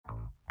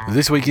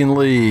This week in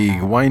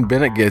league, Wayne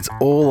Bennett gets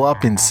all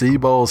up in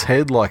Seabold's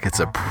head like it's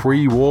a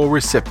pre-war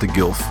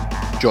receptacle.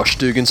 Josh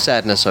Dugan's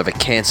sadness over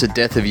cancer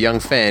death of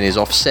young fan is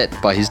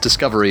offset by his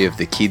discovery of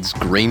the kids'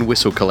 green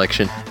whistle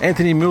collection.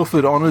 Anthony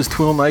Milford honours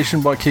TWiL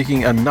Nation by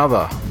kicking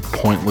another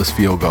pointless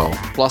field goal.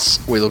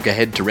 Plus, we look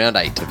ahead to round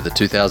 8 of the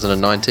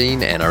 2019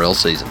 NRL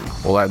season.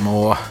 All that and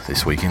more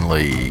this week in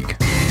league.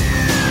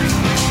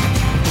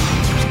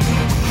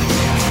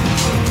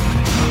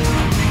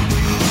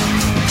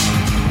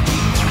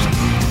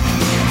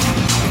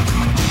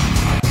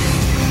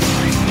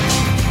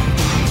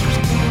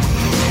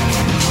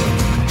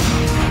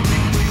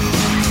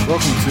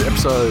 Welcome to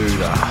episode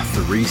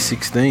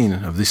 316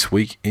 of This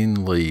Week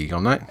in League.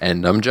 I'm Nate.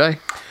 And I'm Jay.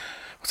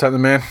 What's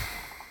happening, man?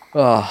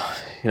 Oh,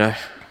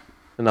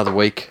 another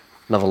week,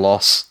 another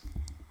loss.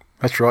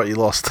 That's right, you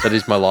lost. That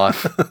is my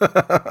life.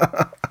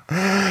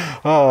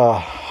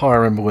 Oh, I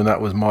remember when that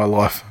was my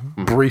life,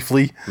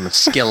 briefly. I'm a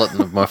skeleton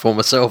of my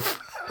former self.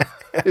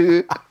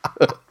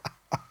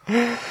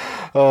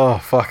 Oh,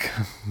 fuck.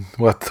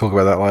 We'll have to talk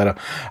about that later.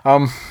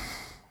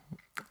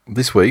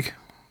 This week,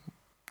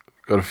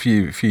 got a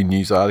few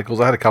news articles.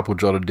 I had a couple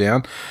jotted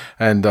down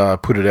and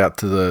put it out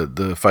to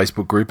the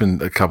Facebook group, and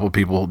a couple of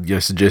people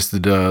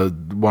suggested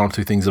one or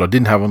two things that I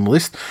didn't have on the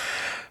list.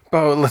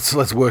 But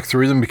let's work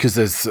through them because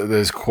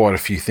there's quite a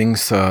few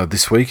things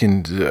this week,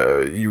 and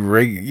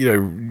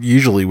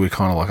usually we're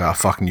kind of like,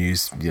 fuck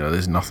news.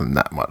 There's nothing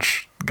that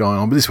much going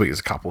on, but this week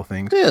there's a couple of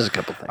things. Yeah, there's a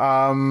couple of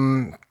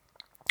things.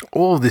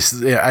 All of this,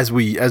 as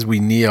we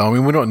near, I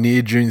mean, we're not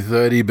near June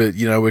 30, but,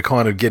 we're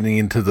kind of getting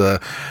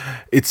into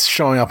it's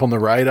showing up on the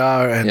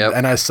radar, and,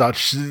 and as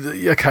such,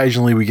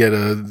 occasionally we get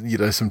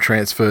some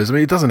transfers. I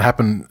mean, it doesn't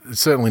happen,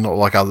 certainly not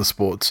like other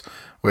sports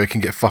where it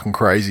can get fucking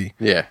crazy.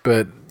 Yeah.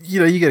 But,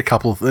 you get a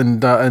couple,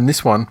 and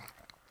this one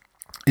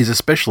is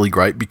especially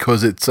great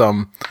because it's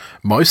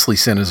mostly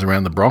centers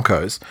around the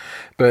Broncos,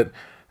 but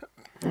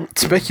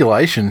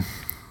speculation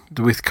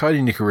with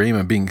Cody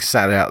Nikorima being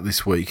sat out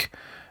this week.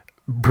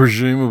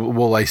 Presumably,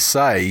 well, they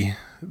say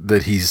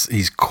that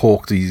he's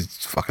corked his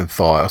fucking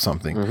thigh or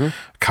something,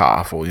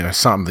 calf or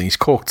something. He's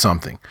corked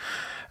something,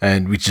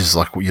 and which is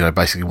like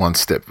basically one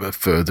step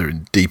further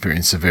and deeper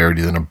in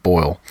severity than a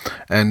boil.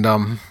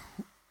 And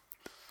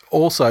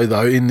also,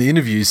 though, in the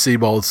interview,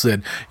 Seabold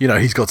said,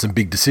 he's got some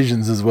big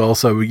decisions as well.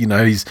 So,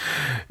 he's,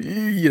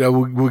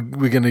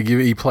 we're going to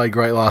give. He played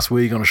great last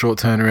week on a short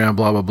turnaround.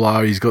 Blah blah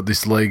blah. He's got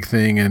this leg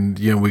thing, and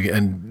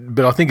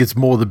but I think it's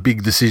more the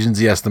big decisions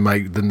he has to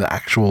make than the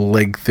actual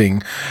leg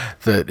thing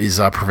that is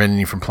preventing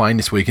him from playing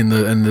this week. And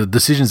the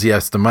decisions he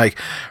has to make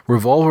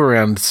revolve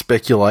around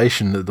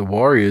speculation that the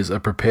Warriors are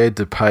prepared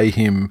to pay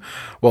him,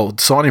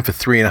 sign him for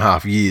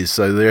 3.5 years,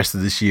 so the rest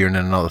of this year and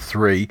then another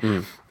 3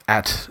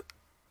 at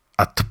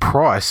a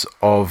price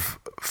of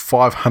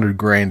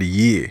 $500,000 a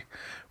year,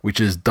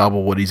 which is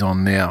double what he's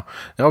on now.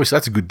 And obviously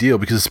that's a good deal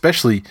because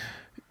especially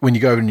when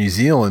you go to New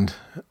Zealand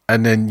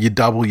and then you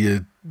double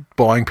your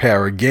buying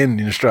power again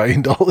in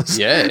Australian dollars.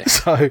 Yeah.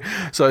 So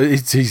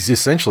he's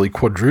essentially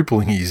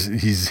quadrupling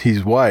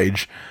his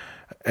wage,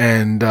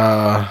 and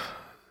not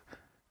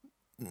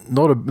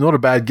a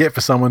bad get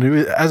for someone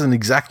who hasn't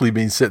exactly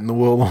been setting the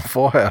world on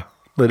fire.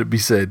 Let it be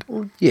said.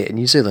 Well, yeah,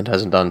 New Zealand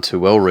hasn't done too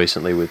well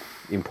recently with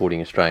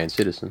importing Australian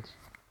citizens.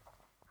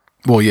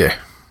 Well, yeah.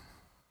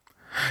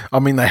 I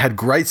mean, they had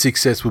great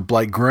success with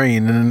Blake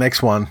Green, and the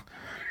next one,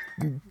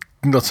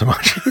 not so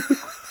much.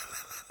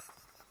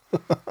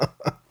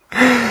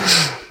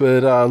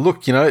 But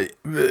look,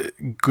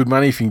 good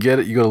money if you can get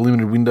it. You got a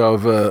limited window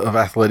of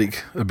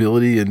athletic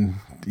ability, and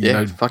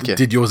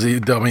did yours? I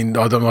mean,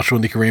 I'm not sure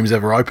Nikorima's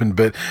ever opened,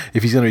 but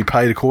if he's going to be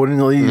paid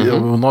accordingly,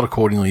 well, not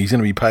accordingly, he's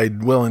going to be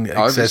paid well in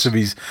excess of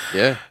his.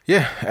 Yeah.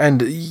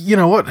 And you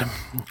know what?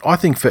 I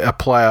think for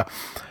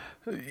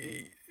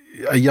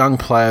a young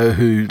player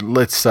who,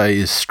 let's say,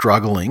 is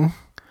struggling,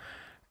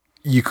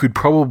 you could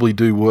probably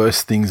do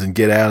worse things and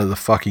get out of the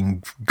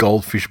fucking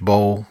goldfish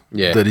bowl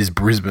that is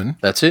Brisbane.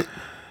 That's it.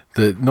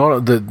 That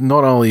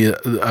not only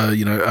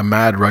a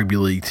mad rugby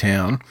league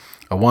town,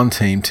 a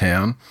one-team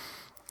town,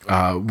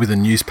 with a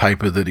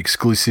newspaper that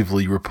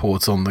exclusively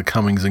reports on the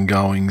comings and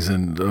goings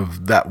and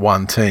of that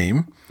one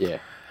team. Yeah.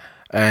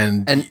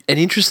 And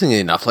interestingly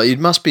enough, like it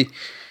must be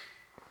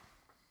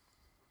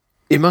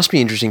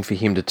interesting for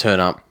him to turn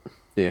up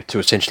to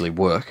essentially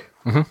work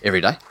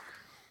every day,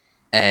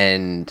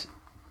 and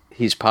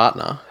his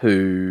partner,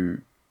 who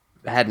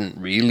hadn't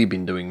really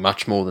been doing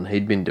much more than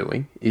he'd been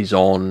doing, is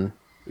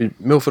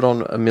Milford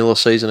on $1 million a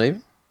season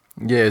even?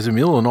 Yeah, is $1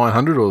 million or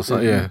 900 or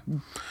something? Yeah,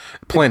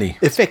 plenty.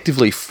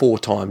 Effectively 4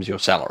 times your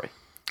salary.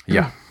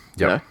 Yeah,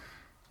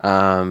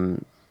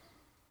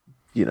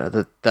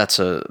 that's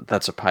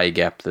a pay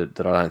gap that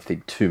I don't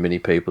think too many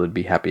people would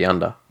be happy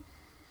under.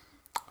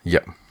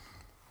 Yep.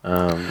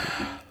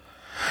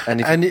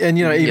 And even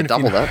if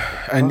double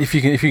that, and if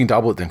you can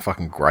double it, then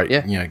fucking great.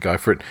 Yeah. Go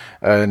for it.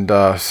 And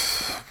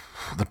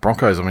the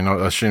Broncos, I mean,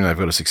 I assume they've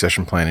got a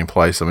succession plan in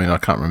place. I mean, I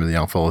can't remember the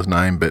young fella's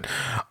name, but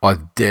I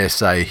dare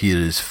say he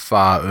is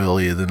far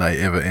earlier than they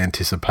ever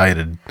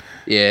anticipated.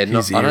 Yeah, I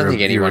don't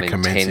think anyone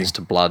intends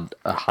to blood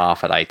a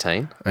half at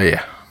 18.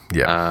 Yeah.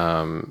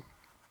 Yeah.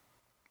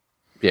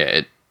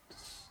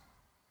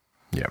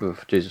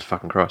 Jesus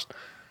fucking Christ.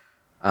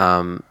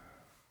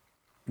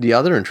 The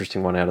other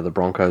interesting one out of the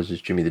Broncos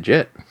is Jimmy the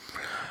Jet.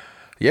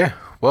 Yeah.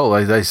 Well,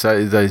 they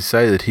say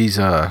that he's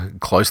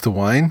close to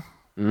Wayne,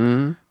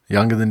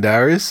 younger than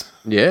Darius.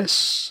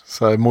 Yes.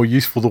 So more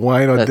useful to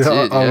Wayne,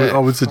 I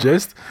would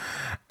suggest.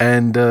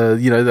 And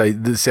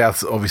the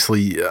Souths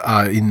obviously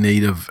are in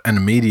need of an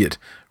immediate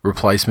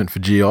replacement for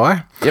GI.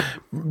 Yep.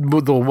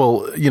 Well,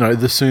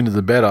 the sooner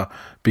the better,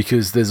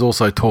 because there's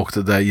also talk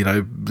that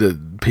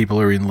that people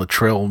are in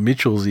Latrell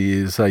Mitchell's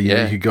ears. So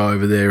you could go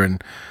over there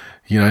and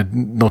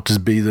not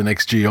just be the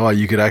next GI,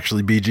 you could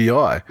actually be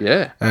GI.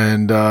 Yeah.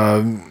 And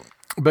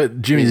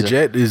but Jimmy the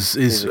Jet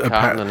is a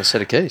carton and a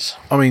set of keys.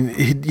 I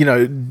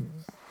mean,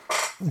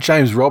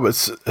 James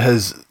Roberts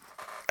has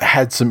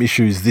had some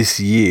issues this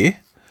year.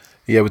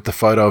 Yeah, with the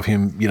photo of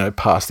him,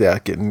 passed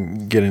out,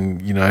 getting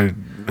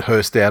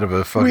hearsed out of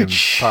a fucking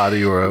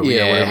party or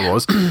whatever it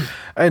was.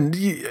 And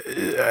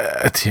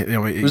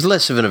it was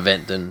less of an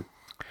event than.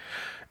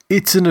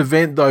 It's an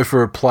event though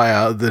for a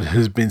player that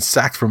has been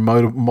sacked from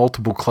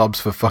multiple clubs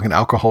for fucking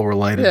alcohol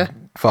related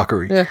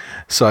fuckery. Yeah.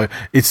 So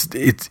it's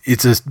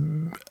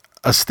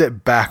a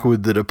step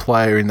backward that a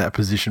player in that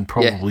position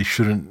probably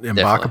shouldn't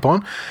embark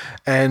upon.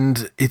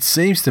 And it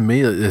seems to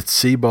me that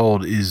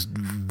Seibold is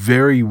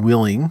very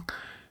willing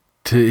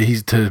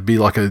to be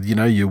like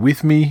you're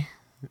with me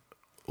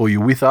or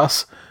you're with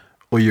us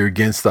or you're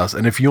against us.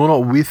 And if you're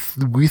not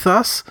with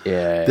us,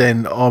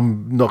 then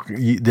I'm not.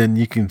 Then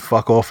you can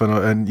fuck off.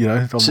 And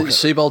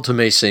Seibold to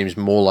me seems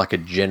more like a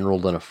general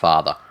than a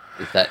father.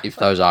 If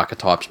those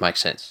archetypes make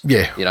sense.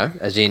 Yeah.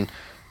 As in,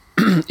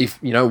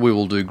 if we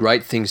will do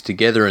great things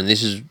together, and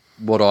this is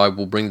what I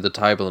will bring to the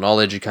table, and I'll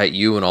educate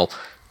you, and I'll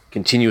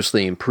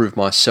continuously improve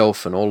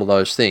myself, and all of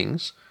those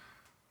things.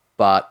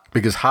 But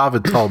because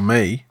Harvard told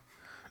me.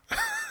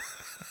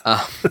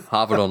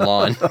 Harvard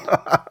Online.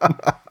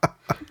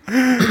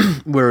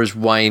 Whereas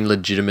Wayne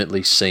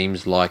legitimately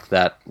seems like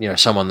that,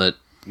 someone that,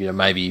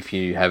 maybe if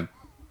you have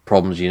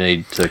problems you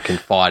need to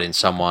confide in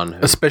someone.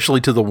 Especially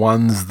to the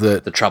ones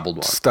that... The troubled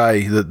ones.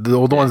 Stay.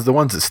 The ones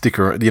that stick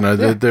around.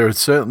 There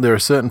are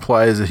certain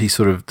players that he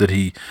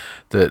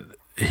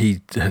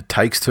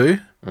takes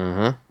to.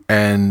 Mm-hmm.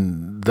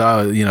 And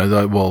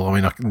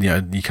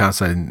you can't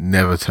say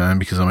never turn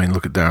because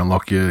look at Darren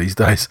Lockyer these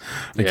days.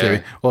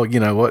 Okay. Well,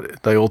 you know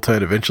what? They all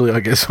turn eventually,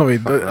 I guess.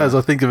 As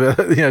I think about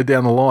it,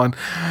 down the line.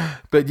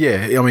 But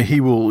yeah,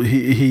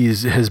 he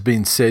has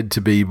been said to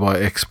be by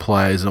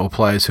ex-players or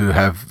players who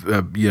have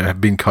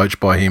have been coached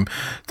by him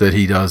that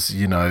he does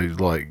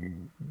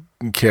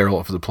care a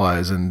lot for the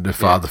players and the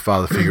father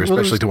figure,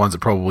 especially to ones that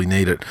probably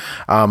need it.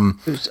 I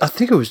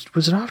think it was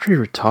it after he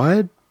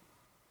retired?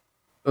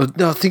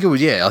 No, I think it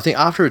was, I think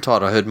after he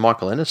retired, I heard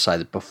Michael Ennis say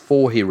that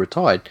before he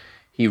retired,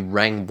 he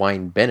rang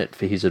Wayne Bennett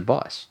for his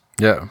advice.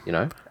 Yeah.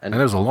 And it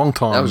was a long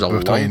time. That was a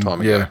long time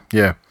ago.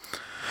 Yeah.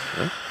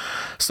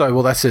 So,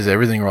 well, that says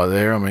everything right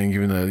there.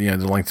 Given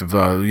the length of,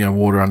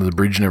 water under the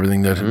bridge and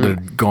everything that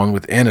had gone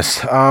with Ennis.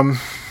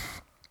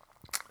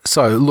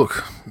 So,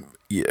 look,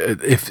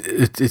 if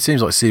it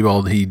seems like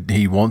Seibold,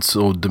 he wants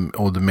or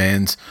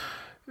demands...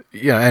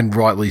 and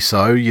rightly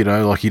so. He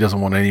doesn't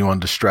want anyone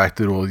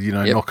distracted or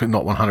not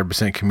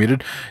 100%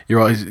 committed. You're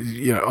right.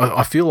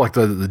 I feel like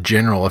the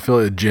general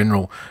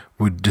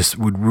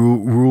would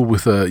rule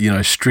with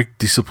a strict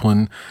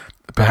discipline,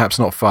 perhaps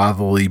not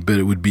fatherly, but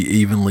it would be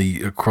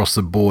evenly across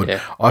the board. Yeah.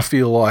 I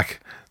feel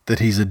like that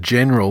he's a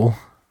general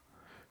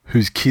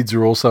whose kids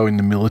are also in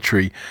the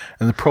military,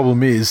 and the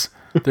problem is.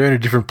 They're in a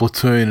different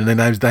platoon, and their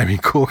name's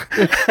Damien Cook,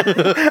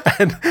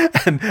 and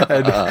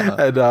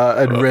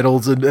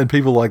Reynolds and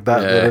people like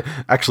that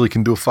actually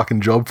can do a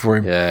fucking job for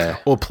him. Yeah.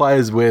 Or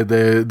players where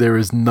there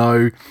is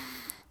no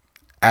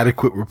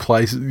adequate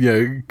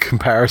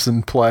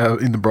comparison player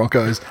in the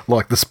Broncos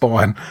like the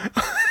spine,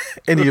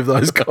 any of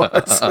those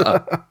guys.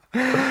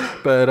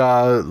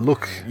 But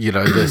look,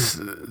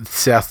 this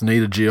South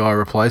need a GI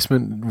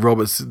replacement.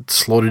 Roberts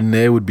slotted in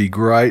there would be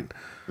great.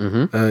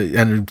 Mm-hmm.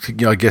 And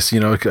I guess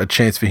a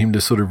chance for him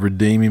to sort of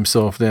redeem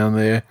himself down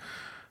there,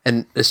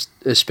 and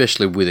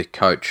especially with a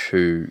coach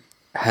who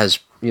has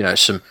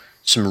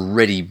some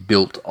ready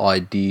built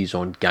ideas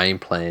on game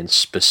plans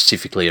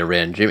specifically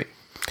around Jimmy.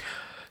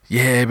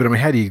 Yeah, but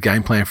how do you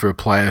game plan for a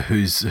player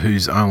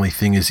whose only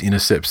thing is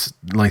intercepts,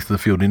 length of the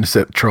field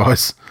intercept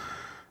tries?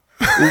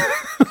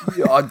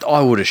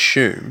 I would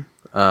assume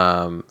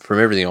from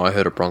everything I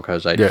heard at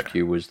Broncos HQ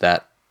was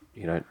that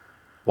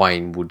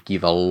Wayne would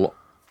give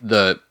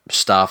the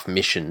staff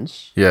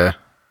missions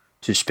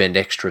to spend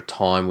extra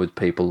time with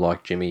people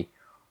like Jimmy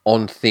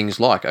on things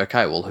like,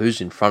 okay, well,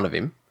 who's in front of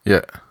him?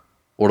 Yeah.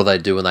 What do they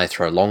do when they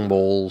throw long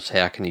balls?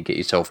 How can you get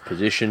yourself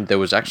positioned? There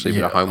was actually a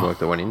bit of homework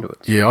that went into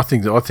it. Yeah, I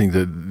think that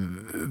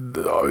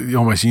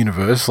almost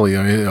universally,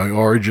 I mean,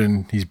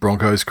 Origin, his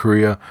Broncos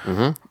career,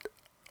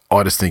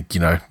 I just think,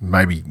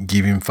 maybe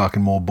give him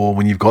fucking more ball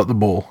when you've got the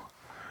ball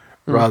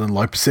rather than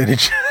low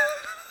percentage.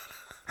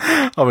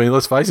 I mean,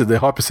 let's face it, they're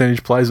high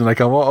percentage plays when they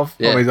come off.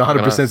 Yeah, I mean,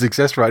 100%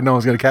 success rate. No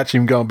one's going to catch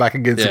him going back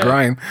against the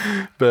grain.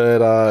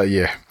 But,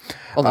 yeah.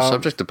 On the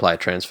subject of player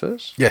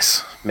transfers.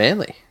 Yes.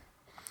 Manly.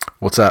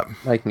 What's that?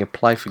 Making a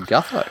play for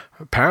Gutho.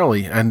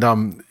 Apparently. And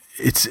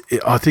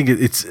I think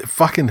it's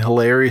fucking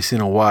hilarious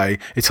in a way.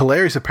 It's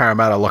hilarious at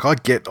Parramatta. Like,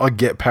 I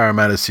get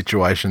Parramatta's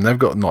situation. They've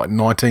got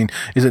 19.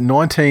 Is it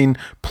 19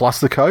 plus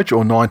the coach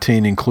or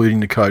 19 including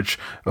the coach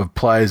of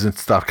players and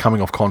stuff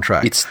coming off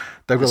contract?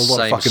 They've got a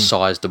lot of fucking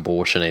sized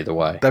abortion either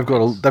way. They've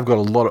got a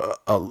lot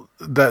of.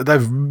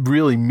 They've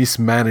really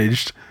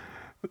mismanaged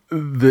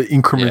the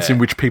increments in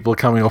which people are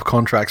coming off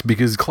contracts,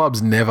 because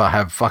clubs never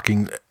have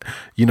fucking,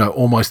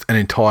 almost an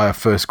entire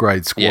first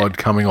grade squad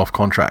coming off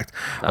contract.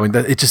 No. I mean,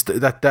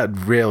 that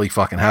rarely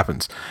fucking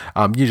happens.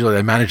 Usually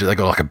they manage it. They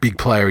got like a big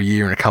player a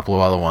year and a couple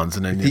of other ones,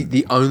 and then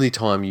the only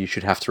time you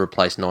should have to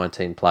replace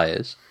 19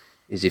 players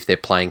is if they're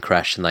playing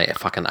crash and they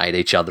fucking ate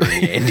each other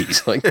in the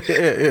Andes. Like,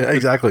 yeah,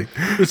 exactly.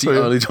 It's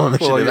the only time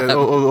that should ever happen.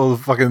 Or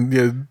the fucking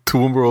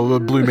Toowoomba or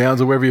the Blue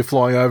Mountains or wherever you're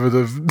flying over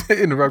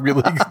in the rugby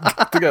league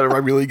to go to a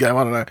rugby league game.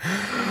 I don't know.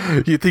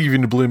 You'd think if you're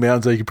in the Blue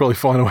Mountains, you could probably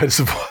find a way to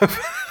survive.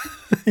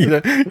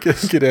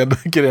 Get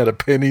out of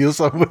Penny or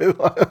somewhere.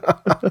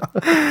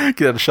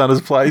 Get out of Shunner's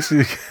place.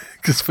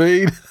 Just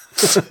feed.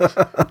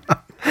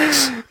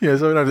 Yeah,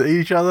 so we don't have to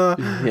eat each other.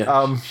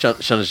 Yeah.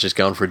 Shunner's just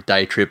going for a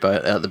day trip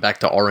out the back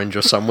to Orange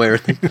or somewhere.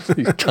 These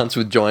cunts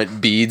with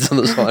giant beards on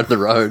the side of the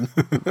road.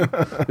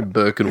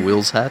 Burke and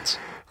Will's hats.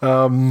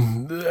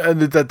 And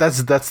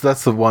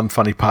that's the one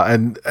funny part.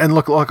 And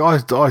look, like I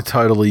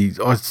totally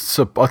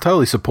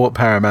support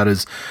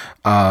Parramatta's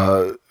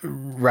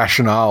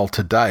rationale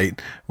to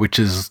date, which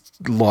is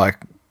like,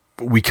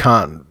 we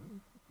can't,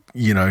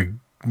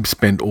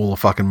 spend all the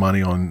fucking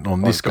money on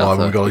this guy when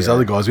we've got these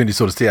other guys. We need to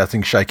sort of see how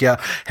things shake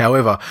out.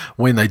 However,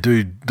 when they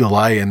do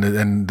delay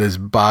and there's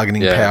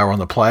bargaining power on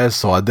the player's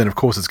side, then of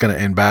course it's going to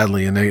end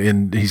badly,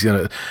 and he's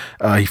going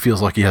to he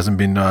feels like he hasn't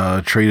been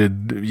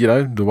treated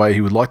the way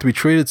he would like to be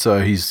treated,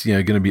 so he's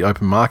going to be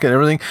open market and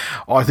everything.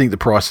 I think the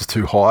price is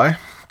too high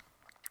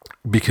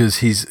because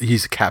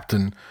he's a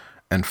captain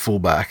and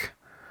fullback.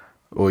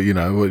 Or,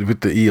 with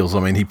the Eels,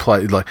 I mean, he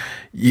played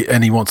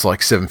and he wants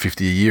like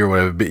 $750 a year or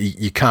whatever, but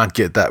you can't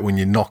get that when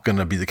you're not going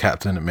to be the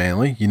captain at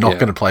Manly. You're not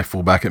going to play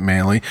fullback at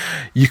Manly.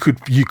 You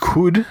could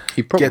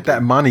get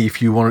that money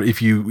if you wanted,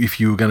 if you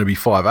were going to be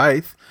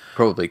 5'8".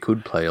 Probably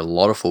could play a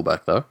lot of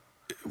fullback though.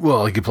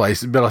 Well, he could play,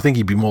 but I think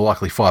he'd be more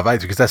likely 5'8",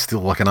 because that's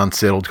still like an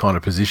unsettled kind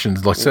of position.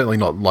 Like, certainly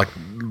not like,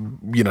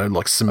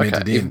 like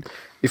cemented in.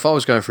 If I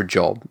was going for a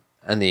job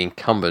and the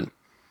incumbent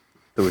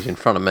that was in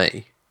front of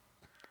me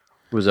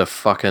was a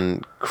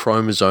fucking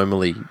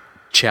chromosomally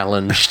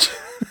challenged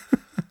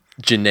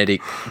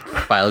genetic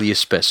failure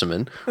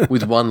specimen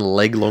with one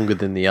leg longer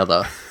than the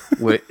other,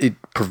 where it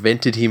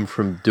prevented him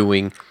from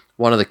doing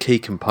one of the key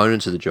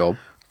components of the job,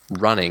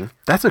 running.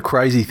 That's a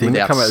crazy thing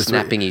without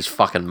snapping his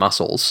fucking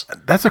muscles.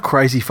 That's a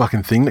crazy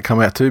fucking thing that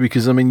come out too,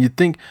 because I mean, you'd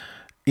think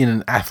in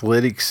an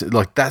athletics,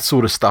 like that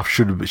sort of stuff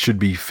should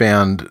be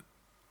found.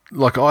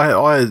 Like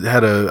I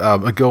had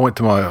a girl went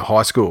to my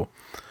high school,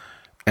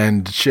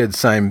 and she had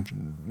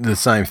the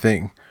same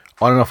thing.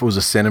 I don't know if it was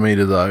a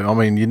centimetre though. I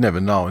mean, you'd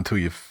never know until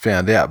you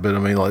found out. But I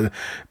mean,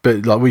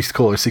 we used to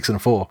call her 6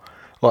 and 4,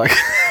 like,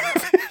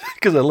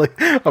 because her leg.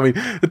 I mean,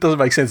 it doesn't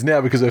make sense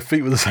now because her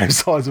feet were the same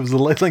size. It was the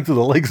length of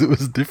the legs that was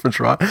the difference,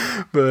 right?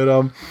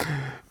 But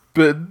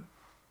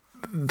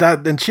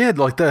that, and she had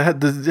like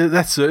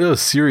that's a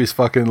serious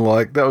fucking,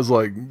 like, that was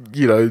like,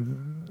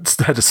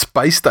 had a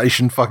space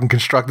station fucking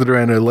constructed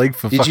around her leg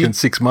for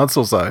 6 months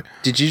or so.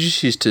 Did you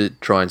just used to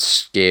try and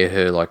scare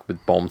her like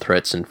with bomb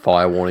threats and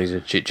fire warnings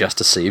and shit just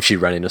to see if she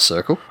ran in a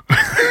circle?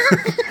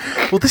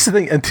 Well, this is the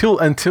thing. Until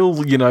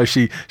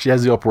she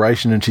has the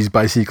operation and she's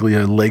basically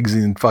her legs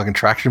in fucking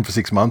traction for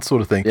 6 months,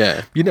 sort of thing.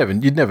 Yeah, you'd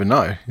never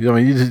know. I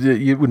mean,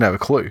 you wouldn't have a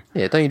clue.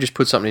 Yeah, don't you just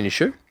put something in your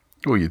shoe?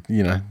 Well,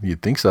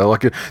 you'd think so.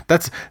 Like,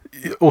 that's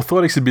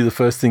orthotics would be the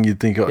first thing you'd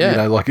think of.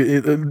 Yeah. Like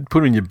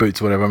put in your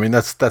boots, or whatever. I mean,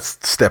 that's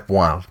step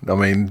one. I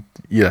mean,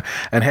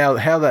 and how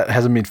that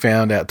hasn't been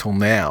found out till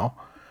now,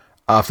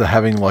 after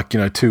having like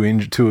two of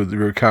the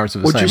recurrence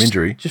of the same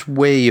injury. Just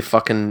wear your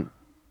fucking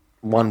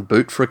one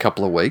boot for a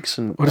couple of weeks,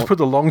 and just put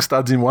the long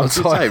studs in one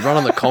side. Run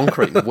on the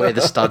concrete and wear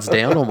the studs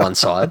down on one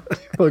side.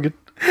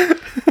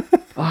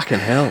 Fucking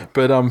hell.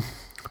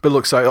 But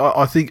look, so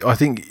I think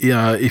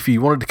if he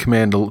wanted to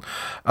command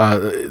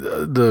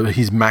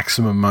his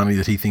maximum money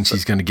that he thinks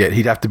he's going to get,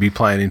 he'd have to be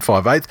playing in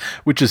 5'8",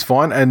 which is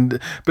fine.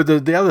 But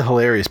the other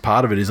hilarious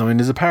part of it is, I mean,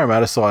 there's a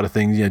Parramatta side of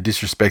things,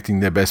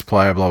 disrespecting their best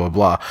player, blah blah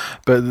blah.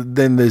 But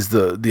then there's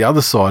the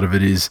other side of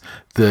it is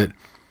that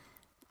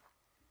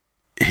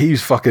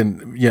he's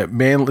fucking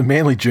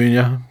Manly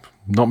Junior.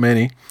 Not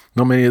many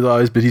of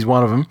those, but he's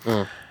one of them.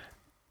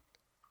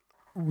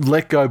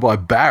 let go by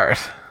Barrett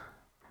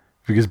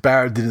because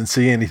Barrett didn't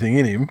see anything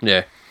in him.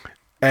 Yeah.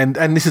 And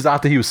this is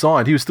after he was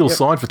signed. He was still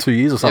signed for 2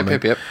 years or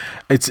something. Yep.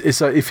 It's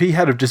so if he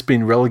had have just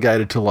been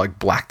relegated to like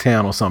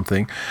Blacktown or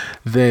something,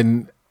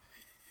 then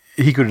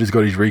he could have just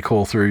got his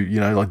recall through,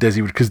 like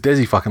Desi would, because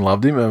Desi fucking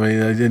loved him. I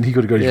mean, and he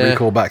could have got his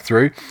recall back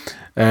through.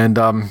 And,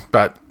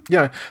 but,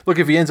 look,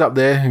 if he ends up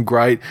there,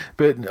 great.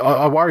 But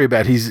I worry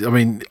about his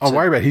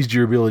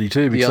durability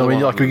too, because,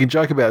 we can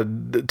joke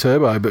about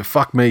Turbo, but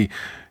fuck me,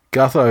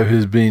 Gutho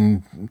has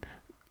been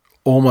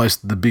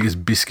almost the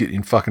biggest biscuit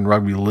in fucking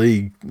rugby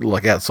league,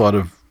 like outside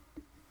of,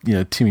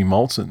 Timmy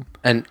Moulton.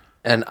 And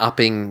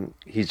upping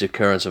his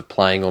occurrence of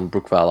playing on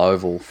Brookvale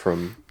Oval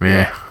from...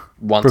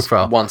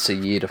 Once a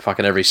year to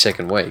fucking every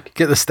second week.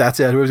 Get the stats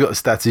out. Whoever's got the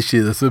stats this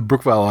year, the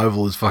Brookvale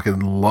Oval is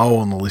fucking low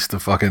on the list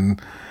of ground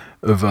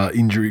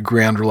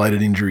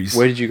related injuries.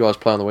 Where did you guys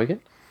play on the weekend?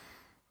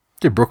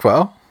 Yeah,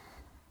 Brookvale.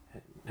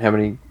 How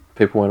many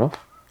people went off?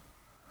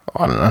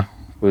 I don't know.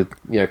 With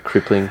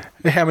crippling.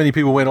 How many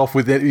people went off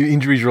with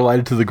injuries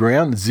related to the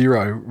ground?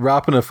 0.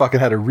 Rapiner fucking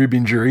had a rib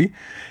injury.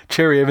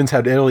 Cherry Evans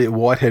had Elliot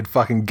Whitehead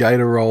fucking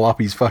gator roll up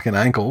his fucking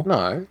ankle.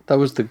 No, that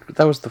was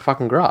the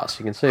fucking grass.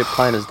 You can see it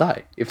plain as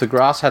day. If the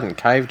grass hadn't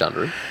caved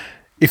under him.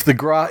 If the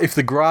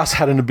grass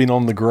hadn't been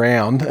on the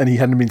ground and he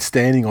hadn't been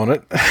standing on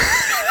it.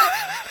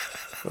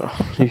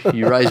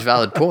 You raise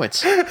valid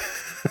points.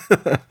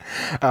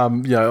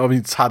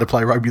 It's hard to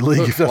play rugby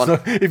league if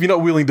you're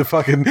not willing to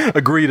fucking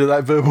agree to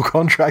that verbal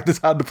contract. It's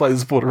hard to play the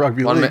sport of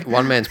rugby league.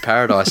 One man's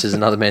paradise is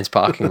another man's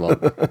parking lot.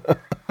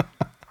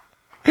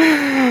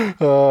 I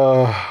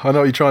know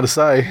what you're trying to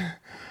say.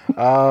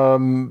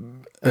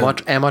 Am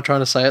I trying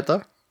to say it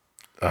though?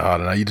 I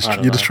don't know. You're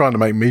just trying to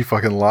make me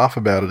fucking laugh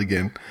about it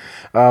again.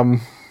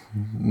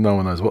 No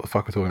one knows what the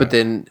fuck we're talking about. But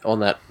then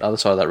on that other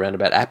side of that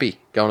roundabout, Appy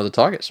going to the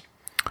Tigers.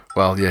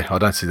 Well, yeah, I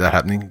don't see that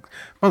happening.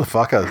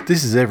 Motherfucker,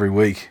 this is every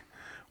week.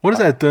 What is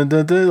that? Dun,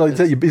 dun, dun? Like,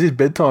 is this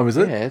bedtime, is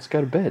it? Yeah, let's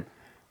go to bed.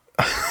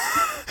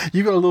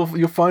 You've got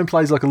your phone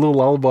plays like a little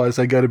lullaby to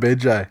say go to bed,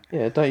 Jay.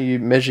 Yeah, don't you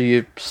measure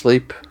your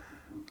sleep?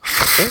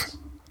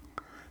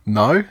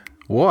 No?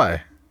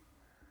 Why?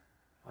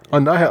 I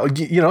know how,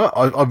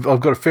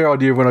 I've got a fair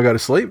idea of when I go to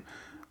sleep,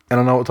 and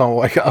I know what time I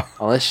wake up.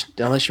 Unless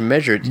you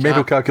measure it.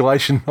 Mental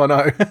calculation, I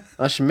know.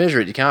 Unless you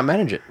measure it, you can't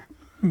manage it.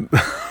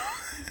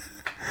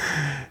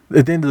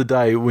 At the end of the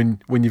day,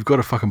 when you've got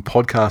a fucking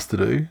podcast to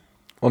do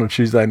on a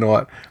Tuesday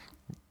night,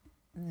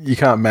 you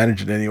can't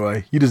manage it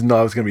anyway. You just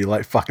know it's going to be a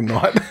late fucking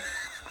night.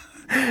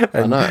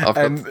 I know.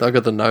 I've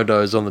got the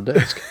no-dos on the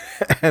desk.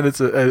 And it's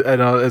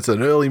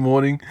an early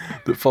morning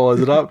that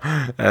follows it up.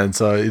 And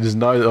so you just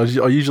know, I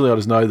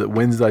just know that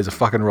Wednesday's a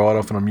fucking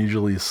write-off and I'm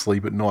usually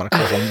asleep at 9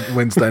 o'clock on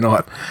Wednesday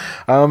night.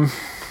 The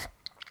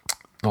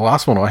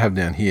last one I have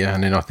down here,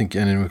 and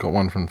then we've got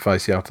one from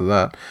Facey after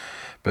that.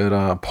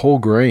 But Paul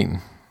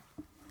Green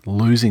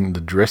losing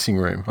the dressing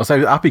room. I'll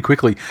say Uppy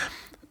quickly.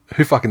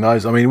 Who fucking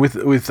knows? I mean,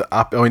 with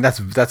Up, I mean that's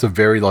a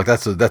very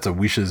that's a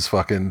wishes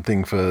fucking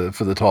thing for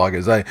the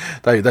Tigers. They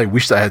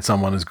wish they had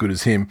someone as good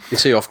as him.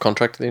 Is he off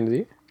contract at the end of the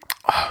year?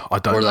 I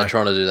don't know. Or are they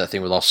trying to do that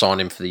thing where they'll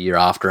sign him for the year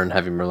after and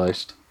have him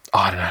released?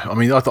 I don't know. I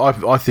mean,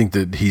 I think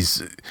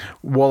that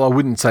while I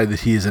wouldn't say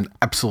that he is an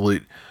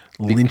absolute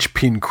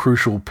linchpin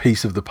crucial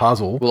piece of the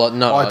puzzle. Well,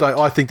 no,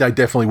 I think they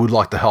definitely would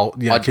like to help,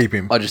 keep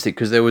him. I just think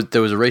because there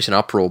was a recent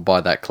uproar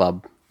by that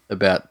club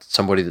about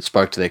somebody that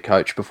spoke to their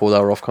coach before they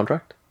were off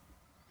contract.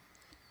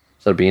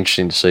 So it'd be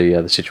interesting to see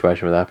the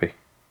situation with Appy.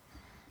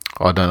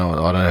 I don't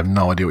know. I don't have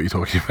no idea what you're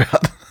talking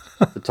about.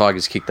 The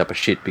Tigers kicked up a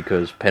shit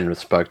because Penrith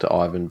spoke to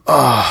Ivan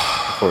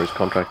before his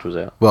contract was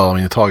out. Well, I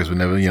mean, the Tigers would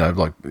never,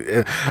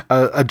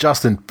 a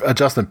Justin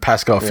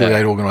Pascoe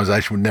affiliate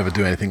organisation would never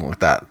do anything like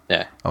that.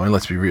 Yeah. I mean,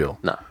 let's be real.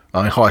 No.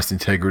 I mean, highest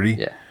integrity.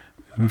 Yeah.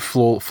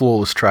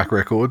 Flawless track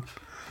record.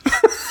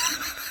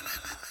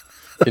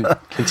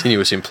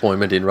 Continuous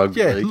employment in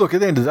rugby league. Look,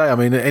 at the end of the day, I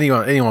mean,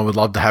 anyone would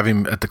love to have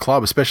him at the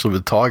club, especially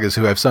with the Tigers,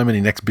 who have so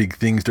many next big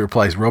things to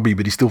replace Robbie,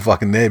 but he's still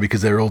fucking there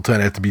because they're all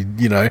turned out to be,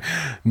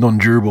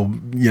 non-durable,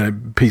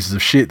 pieces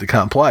of shit that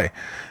can't play.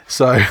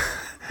 So,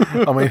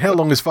 I mean, how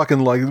long is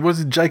fucking,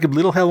 was it Jacob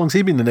Little? How long's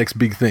he been the next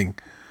big thing?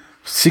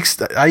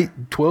 6, 8,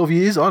 12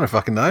 years? I don't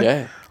fucking know.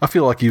 Yeah. I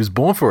feel like he was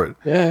born for it.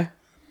 Yeah.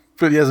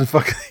 But he hasn't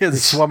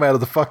swum out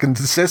of the fucking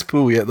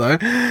cesspool yet, though.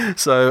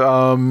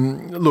 So,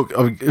 look,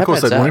 of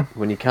course they want him.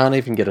 When you can't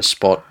even get a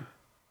spot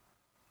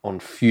on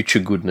future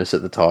goodness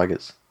at the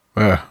Tigers.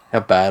 Yeah.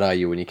 How bad are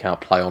you when you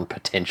can't play on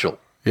potential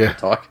at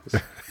the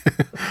Tigers?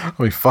 I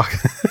mean, fuck.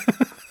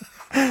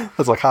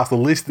 That's like half the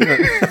list, isn't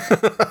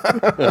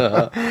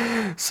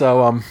it?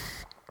 So,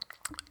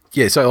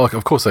 so,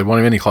 of course they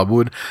want him. Any club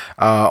would.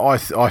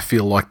 I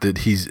feel like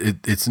that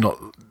it's not...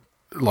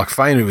 Like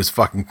Fainu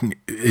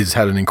has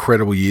had an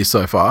incredible year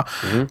so far,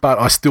 but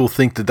I still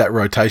think that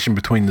rotation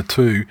between the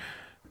two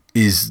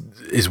is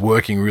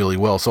working really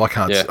well. So I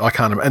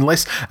can't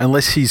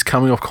unless he's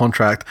coming off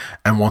contract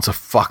and wants a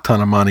fuck ton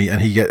of money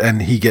and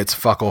he gets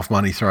fuck off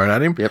money thrown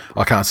at him. Yep.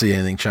 I can't see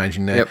anything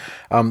changing there.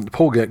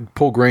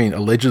 Paul Green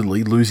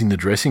allegedly losing the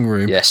dressing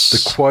room. Yes.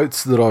 The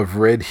quotes that I've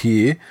read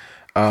here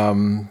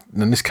And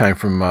this came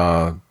from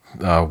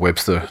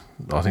Webster.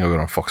 I think I got it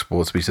on Fox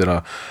Sports. But he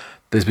said,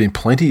 there's been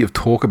plenty of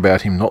talk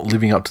about him not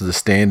living up to the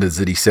standards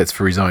that he sets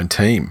for his own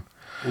team.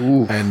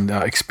 Ooh. And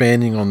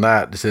expanding on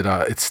that, they said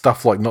it's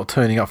stuff like not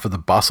turning up for the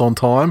bus on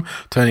time,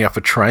 turning up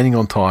for training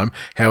on time.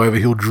 However,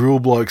 he'll drill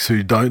blokes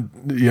who don't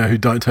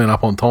turn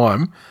up on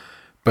time,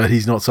 but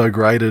he's not so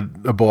great at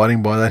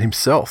abiding by that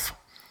himself.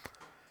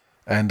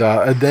 And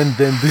then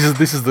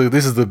this is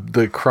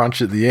the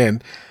crunch at the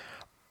end.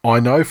 I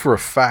know for a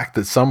fact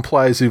that some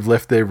players who've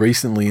left there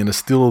recently and are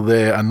still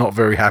there are not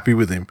very happy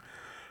with him.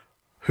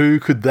 Who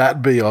could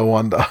that be, I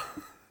wonder?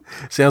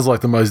 Sounds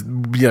like the most,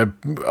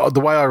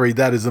 the way I read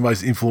that is the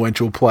most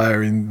influential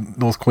player in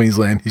North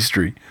Queensland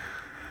history.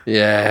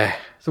 Yeah.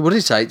 So what did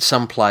he say?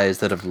 Some players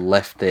that have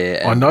left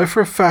there. I know for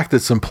a fact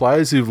that some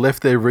players who've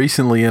left there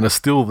recently and are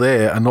still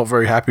there are not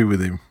very happy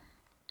with him.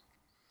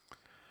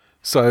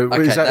 So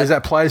is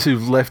that players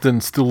who've left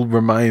and still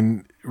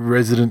remain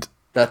resident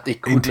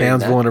in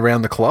Townsville and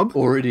around the club?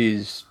 Or it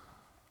is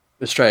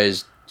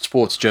Australia's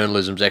sports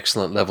journalism's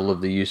excellent level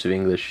of the use of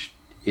English.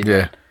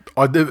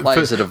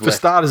 For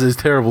starters, there's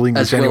terrible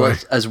English anyway.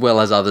 As well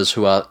as others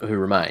who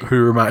remain.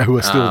 Who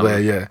are still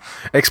there, yeah.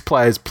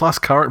 Ex-players plus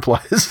current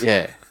players.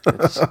 Yeah.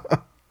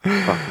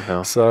 Fucking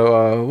hell.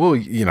 So,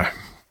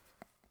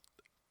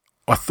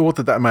 I thought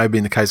that may have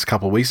been the case a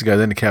couple of weeks ago.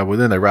 Then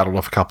they rattled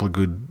off a couple of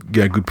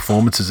good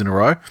performances in a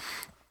row.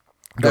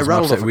 They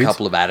rattled off a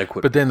couple of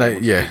adequate, but then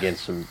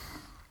against some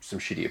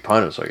shitty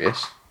opponents, I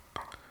guess.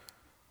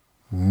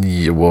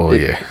 Yeah, well,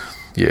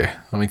 yeah.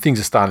 I mean, things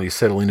are starting to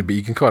settle in a bit.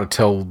 You can kind of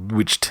tell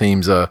which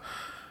teams have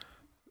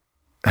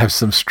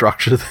some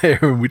structure there,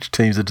 and which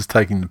teams are just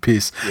taking the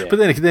piss. Yeah. But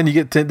then you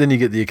get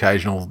the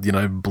occasional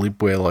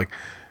blip where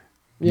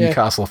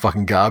Newcastle are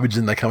fucking garbage,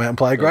 and they come out and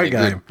play a great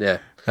game. Yeah.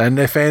 And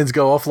their fans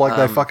go off like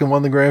they fucking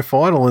won the grand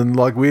final, and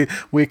we're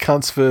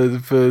cunts for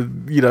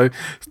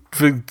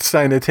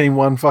saying their team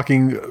won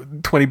fucking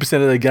 20%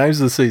 of their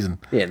games of the season.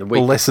 Yeah, or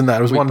less than that.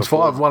 It was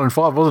 1-5,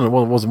 1-5, wasn't it?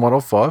 Well, it wasn't 1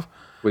 off 5.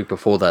 Week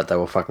before that, they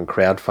were fucking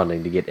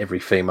crowdfunding to get every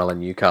female in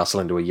Newcastle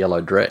into a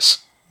yellow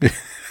dress.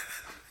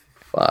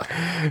 Fuck.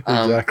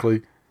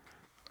 Exactly.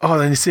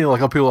 Then you see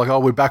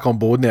people we're back on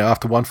board now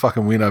after one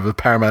fucking win over the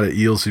Parramatta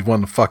Eels who've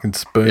won the fucking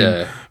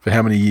spoon for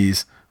how many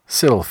years.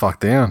 Settle the fuck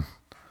down.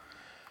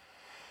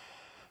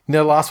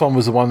 Now, the last one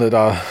was the one that,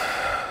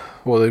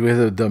 we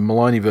had the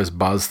Maloney versus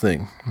Buzz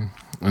thing.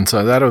 And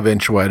so that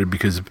eventuated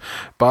because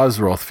Buzz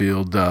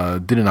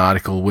Rothfield did an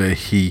article where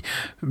he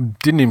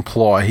didn't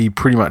imply, he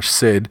pretty much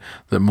said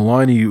that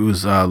Maloney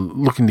was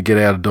looking to get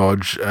out of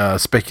Dodge,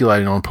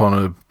 speculating upon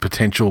a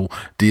potential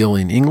deal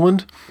in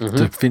England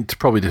to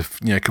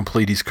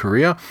complete his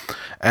career.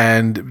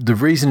 And the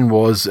reason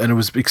was, and it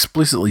was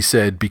explicitly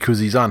said, because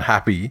he's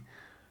unhappy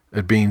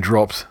at being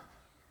dropped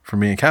from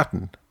being a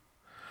captain.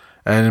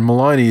 And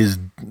Maloney has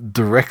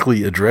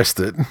directly addressed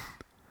it.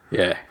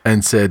 Yeah.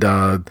 And said,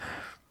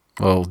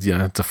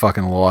 it's a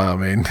fucking lie. I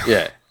mean,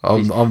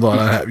 I'm not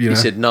unhappy. He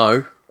said,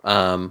 no,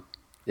 I'm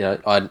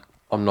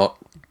not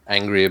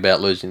angry about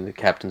losing the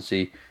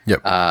captaincy. Yep.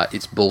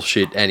 It's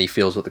bullshit. And he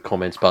feels that the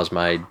comments Buzz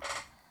made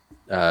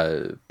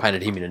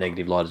painted him in a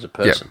negative light as a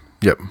person.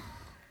 Yep.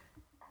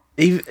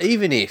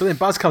 Even if... But then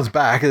Buzz comes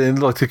back,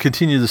 and then, to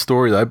continue the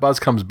story, though, Buzz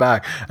comes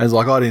back and is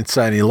like, I didn't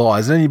say any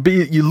lies. And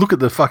then you look at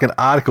the fucking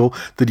article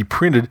that he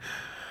printed,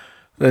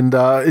 and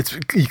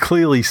he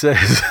clearly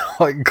says,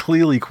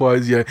 clearly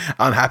quotes,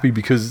 unhappy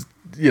because,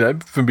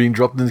 from being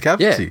dropped in the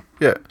captaincy.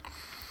 Yeah.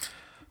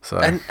 So...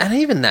 And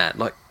even that,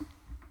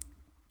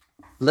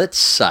 let's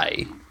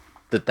say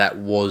that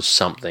was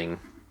something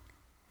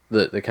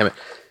that came out.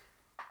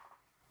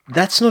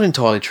 That's not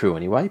entirely true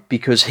anyway,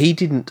 because he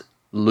didn't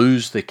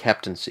lose the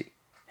captaincy.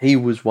 He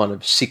was one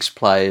of 6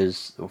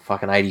 players, or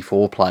fucking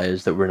 84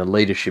 players, that were in a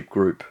leadership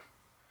group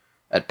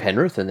at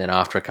Penrith, and then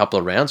after a couple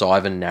of rounds,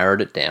 Ivan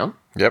narrowed it down.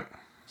 Yep.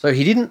 So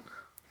he didn't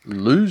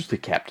lose the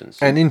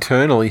captaincy. And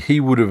internally, he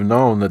would have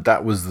known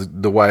that was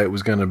the way it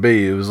was going to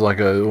be. It was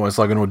almost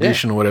like an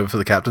audition or whatever for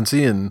the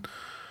captaincy, and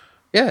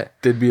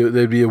there'd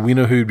be a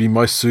winner who'd be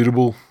most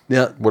suitable.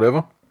 Now,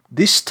 whatever.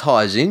 This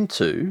ties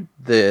into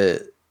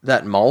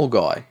that mole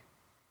guy,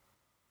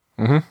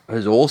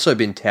 who's also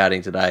been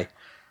touting today.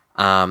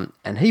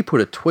 And he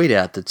put a tweet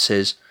out that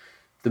says,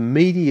 the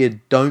media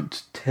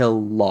don't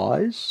tell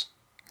lies.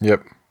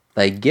 Yep.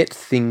 They get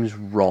things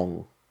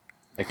wrong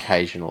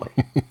occasionally.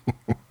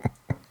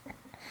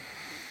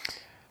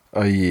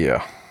 Oh,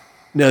 yeah.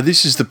 Now,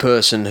 this is the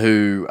person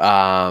who,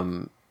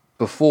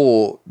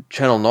 before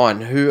Channel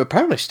 9, who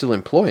apparently still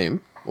employ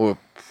him or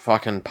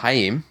fucking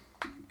pay him.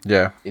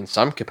 Yeah. In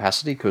some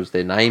capacity, because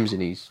their name's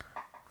in his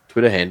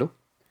Twitter handle.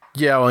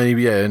 Yeah,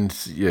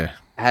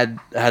 Had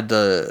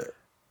the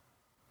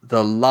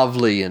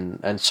lovely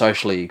and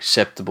socially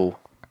acceptable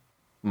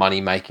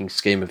money-making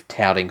scheme of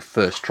touting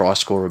first try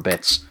scorer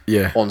bets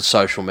on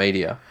social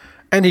media.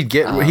 And he'd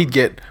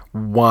get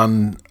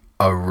one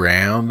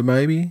around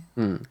maybe.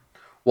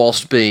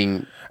 Whilst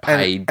being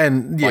paid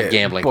by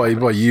gambling. By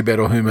YouBet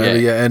or whomever,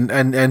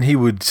 And he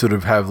would sort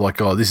of have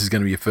this is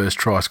going to be your first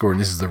try scorer and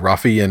this is the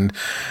roughie. And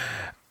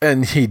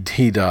And he'd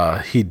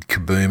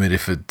kaboom it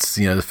if it's,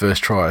 the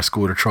first try I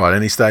scored a try at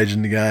any stage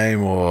in the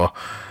game, or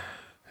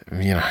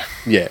Yeah.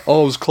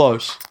 Oh, it was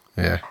close.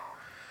 Yeah.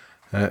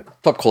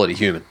 Top quality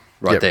human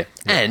right Yep. there.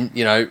 And,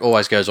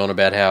 always goes on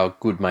about how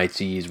good mates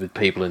he is with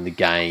people in the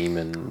game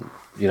and,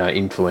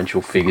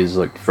 influential figures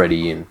like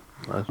Freddie and...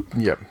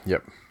 Yep.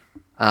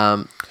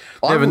 I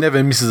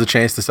Never misses a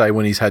chance to say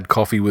when he's had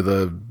coffee with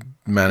a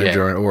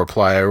manager or a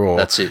player, or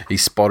That's it.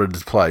 he's spotted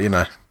his play,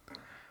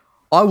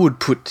 I would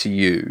put to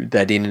you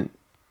that in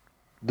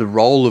the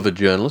role of a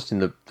journalist, in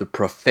the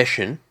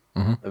profession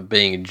of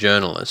being a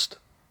journalist,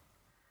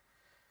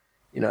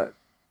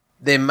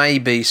 there may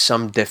be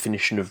some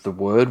definition of the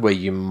word where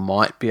you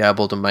might be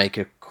able to make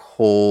a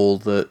call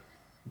that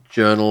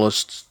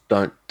journalists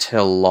don't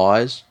tell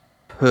lies,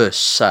 per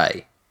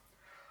se.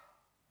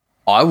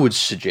 I would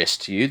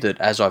suggest to you that,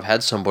 as I've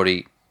had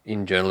somebody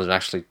in journalism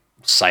actually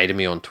say to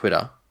me on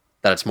Twitter,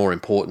 that it's more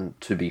important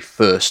to be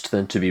first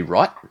than to be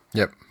right.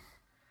 Yep.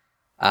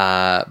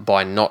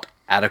 By not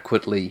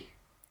adequately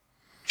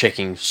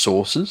checking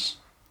sources.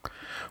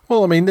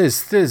 Well, I mean,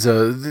 there's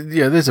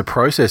a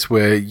process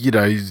where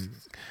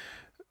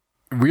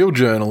real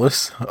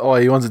journalists,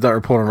 i.e., ones that don't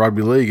report on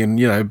rugby league,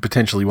 and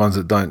potentially ones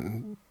that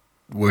don't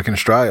work in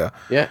Australia,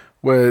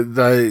 where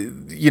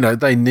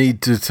they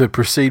need to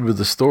proceed with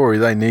the story.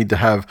 They need to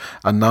have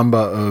a number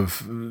of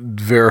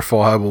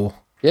verifiable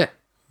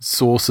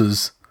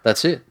sources.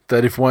 That's it.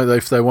 That if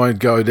they won't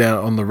go down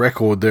on the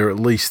record, they're at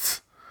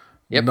least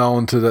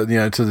known to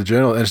the to the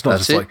journal, and it's not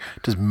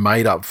just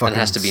made up fucking. And it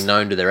has to be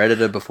known to their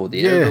editor before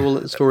the editor will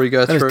let the story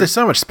go through. There's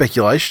so much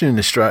speculation in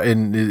Australia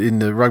in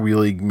the rugby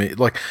league.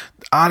 Like,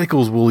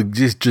 articles will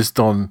exist just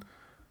on.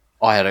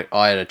 I had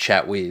a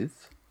chat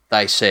with.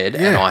 They said,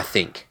 and I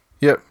think.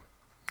 Yep.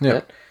 Right?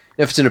 Now,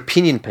 if it's an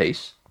opinion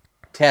piece,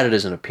 tout it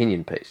as an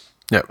opinion piece.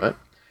 Yep. Right?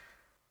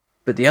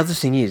 But the other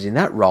thing is, in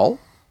that role,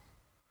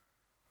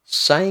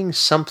 saying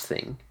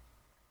something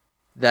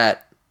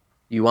that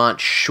you aren't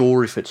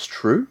sure if it's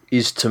true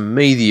is, to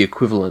me, the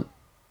equivalent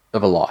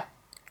of a lie.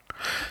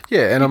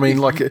 Yeah, and I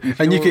mean,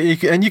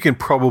 you can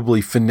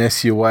probably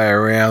finesse your way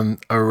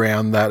around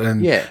that,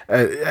 and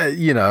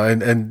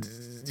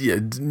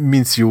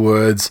mince your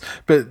words,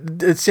 but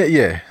it's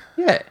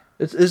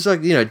It's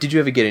like, did you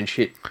ever get in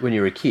shit when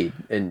you were a kid?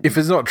 And if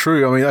it's not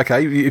true, I mean,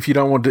 okay, if you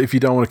don't want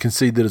to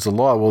concede that it's a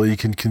lie, well, you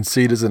can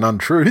concede as an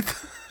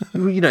untruth.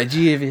 do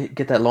you ever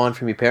get that line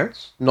from your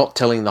parents? Not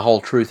telling the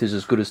whole truth is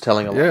as good as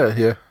telling a lie.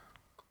 Yeah.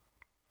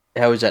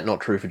 How is that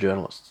not true for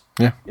journalists?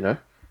 Yeah.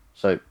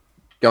 So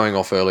going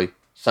off early,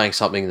 saying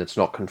something that's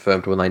not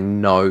confirmed when they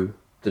know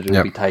that it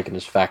will be taken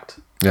as fact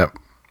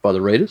by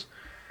the readers.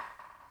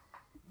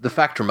 The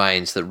fact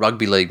remains that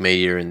rugby league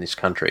media in this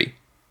country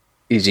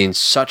is in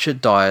such a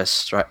dire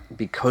strait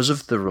because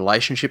of the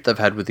relationship they've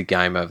had with the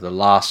game over the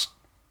last,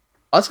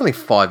 it's only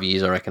 5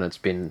 years, I reckon it's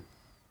been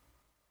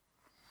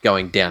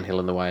going downhill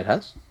in the way it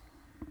has,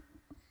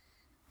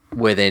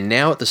 where they're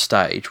now at the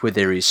stage where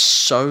there is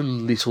so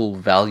little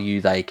value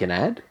they can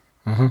add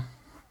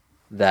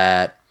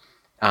that,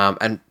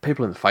 and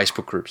people in the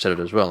Facebook group said it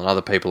as well, and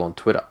other people on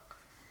Twitter,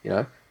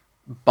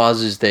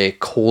 Buzz is there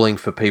calling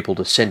for people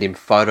to send him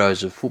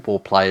photos of football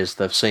players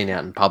they've seen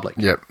out in public.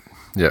 Yep.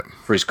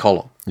 For his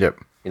column. Yep.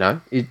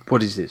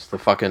 What is this? The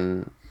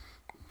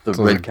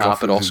red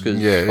carpet Oscars.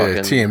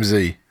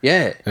 TMZ.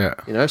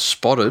 Yeah.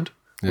 Spotted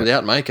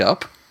without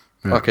makeup.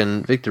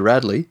 Fucking Victor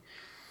Radley.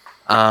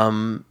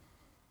 The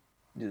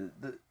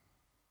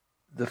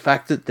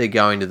fact that they're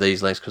going to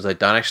these lengths because they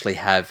don't actually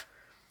have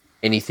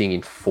anything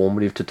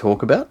informative to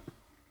talk about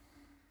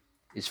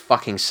is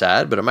fucking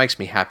sad, but it makes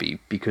me happy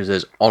because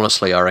there's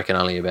honestly, I reckon,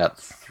 only about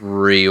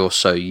 3 or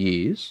so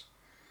years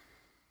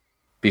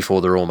before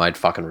they're all made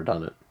fucking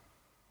redundant.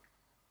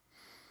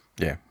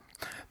 Yeah,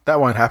 that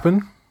won't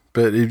happen,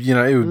 but it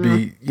would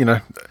be,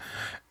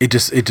 it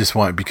just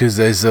won't, because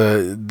it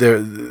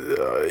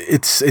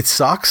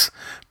sucks,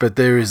 but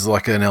there is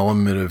like an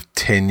element of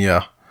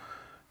tenure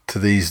to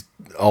these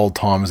old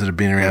timers that have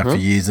been around for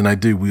years, and they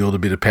do wield a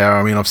bit of power.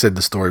 I mean, I've said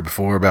the story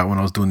before about when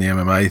I was doing the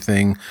MMA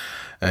thing,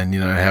 and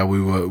how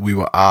we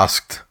were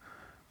asked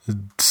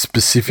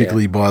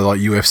specifically by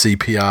like UFC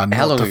PR.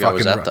 How long ago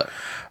was that though?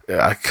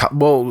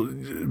 Well,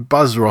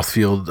 Buzz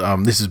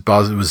Rothfield, this is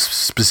Buzz, it was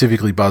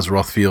specifically Buzz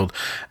Rothfield,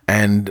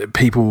 and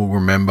people will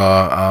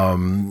remember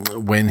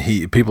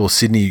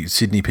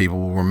Sydney people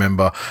will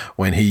remember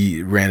when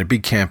he ran a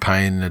big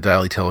campaign in the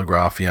Daily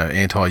Telegraph,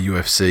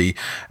 anti-UFC,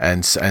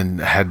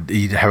 and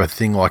he'd have a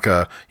thing like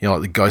like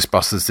the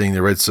Ghostbusters thing,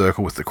 the red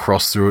circle with the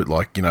cross through it,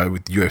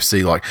 with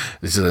UFC, like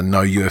this is a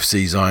no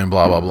UFC zone,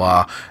 blah, blah,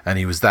 blah, and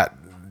he was that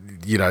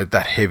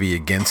heavy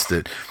against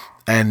it.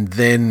 And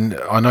then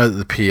I know that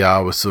the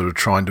PR was sort of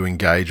trying to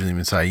engage with him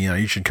and say,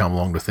 you should come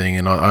along to the thing.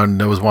 And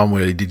there was one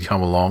where he did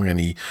come along and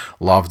he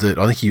loved it.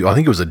 I think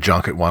it was a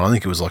junket one. I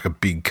think it was like a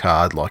big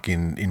card, like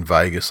in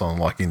Vegas on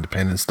like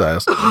Independence Day or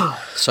something.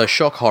 So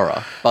shock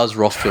horror. Buzz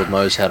Rothfield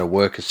knows how to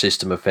work a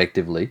system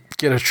effectively.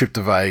 Get a trip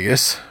to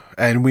Vegas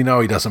And we know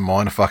he doesn't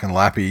mind a fucking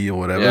lappy or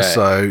whatever. Yeah.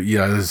 So,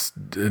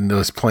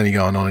 there's plenty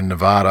going on in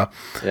Nevada.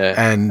 Yeah.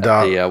 And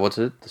at the what's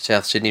it? The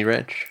South Sydney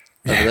Ranch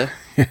over there.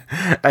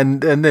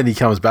 and then he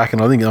comes back,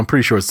 and I'm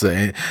pretty sure it's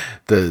the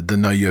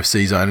no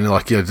UFC zone. And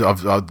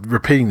I'm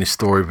repeating this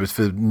story, but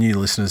for new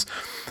listeners,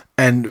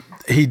 and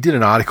he did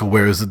an article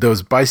where there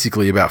was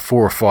basically about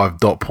 4 or 5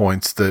 dot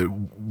points that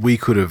we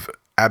could have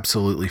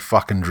absolutely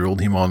fucking drilled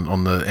him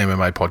on the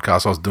MMA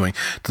podcast I was doing,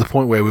 to the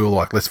point where we were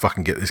like, let's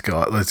fucking get this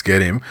guy, let's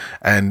get him.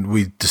 And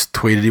we just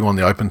tweeted him on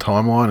the open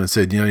timeline and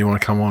said, you want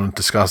to come on and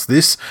discuss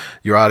this,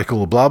 your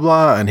article, blah,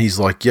 blah. And he's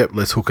like, yep,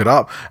 let's hook it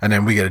up. And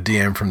then we get a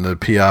DM from the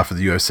PR for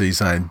the UFC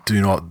saying,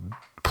 do not,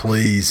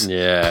 please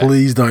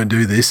don't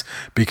do this,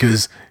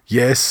 because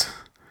yes,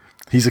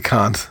 he's a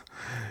cunt.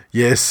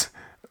 Yes,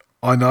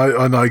 I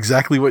know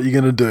exactly what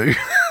you're going to do.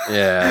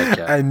 Yeah,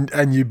 okay.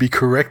 and you'd be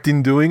correct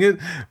in doing it,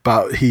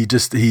 but he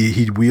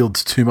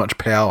wields too much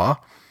power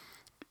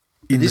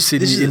in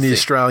the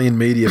Australian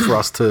media for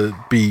us to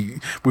be.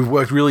 We've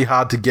worked really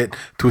hard to get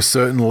to a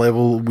certain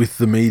level with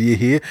the media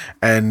here,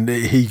 and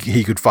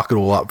he could fuck it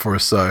all up for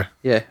us. So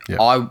yeah.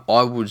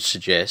 I would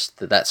suggest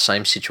that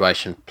same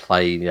situation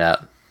played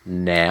out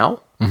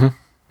now. Mm-hmm.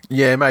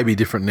 Yeah, maybe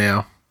different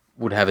now.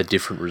 Would have a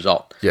different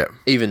result. Yeah.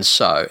 Even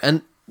so,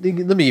 and let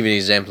me give you an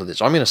example of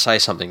this. I'm going to say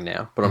something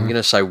now, but I'm going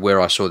to say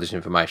where I saw this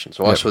information.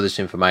 So I saw this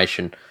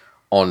information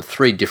on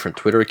 3 different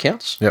Twitter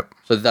accounts. Yep.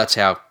 So that's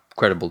how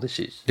credible this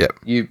is. Yep.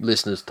 You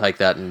listeners take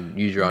that and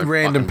use your own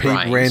random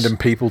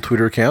people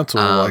Twitter accounts,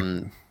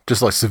 or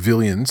just like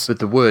civilians. But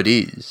the word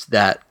is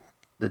that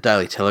the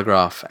Daily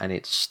Telegraph and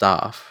its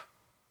staff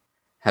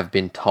have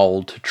been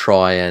told to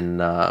try and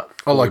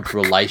forge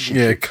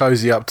relationships. Yeah,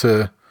 cozy up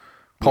to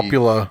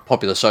popular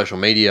social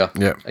media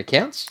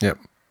accounts. Yep.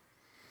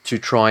 To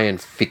try and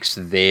fix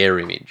their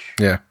image.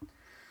 Yeah.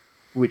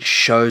 Which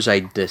shows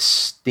a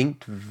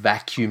distinct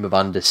vacuum of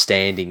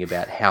understanding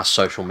about how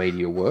social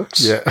media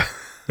works. Yeah.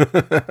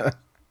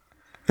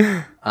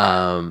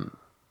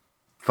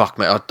 Fuck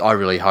me, I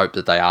really hope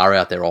that they are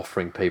out there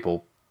offering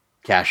people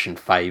cash and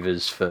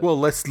favours for. Well,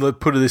 let's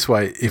put it this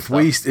way: if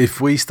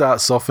we start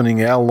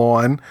softening our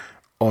line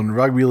on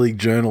rugby league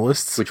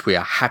journalists, which we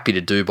are happy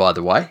to do, by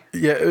the way,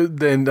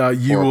 then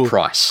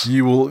price.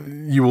 You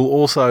will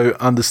also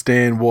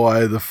understand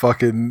why the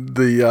fucking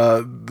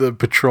the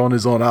patron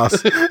is on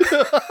us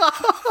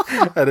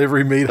at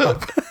every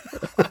meetup.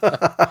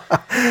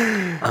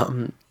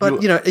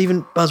 But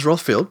even Buzz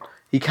Rothfield,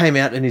 he came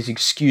out, and his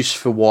excuse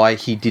for why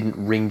he didn't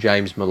ring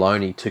James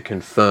Maloney to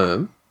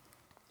confirm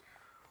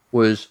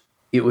was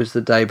it was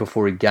the day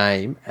before a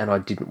game, and I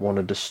didn't want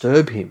to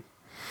disturb him.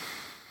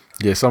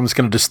 Yeah, so I'm just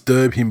going to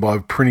disturb him by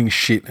printing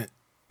shit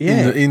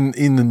in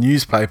the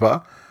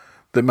newspaper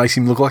that makes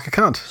him look like a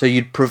cunt. So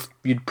you'd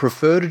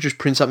prefer to just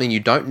print something you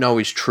don't know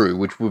is true,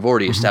 which we've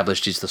already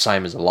established is the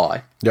same as a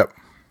lie. Yep.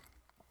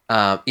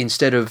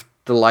 Instead of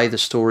delay the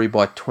story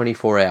by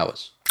 24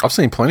 hours. I've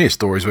seen plenty of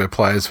stories where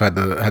players had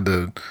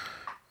to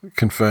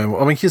confirm. I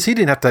mean, because he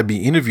didn't have to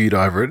be interviewed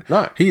over it.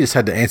 No. He just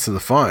had to answer the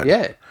phone.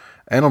 Yeah.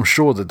 And I'm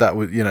sure that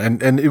would,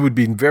 and it would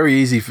be very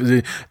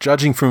easy,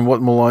 judging from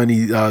what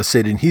Maloney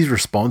said in his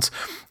response,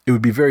 it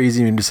would be very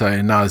easy for him to say,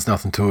 no, there's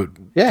nothing to it.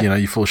 Yeah.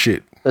 You're full of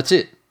shit. That's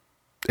it.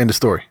 End of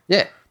story.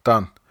 Yeah.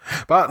 Done.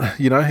 But,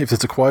 if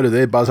there's a quota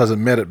there, Buzz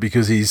hasn't met it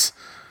because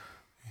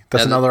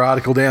that's another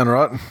article down,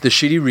 right? The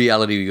shitty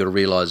reality you got to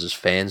realise as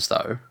fans,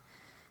 though,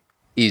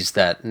 is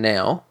that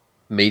now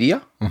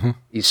media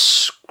is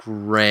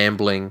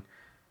scrambling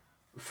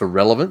for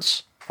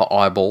relevance, for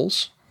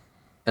eyeballs,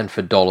 and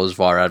for dollars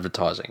via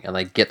advertising, and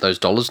they get those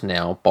dollars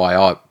now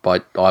by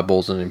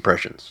eyeballs and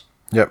impressions.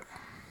 Yep.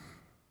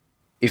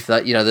 If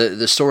that,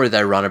 the story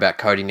they run about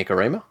Cody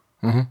Nicarima,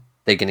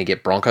 they're going to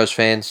get Broncos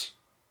fans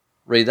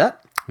read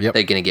that. Yep.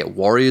 They're going to get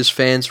Warriors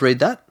fans read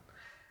that,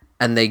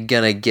 and they're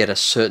going to get a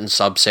certain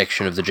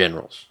subsection of the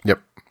Generals.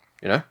 Yep.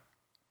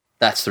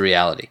 That's the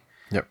reality.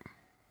 Yep.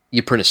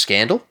 You print a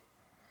scandal,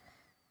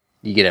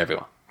 you get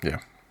everyone. Yeah.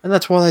 And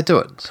that's why they do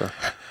it. So.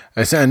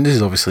 And this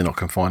is obviously not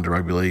confined to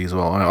rugby league as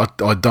well.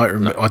 I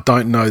don't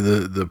know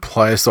the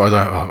players, so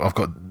I've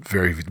got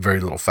very, very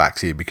little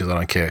facts here because I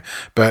don't care.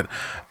 But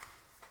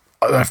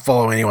I don't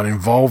follow anyone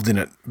involved in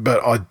it.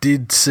 But I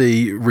did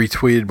see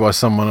retweeted by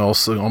someone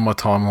else on my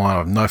timeline. I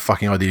have no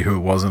fucking idea who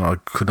it was, and I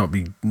could not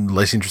be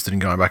less interested in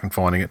going back and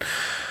finding it.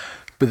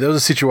 But there was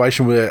a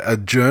situation where a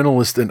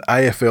journalist, an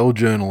AFL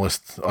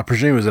journalist, I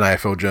presume it was an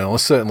AFL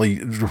journalist,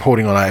 certainly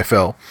reporting on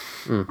AFL,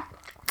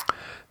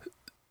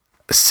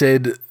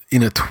 said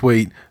in a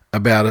tweet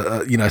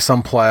about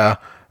some player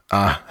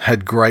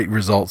had great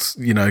results,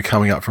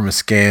 coming up from a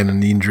scan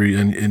and the injury,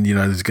 and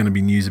there's going to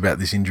be news about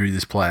this injury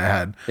this player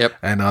had. Yep.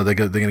 And they're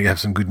going to have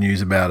some good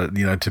news about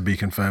it, to be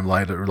confirmed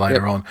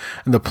later on.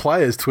 And the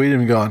players tweeted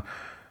him going,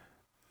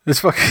 "It's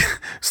fucking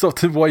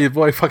stop! Why you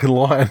fucking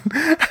lying?"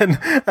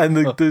 And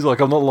the dude's like,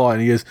 "I'm not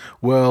lying." He goes,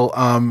 "Well,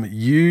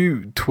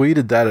 you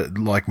tweeted that at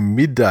like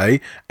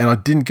midday, and I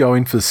didn't go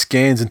in for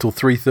scans until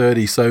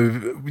 3:30,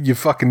 so you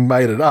fucking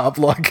made it up."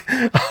 Like,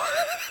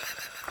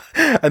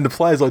 and the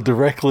players like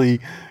directly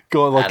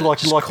gone like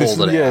this.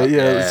 called it Yeah, out.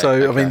 yeah. Yeah, So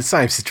I okay. mean,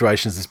 same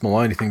situation as this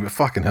Maloney thing, but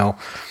fucking hell.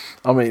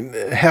 I mean,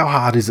 how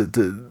hard is it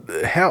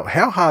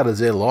how hard is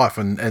their life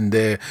and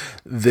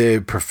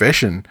their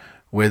profession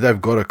where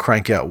they've got to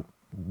crank out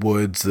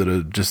words that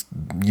are just,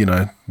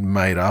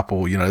 made up,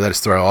 or, they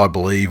just throw "I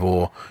believe,"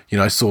 or,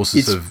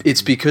 sources of...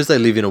 It's because they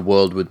live in a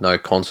world with no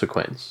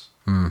consequence.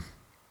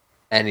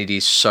 And it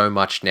is so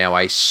much now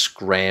a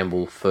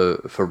scramble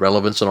for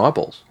relevance and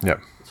eyeballs.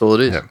 Yep. That's all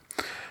it is. Yep.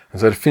 And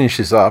so to finish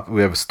this up,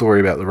 we have a story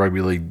about the rugby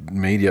league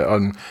media,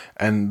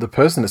 and the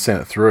person that sent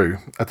it through,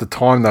 at the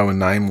time they were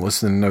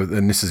nameless,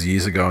 and this is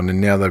years ago, and then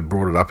now they've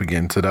brought it up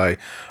again today.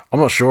 I'm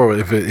not sure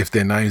if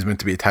their name is meant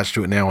to be attached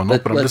to it now or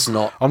not, but I'm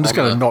just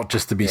going to not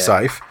just to be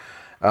safe,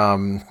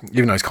 even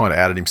though he's kind of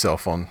outed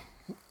himself on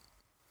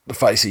the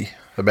facey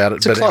about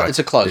it. It's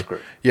a closed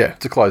group. Yeah,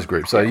 it's a closed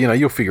group. So,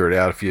 you'll figure it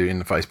out if you're in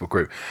the Facebook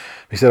group.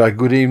 He said,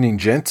 good evening,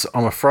 gents.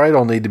 I'm afraid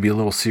I'll need to be a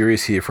little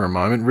serious here for a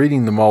moment.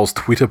 Reading the Mole's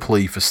Twitter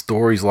plea for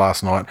stories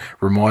last night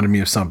reminded me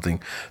of something.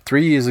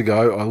 3 years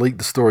ago, I leaked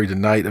the story to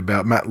Nate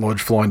about Matt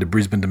Lodge flying to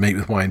Brisbane to meet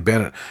with Wayne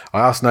Bennett. I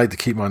asked Nate to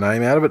keep my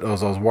name out of it,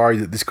 as I was worried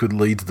that this could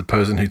lead to the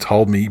person who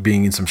told me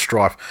being in some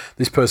strife.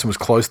 This person was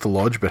close to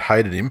Lodge, but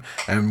hated him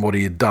and what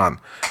he had done.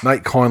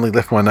 Nate kindly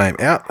left my name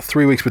out.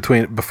 3 weeks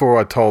before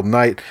I told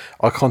Nate,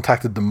 I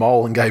contacted the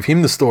Mole and gave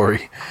him the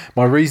story.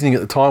 My reasoning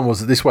at the time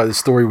was that this way the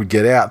story would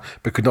get out,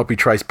 but could not be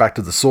traced back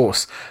to the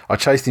source. I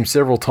chased him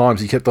several times.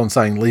 He kept on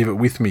saying, leave it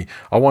with me.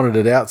 I wanted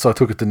it out, so I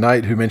took it to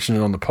Nate, who mentioned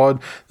it on the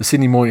pod. The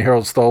Sydney Morning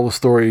Herald stole the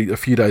story a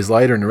few days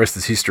later, and the rest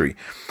is history.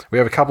 We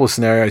have a couple of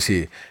scenarios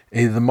here.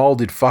 Either the Mole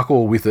did fuck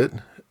all with it,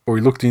 or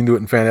he looked into it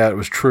and found out it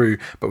was true,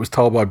 but was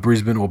told by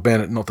Brisbane or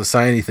Bennett not to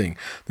say anything.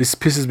 This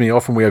pisses me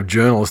off when we have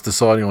journalists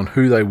deciding on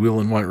who they will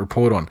and won't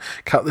report on.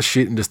 Cut the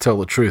shit and just tell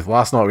the truth.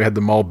 Last night we had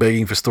the Mole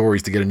begging for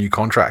stories to get a new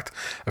contract.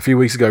 A few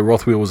weeks ago,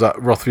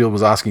 Rothfield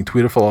was asking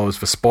Twitter followers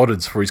for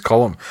spotters for his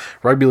column.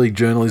 Rugby league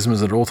journalism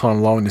is at an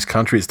all-time low in this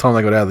country. It's time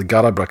they got out of the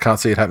gutter, but I can't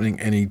see it happening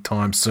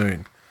anytime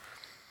soon.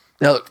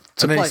 Now,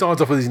 and then he signs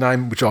off with his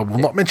name, which I will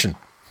not mention.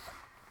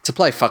 To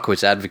play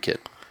fuckwit's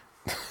advocate,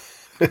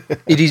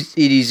 it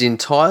is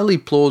entirely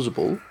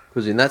plausible,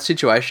 because in that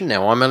situation,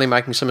 now I'm only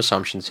making some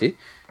assumptions here,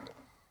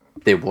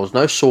 there was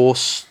no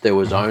source, there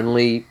was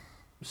only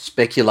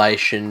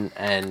speculation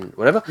and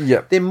whatever.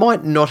 Yep. There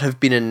might not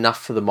have been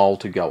enough for the Mole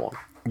to go on.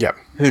 Yep.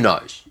 Who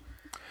knows?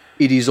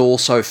 It is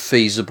also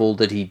feasible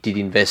that he did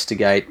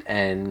investigate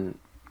and,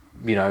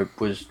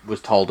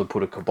 was told to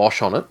put a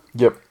kibosh on it.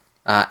 Yep.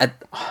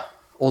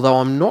 Although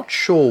I'm not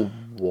sure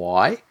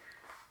why.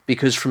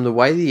 Because from the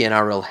way the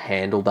NRL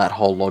handled that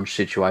whole Lodge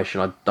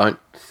situation, I don't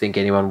think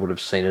anyone would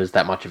have seen it as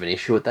that much of an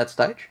issue at that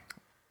stage.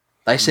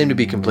 They seem to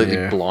be completely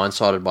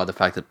blindsided by the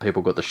fact that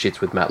people got the shits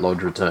with Matt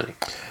Lodge returning.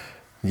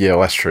 Yeah,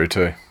 well, that's true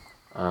too.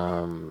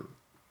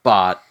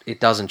 But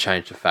it doesn't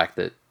change the fact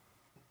that,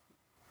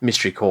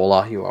 mystery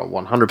caller, you are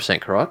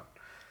 100% correct.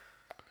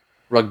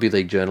 Rugby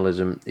league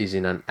journalism is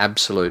in an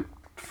absolute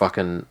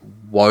fucking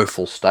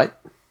woeful state.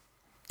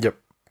 Yep.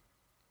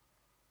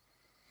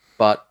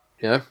 But,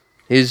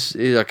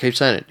 I keep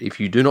saying it. If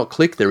you do not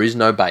click, there is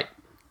no bait.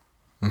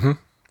 Mm-hmm.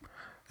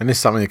 And this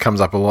is something that comes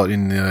up a lot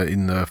in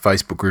the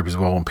Facebook group as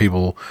well. When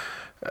people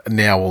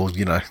now will,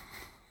 they'll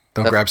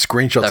grab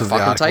screenshots of the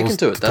articles taken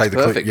to it. That's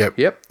perfect.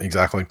 Yep,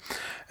 exactly.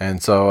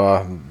 And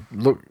so,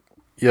 look,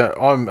 yeah,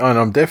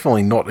 I'm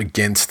definitely not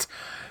against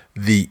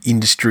the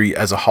industry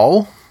as a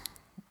whole.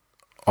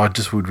 I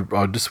just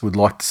would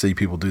like to see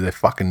people do their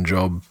fucking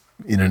job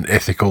in an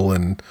ethical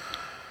and,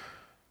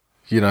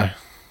 Yeah.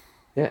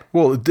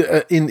 Well,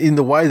 in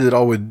the way that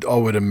I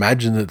would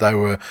imagine that they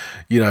were,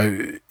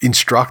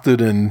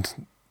 instructed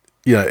and,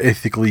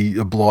 ethically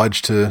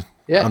obliged to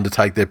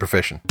undertake their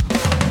profession.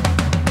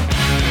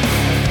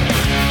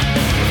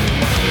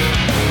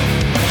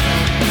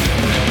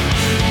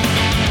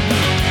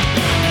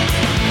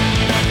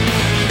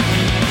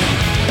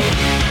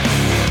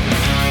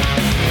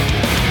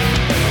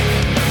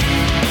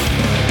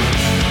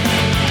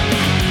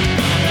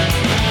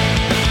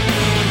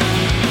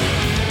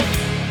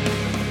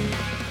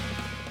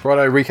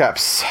 Righto,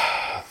 recaps.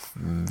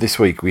 This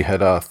week we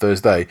had a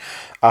Thursday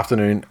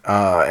afternoon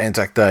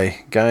Anzac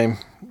Day game.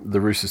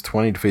 The Roosters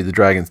 20 defeated the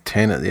Dragons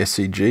 10 at the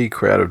SCG.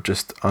 Crowd of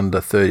just under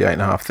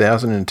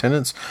 38,500 in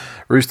attendance.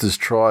 Roosters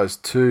tries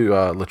to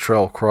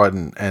Latrell,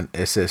 Crichton and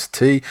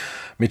SST.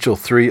 Mitchell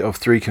 3 of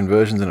 3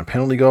 conversions and a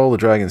penalty goal. The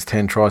Dragons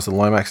 10 tries to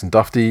Lomax and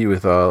Dufty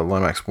with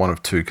Lomax 1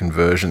 of 2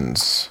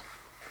 conversions.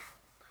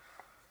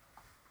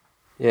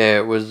 Yeah,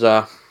 it was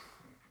I'd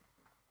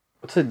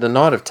say the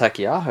night of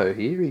Takiaho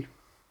here.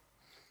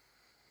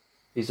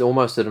 He's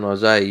almost at an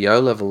Isaiah Yeo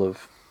level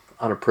of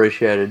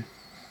unappreciated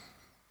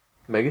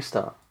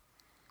megastar.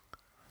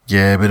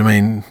 Yeah, but I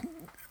mean,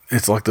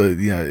 it's like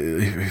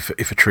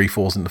if a tree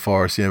falls in the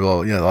forest,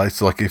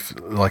 it's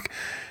like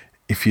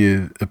if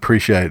you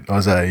appreciate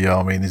Isaiah Yeo,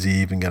 I mean, is he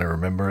even going to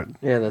remember it?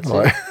 Yeah, that's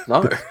it.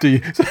 No. Do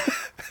you?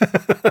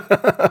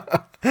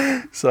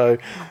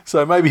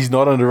 So maybe he's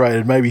not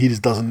underrated. Maybe he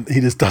just doesn't.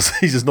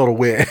 He's just not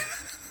aware.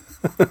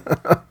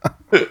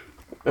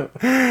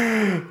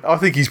 I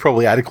think he's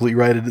probably adequately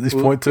rated at this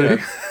point too.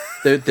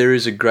 Yeah. There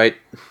is a great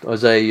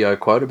Isaiah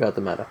quote about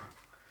the matter.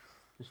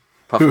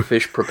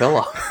 Pufferfish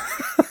propeller.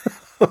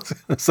 I was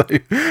going to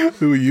say,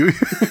 who are you?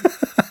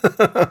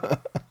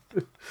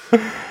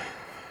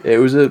 Yeah, it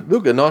was a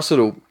nice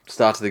little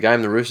start to the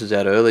game. The Roosters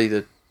out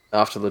early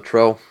after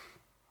Latrell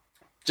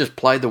just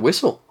played the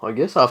whistle, I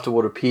guess, after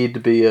what appeared to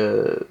be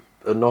a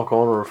knock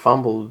on or a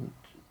fumble.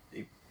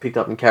 He picked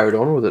up and carried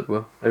on with it.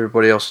 Well,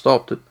 everybody else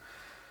stopped. It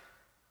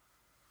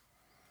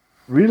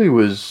really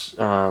was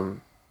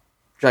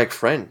Jake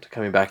Friend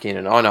coming back in,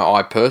 and I know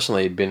I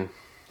personally had been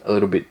a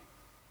little bit,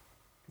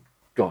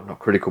 not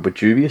critical, but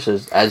dubious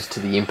as to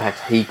the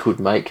impact he could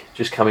make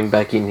just coming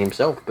back in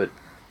himself. But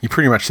you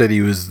pretty much said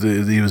he was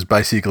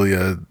basically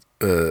a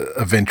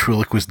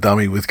ventriloquist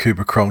dummy with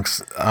Cooper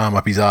Cronk's arm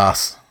up his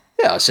ass.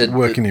 Yeah, I said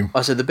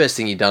the best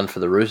thing he'd done for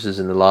the Roosters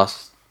in the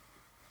last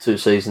 2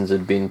 seasons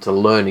had been to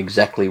learn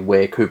exactly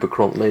where Cooper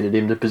Cronk needed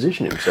him to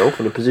position himself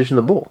and to position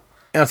the ball.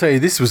 And I'll tell you,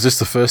 this was just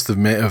the first of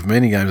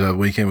many games over the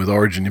weekend with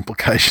Origin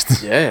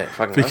implications. Yeah,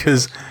 fucking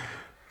because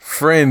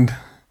Friend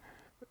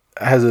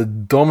has a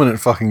dominant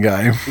fucking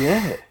game.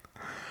 Yeah.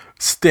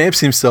 Stamps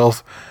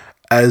himself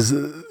as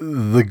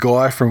the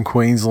guy from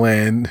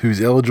Queensland who's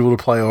eligible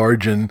to play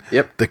Origin.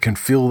 Yep. That can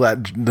fill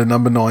the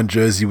number 9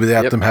 jersey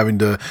without them having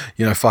to,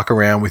 fuck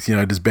around with,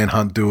 does Ben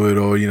Hunt do it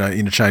or,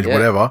 interchange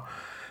whatever.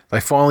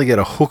 They finally get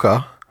a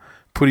hooker,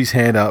 put his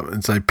hand up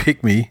and say,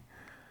 pick me.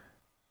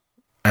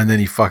 And then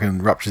he fucking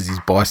ruptures his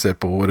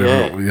bicep or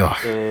whatever.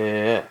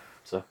 Yeah.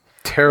 So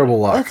terrible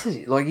luck. That's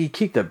it. Like, he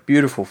kicked a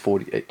beautiful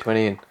 48-20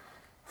 in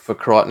for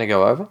Crichton to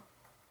go over.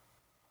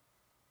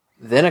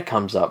 Then it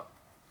comes up,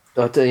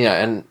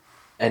 and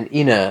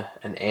in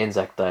an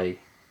Anzac Day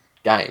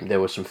game,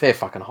 there were some fair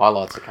fucking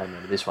highlights that came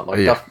out of this one. Like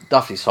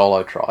Duffy's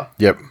solo try.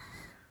 Yep.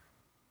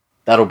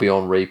 That'll be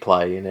on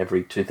replay in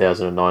every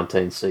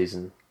 2019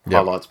 season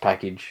highlights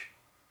package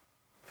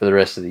for the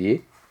rest of the year.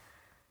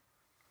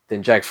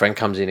 Then Jake Friend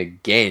comes in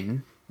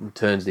again and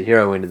turns the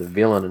hero into the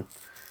villain and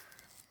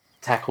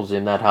tackles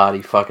him that hard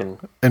he fucking...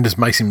 And just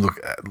makes him look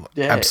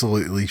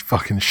absolutely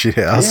fucking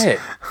shithouse. Yeah.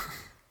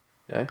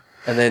 Yeah.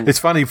 And then it's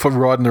funny for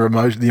riding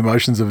the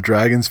emotions of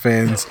Dragons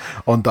fans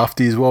on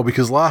Dufty as well,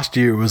 because last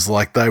year it was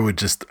like they were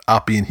just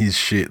up in his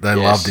shit. They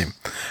loved him.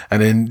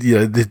 And then,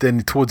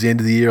 then towards the end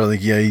of the year, I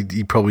think,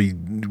 he probably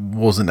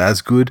wasn't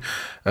as good,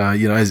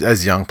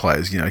 as young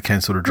players,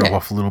 can sort of drop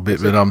off a little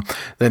bit. But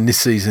then this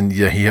season,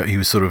 he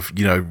was sort of,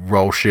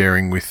 role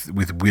sharing with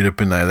Widdop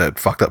and that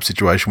fucked up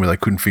situation where they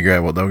couldn't figure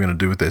out what they were going to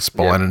do with their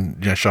spine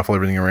and, shuffle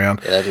everything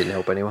around. Yeah, that didn't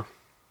help anyone.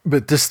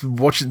 But just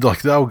watching,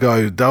 like, they'll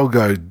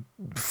go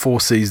 4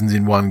 seasons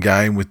in one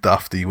game with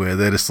Dufty where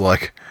they're just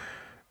like,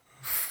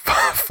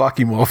 fuck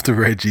him off to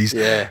Reggie's.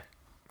 Yeah.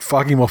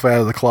 Fuck him off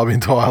out of the club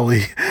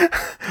entirely.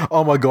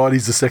 Oh my God,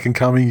 he's the second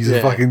coming. He's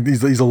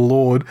he's a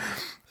lord.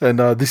 And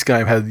this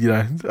game had,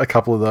 a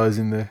couple of those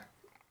in there.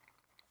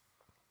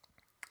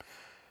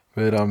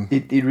 But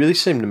it really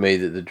seemed to me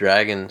that the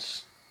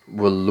Dragons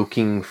were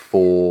looking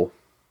for,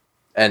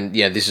 and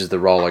this is the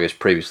role I guess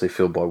previously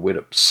filled by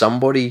Widdop,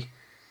 somebody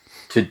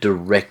to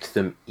direct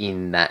them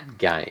in that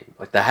game.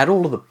 Like, they had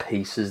all of the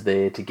pieces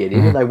there to get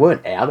in, and they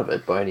weren't out of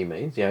it by any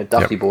means.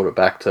 Dufty brought it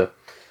back to,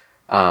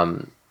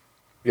 what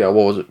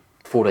was it,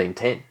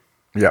 14-10.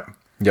 Yep.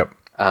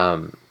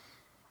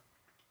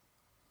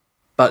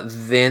 But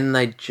then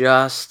they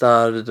just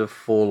started to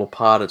fall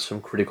apart at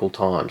some critical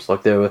times.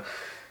 Like, there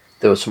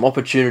were some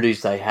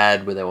opportunities they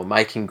had where they were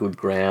making good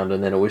ground,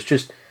 and then it was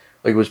just,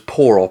 like, it was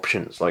poor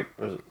options. Like,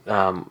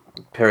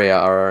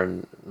 Periara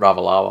and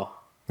Ravalawa.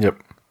 Yep.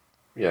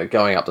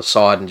 Going up the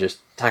side and just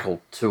tackle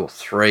 2 or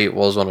 3, it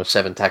was on a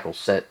 7-tackle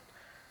set,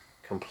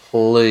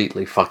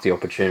 completely fucked the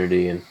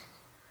opportunity and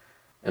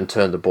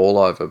turned the ball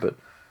over. But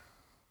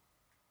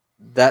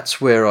that's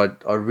where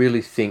I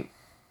really think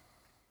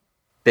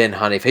Ben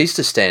Hunt, if he's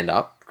to stand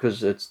up,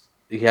 because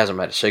he hasn't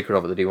made a secret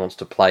of it that he wants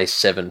to play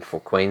 7 for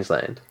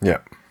Queensland.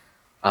 Yeah.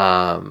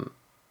 And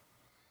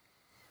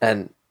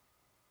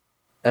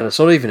it's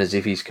not even as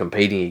if he's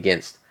competing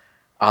against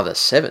other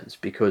 7s,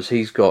 because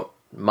he's got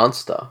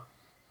Munster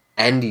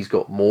and he's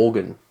got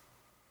Morgan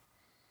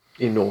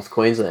in North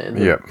Queensland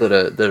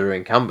that are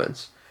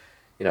incumbents.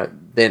 Then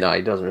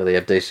he doesn't really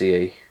have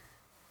DCE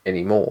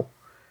anymore.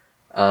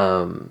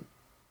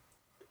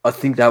 I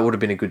think that would have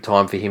been a good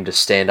time for him to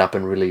stand up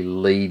and really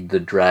lead the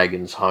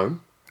Dragons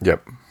home.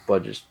 Yep. By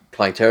just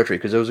playing territory,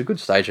 because there was a good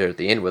stage there at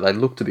the end where they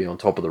looked to be on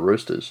top of the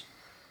Roosters.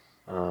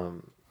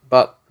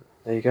 But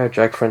there you go,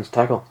 Jake Friend's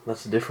tackle.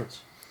 That's the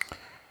difference.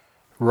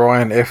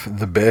 Ryan F.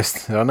 the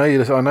best. I know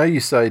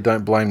you say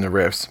don't blame the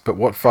refs, but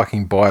what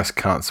fucking biased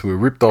cunts. We were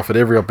ripped off at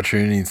every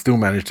opportunity and still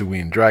managed to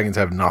win. Dragons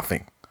have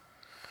nothing.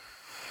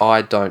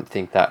 I don't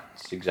think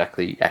that's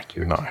exactly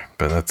accurate. No,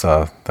 but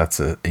that's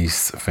a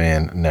East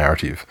fan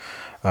narrative.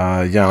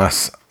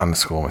 Giannis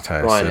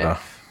 _Mateus.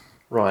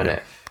 Ryan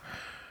F.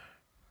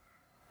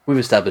 We've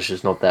established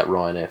it's not that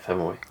Ryan F,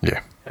 haven't we?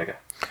 Yeah. Okay.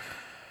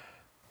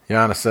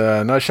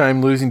 Giannis, no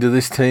shame losing to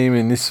this team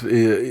in this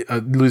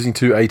losing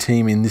to a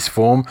team in this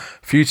form.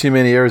 Few too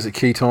many errors at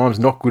key times.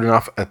 Not good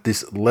enough at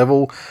this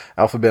level.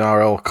 Alphabet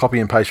RL copy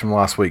and paste from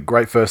last week.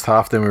 Great first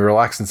half. Then we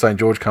relaxed and St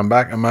George come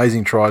back.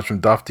 Amazing tries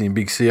from Dufty and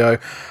Big CO.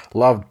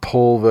 Loved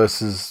Paul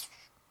versus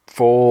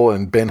Fall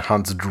and Ben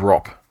Hunt's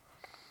drop.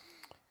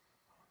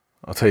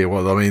 I'll tell you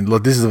what. I mean,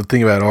 look, this is the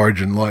thing about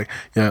Origin. Like,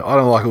 I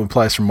don't like it when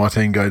players from my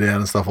team go down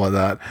and stuff like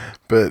that.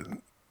 But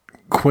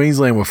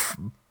Queensland were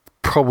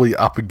probably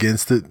up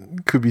against it,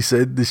 could be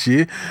said, this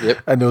year.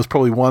 Yep. And there was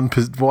probably one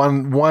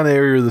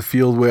area of the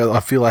field where I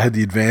feel I had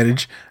the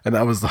advantage, and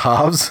that was the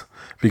halves,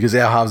 because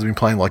our halves have been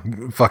playing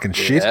like fucking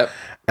shit. Yep.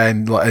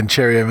 And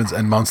Cherry Evans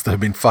and Munster have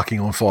been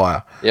fucking on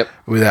fire. Yep.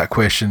 Without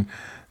question.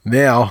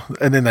 Now,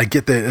 and then they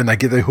get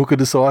their hooker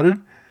decided,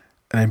 and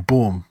then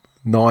boom,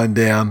 9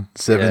 down,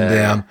 7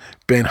 down.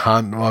 Ben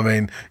Hunt,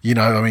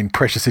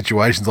 pressure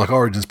situations, like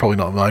Origin's probably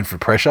not known for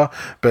pressure,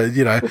 but,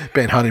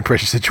 Ben Hunt in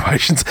pressure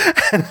situations.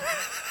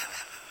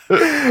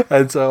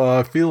 And so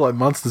I feel like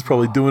Munster's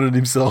probably doing it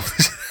himself.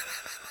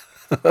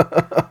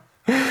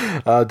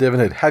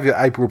 Devonhead, have your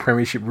April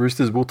Premiership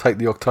Roosters. We'll take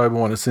the October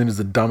one as soon as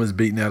the dumb is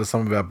beaten out of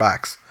some of our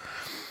backs.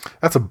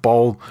 That's a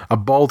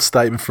bold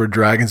statement for a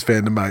Dragons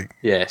fan to make.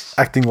 Yes.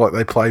 Acting like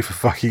they play for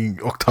fucking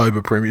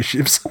October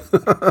Premierships.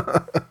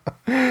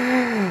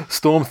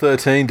 Storm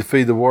 13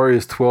 defeat the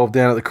Warriors 12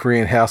 down at the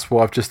Korean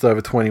Housewife, just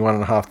over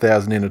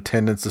 21,500 in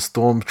attendance. The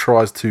Storm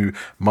tries to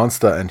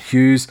Munster and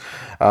Hughes.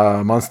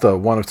 Munster,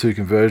 1 of 2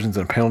 conversions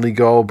and a penalty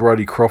goal.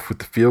 Brodie Croft with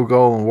the field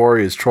goal. And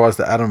Warriors tries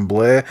to Adam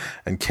Blair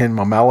and Ken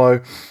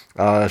Mamallo.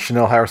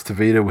 Chanel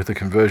Harris-Tavita with a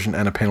conversion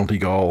and a penalty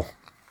goal.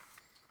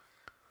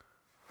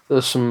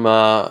 There's some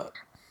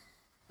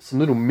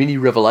little mini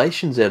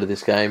revelations out of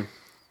this game.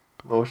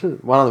 What was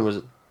it? One of them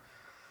was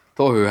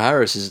Tohu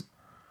Harris is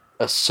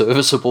a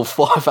serviceable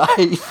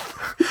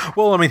 5'8".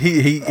 Well, I mean,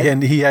 he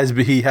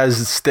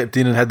has stepped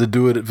in and had to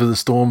do it for the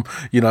Storm,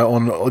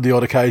 on the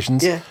odd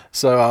occasions. Yeah.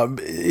 So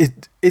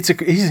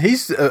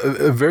he's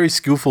a very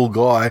skillful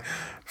guy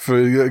for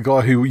a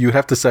guy who you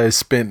have to say has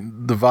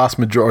spent the vast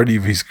majority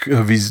of his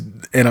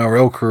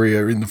NRL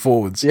career in the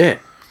forwards. Yeah.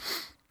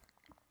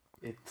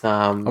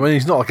 I mean,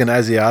 he's not like an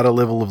Asiata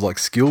level of like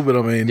skill, but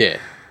I mean,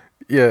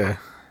 yeah.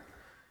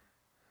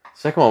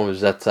 Second one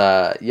was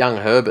that young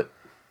Herbert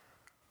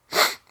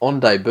on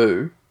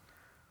debut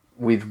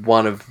with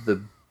one of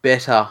the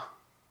better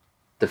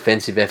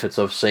defensive efforts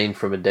I've seen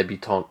from a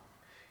debutant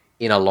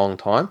in a long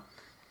time,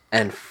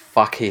 and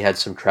fuck, he had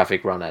some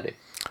traffic run at him.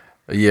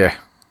 Yeah,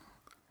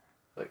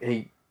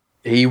 like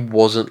he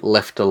wasn't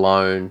left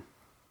alone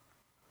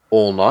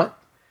all night,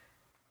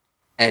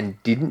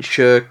 and didn't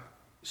shirk.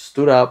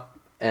 Stood up.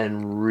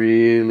 And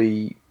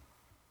really,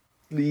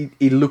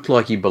 he looked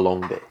like he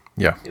belonged there.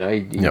 Yeah.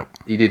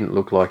 He didn't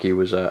look like he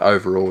was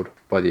overawed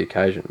by the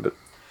occasion. But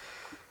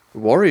the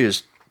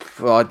Warriors,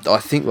 I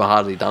think, were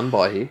hardly done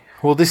by here.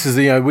 Well, this is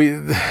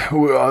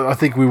I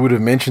think we would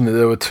have mentioned that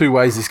there were 2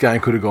 ways this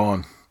game could have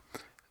gone: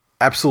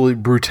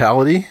 absolute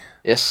brutality,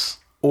 yes,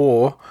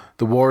 or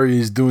the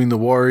Warriors doing the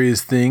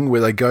Warriors thing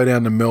where they go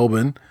down to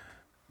Melbourne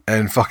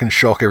and fucking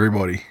shock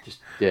everybody.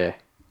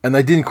 And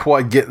they didn't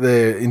quite get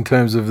there in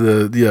terms of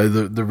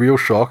the real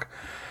shock,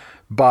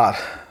 but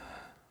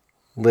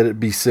let it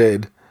be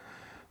said,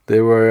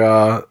 there were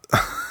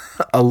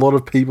a lot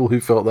of people who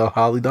felt they were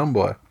hardly done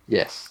by.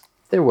 Yes,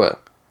 there were.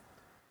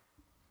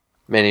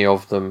 Many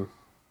of them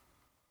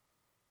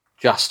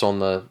just on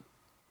the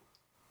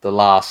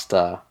last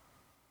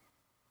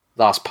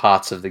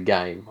parts of the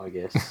game, I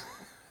guess.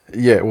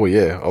 Yeah, well,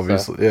 yeah,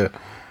 obviously, so,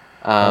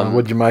 yeah.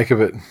 What'd you make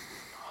of it?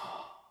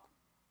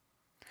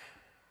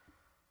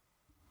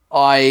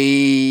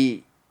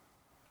 I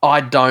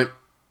don't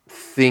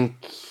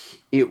think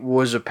it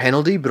was a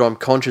penalty, but I'm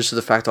conscious of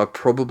the fact I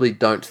probably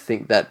don't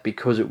think that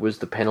because it was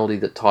the penalty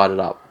that tied it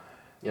up.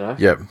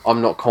 Yep.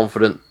 I'm not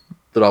confident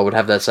that I would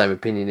have that same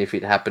opinion if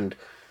it happened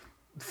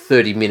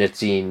 30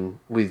 minutes in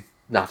with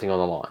nothing on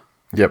the line.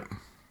 Yep.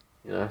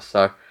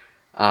 So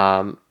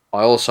I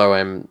also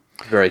am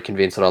very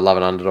convinced that I love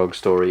an underdog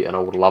story, and I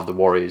would love the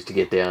Warriors to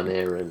get down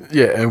there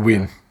and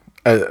win.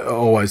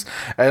 Always.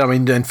 And I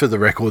mean, and for the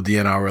record, the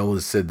NRL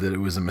has said that it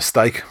was a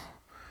mistake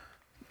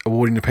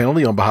awarding the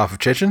penalty on behalf of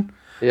Chechen.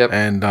 Yep.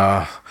 And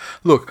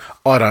look,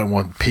 I don't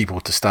want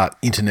people to start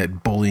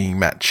internet bullying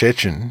Matt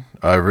Chechen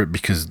over it,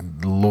 because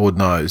Lord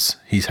knows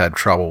he's had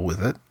trouble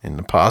with it in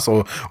the past,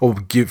 or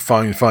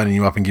phoning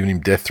him up and giving him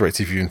death threats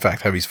if you in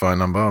fact have his phone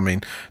number. I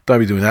mean, don't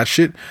be doing that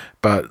shit.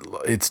 But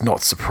it's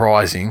not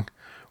surprising.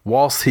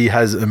 Whilst he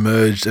has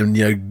emerged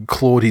and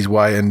clawed his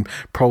way and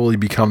probably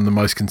become the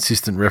most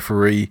consistent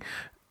referee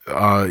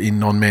in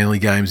non-manly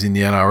games in the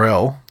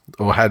NRL,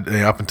 or had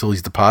up until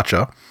his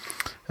departure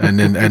and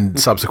then and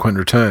subsequent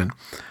return,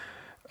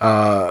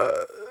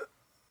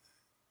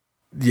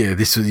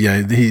 this was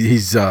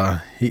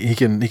he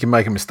can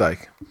make a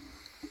mistake.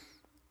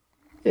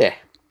 Yeah,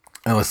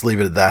 and let's leave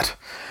it at that.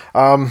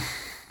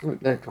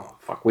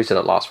 We said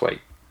it last week.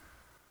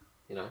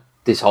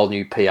 This whole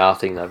new PR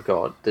thing they've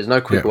got, there's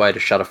no quicker way to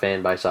shut a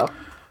fan base up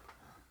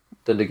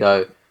than to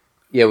go,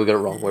 Yeah, we got it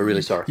wrong. We're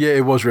really sorry. Yeah,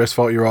 it was ref's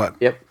fault. You're right.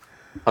 Yep,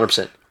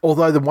 100%.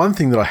 Although the one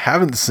thing that I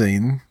haven't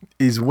seen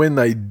is when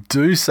they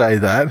do say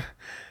that,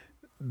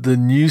 the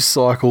news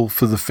cycle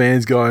for the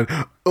fans going,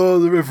 oh,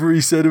 the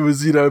referee said it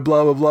was, blah,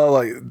 blah, blah.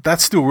 Like,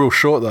 that's still real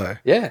short, though.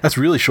 Yeah. That's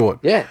really short.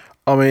 Yeah.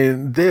 I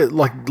mean, they're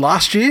like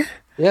last year,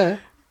 Yeah.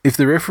 if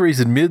the referees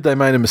admitted they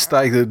made a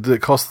mistake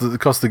that cost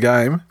the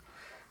game.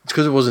 It's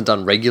because it wasn't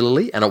done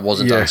regularly and it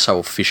wasn't Yeah. done so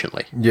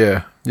efficiently.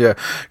 Yeah, yeah.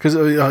 Because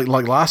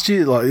like last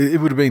year, like it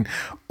would have been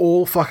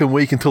all fucking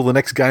week until the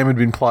next game had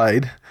been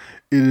played.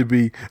 It'd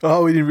be,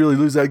 oh, we didn't really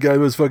lose that game. It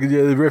was fucking,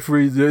 the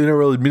referees, the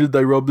NRL admitted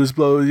they robbed us,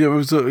 blah, it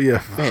was,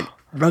 yeah. Man,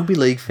 rugby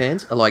league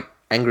fans are like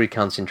angry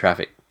cunts in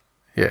traffic.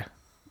 Yeah.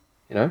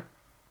 You know?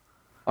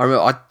 I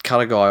remember I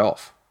cut a guy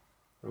off.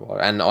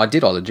 And I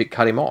legit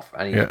cut him off.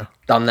 And he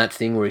done that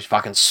thing where he's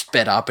fucking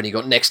sped up and he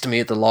got next to me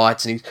at the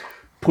lights and he's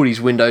put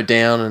his window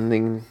down and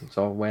then,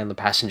 so I wound the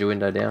passenger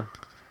window down.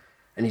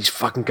 And he's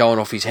fucking going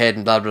off his head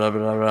and blah, blah,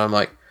 blah, blah. I'm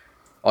like,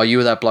 oh, you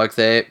were that bloke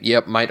there?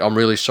 Yep, mate, I'm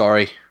really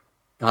sorry.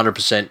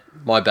 100%.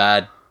 My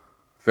bad.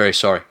 Very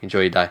sorry. Enjoy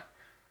your day.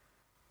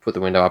 Put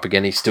the window up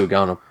again. He's still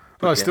going.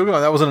 No, he's still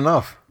going. That wasn't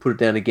enough. Put it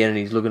down again and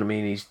he's looking at me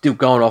and he's still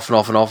going off and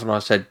off and off. And I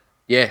said,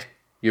 yeah,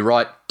 you're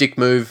right. Dick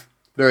move.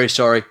 Very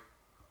sorry.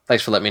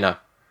 Thanks for letting me know.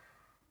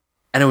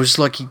 And it was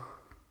like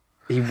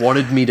he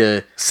wanted me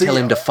to tell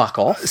him to fuck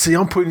off. See,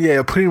 I'm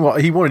putting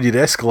what he wanted you to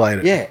escalate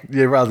it. Yeah.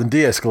 Yeah, rather than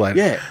de-escalate it.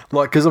 Yeah.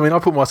 Like, because, I mean, I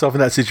put myself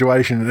in that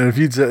situation and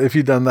if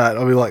you'd done that,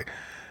 I'd be like,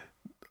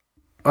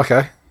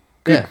 okay.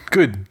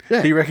 Good.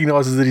 Yeah. He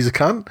recognises that he's a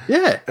cunt.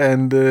 Yeah.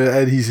 And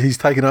he's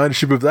taken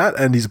ownership of that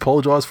and he's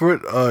apologised for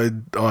it. I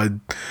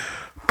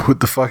put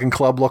the fucking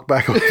club lock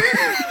back on.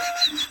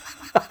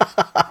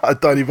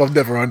 I've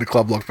never owned a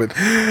club lock, but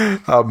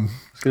I was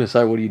going to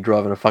say, what are you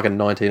driving, a fucking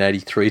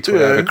 1983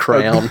 Toyota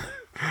Crown?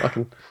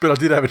 But I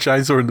did have a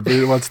chainsaw in the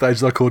boot at one stage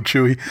that I called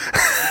Chewy.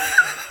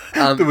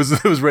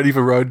 It was ready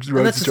for road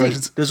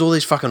situations. There's all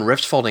these fucking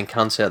refs folding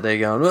cunts out there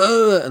going,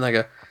 "Ugh," and they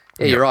go,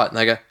 yeah, you're right. And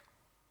they go,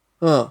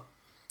 oh.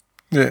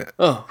 Yeah.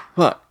 Oh,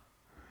 what?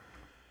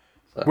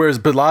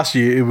 But last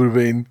year it would have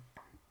been,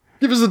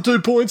 give us the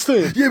 2 points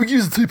then. yeah, we give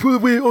us the 2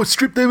 points.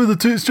 Strip them of the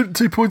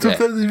 2 points off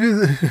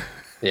that.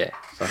 Yeah.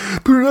 So.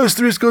 Put an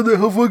asterisk on the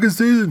whole fucking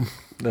season.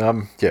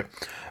 Yeah.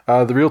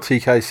 The real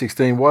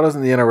TK16. Why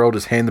doesn't the NRL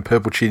just hand the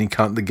purple cheating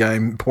cunt the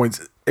game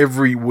points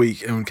every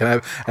week and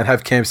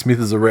have Cam Smith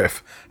as a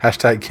ref?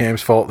 Hashtag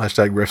Cam's fault.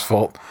 Hashtag ref's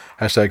fault.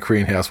 Hashtag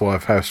Korean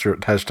housewife.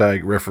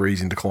 Hashtag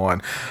referees in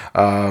decline.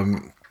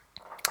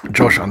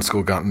 Josh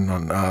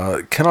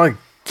 _Gunton. Can I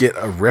get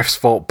a ref's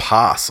fault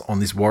pass on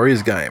this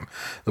Warriors game?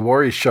 The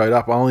Warriors showed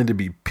up only to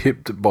be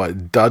pipped by a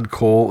dud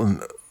call in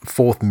the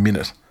 4th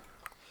minute.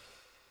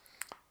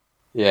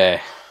 Yeah.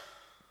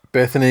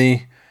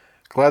 Bethany,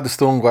 glad the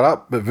Storm got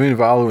up, but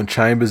Vunivalu and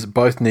Chambers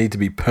both need to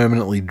be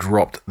permanently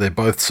dropped. They're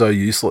both so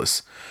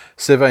useless.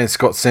 Seve and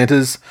Scott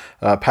centres,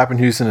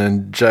 Pappenhuisen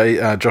and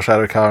Josh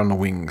Adokar on the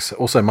wings.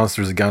 Also,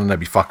 Munster is a gun and they'd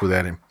be fucked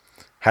without him.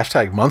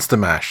 Hashtag Munster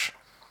Mash.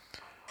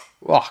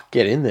 Oh,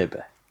 get in there,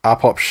 bro.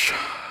 Arpop.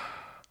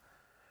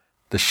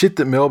 The shit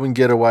that Melbourne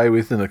get away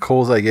with and the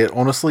calls they get,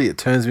 honestly, it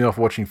turns me off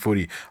watching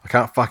footy. I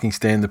can't fucking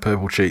stand the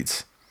purple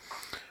cheats.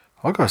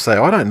 I've got to say,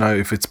 I don't know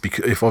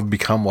if I've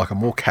become like a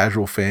more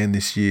casual fan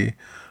this year,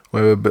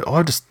 but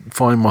I just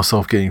find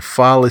myself getting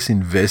far less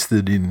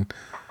invested in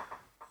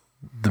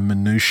the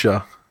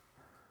minutiae.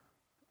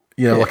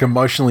 Like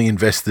emotionally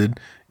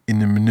invested in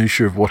the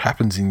minutiae of what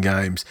happens in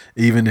games,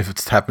 even if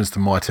it happens to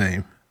my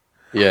team.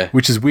 Yeah.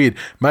 Which is weird.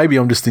 Maybe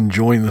I'm just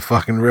enjoying the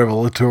fucking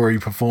revelatory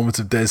performance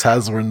of Des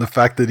Hasler and the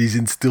fact that he's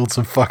instilled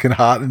some fucking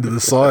heart into the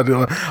side.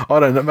 I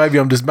don't know. Maybe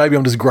I'm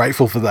just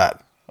grateful for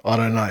that. I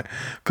don't know.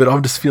 But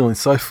I'm just feeling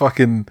so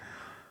fucking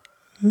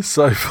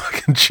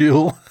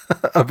chill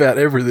about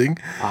everything.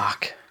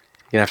 Fuck.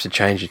 You're going to have to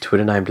change your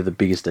Twitter name to the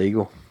Biggest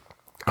Eagle.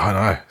 I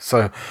know.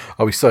 So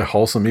I'll be so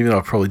wholesome, even though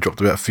I've probably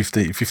dropped about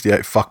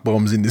 58 fuck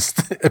bombs in this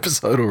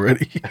episode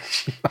already.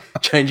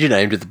 Change your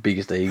name to the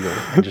Biggest Eagle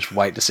and just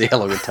wait to see how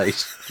long it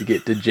takes to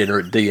get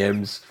degenerate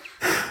DMs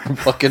from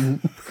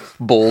fucking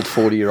bald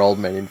 40-year-old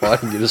men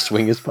inviting you to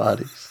swingers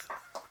parties.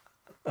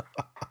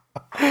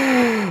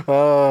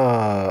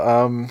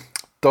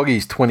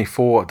 Doggies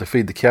 24 to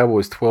feed the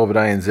Cowboys 12 at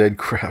ANZ.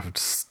 Crap,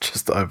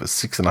 just over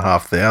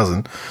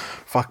 6,500.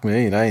 Fuck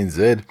me in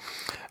ANZ.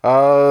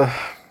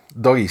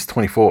 Doggies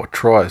 24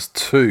 tries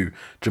 2.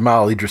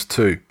 Jamal Idris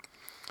 2.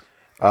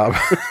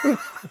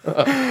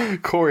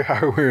 Corey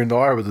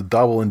Harawira-Naira with a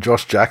double and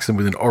Josh Jackson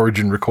with an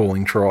origin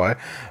recalling try.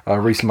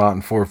 Reece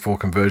Martin 4 of 4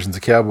 conversions. The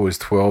Cowboys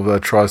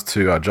 12 tries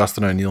to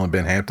Justin O'Neill and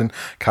Ben Hampton.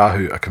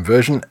 Kahu a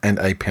conversion and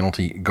a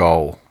penalty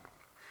goal.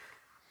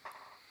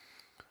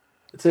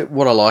 That's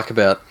what I like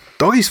about...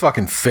 Doggies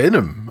fucking fed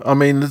him. I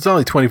mean, it's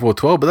only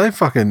 24-12,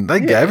 but they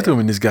gave it to him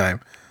in this game.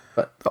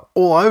 But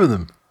all over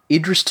them.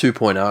 Idris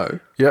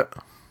 2.0.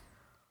 Yep.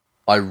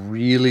 I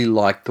really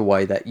like the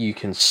way that you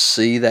can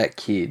see that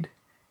kid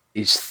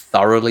is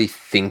thoroughly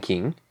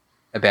thinking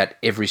about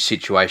every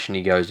situation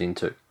he goes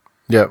into.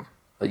 Yep.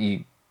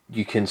 Like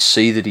you can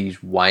see that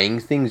he's weighing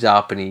things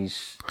up and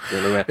he's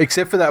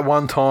except for that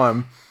one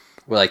time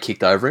where they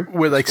kicked over him,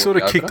 where they sort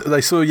of kicked.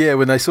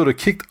 When they sort of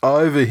kicked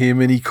over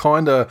him, and he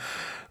kind of,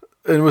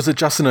 and was it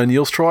Justin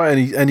O'Neill's try?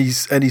 And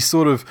he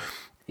sort of,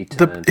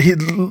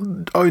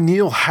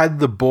 O'Neill had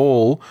the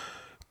ball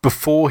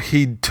before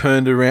he'd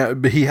turned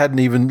around, but he hadn't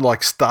even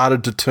like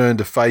started to turn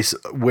to face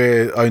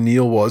where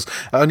O'Neill was.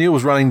 O'Neill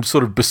was running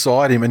sort of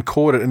beside him and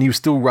caught it, and he was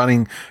still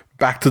running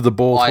back to the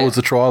ball towards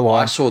the try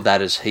line. I saw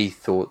that as he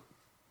thought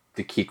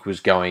the kick was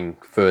going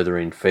further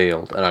in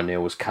field, and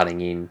O'Neill was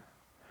cutting in.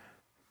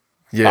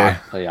 Yeah,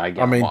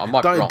 I mean,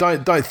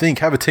 don't think.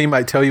 Have a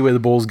teammate tell you where the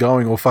ball's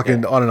going, or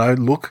fucking I don't know,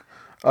 look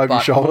over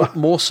your shoulder.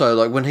 More so,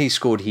 like when he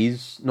scored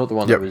his, not the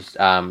one that was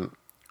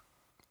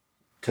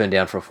turned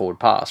down for a forward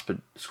pass, but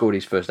scored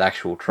his first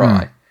actual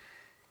try.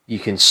 You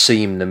can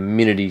see him the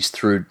minute he's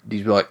through.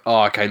 He's like,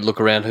 "Oh, okay, look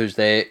around, who's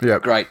there?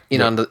 Yep. Great,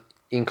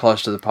 in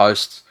close to the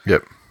posts."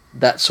 Yep.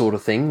 That sort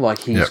of thing. Like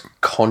he's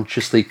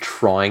consciously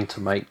trying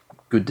to make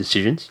good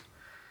decisions.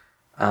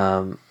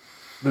 But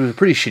it was a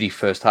pretty shitty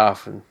first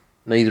half, and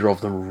neither of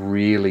them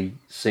really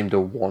seemed to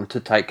want to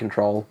take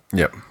control.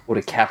 Yep. Or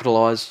to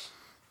capitalise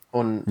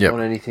on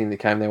anything that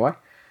came their way.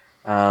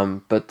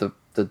 But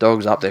the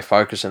Dogs up their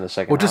focus in the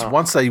second half. Well, just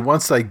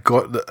once they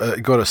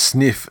got a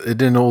sniff, it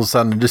then all of a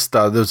sudden just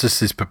started. There was just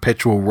this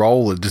perpetual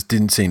roll that just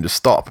didn't seem to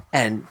stop.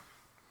 And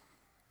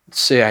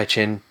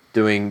CHN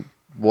doing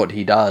what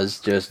he does,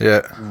 just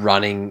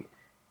running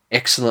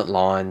excellent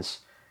lines.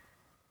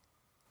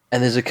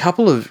 And there's a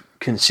couple of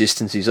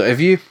consistencies. Have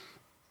you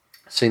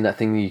seen that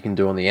thing that you can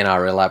do on the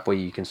NRL app where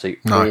you can see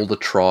all the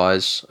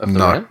tries of the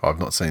round? No, I've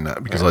not seen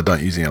that because I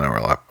don't use the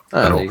NRL app.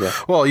 At all.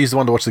 Well, I use the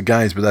one to watch the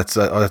games, but that's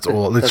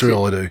all. Literally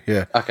all I do.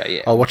 Yeah. Okay.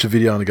 Yeah. I'll watch a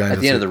video on the game.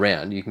 At the end of the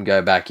round, you can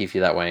go back if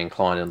you're that way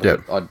inclined.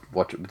 And I'd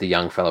watch it with the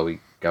young fellow.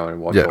 We go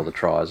and watch all the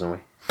tries, and we.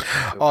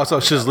 Oh, so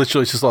it's just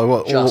literally just like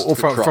what? All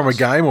from a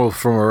game or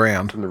from a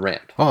round? From the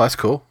round. Oh, that's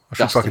cool. I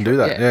should fucking do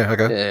that. Yeah.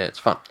 Okay. Yeah, it's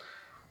fun.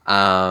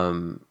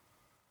 And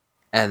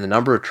the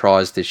number of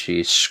tries this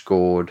year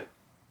scored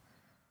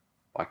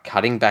by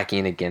cutting back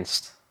in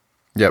against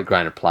the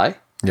grain of play.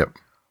 Yep.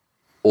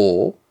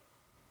 Or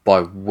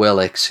by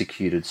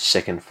well-executed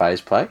second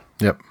phase play.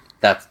 Yep.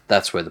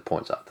 That's where the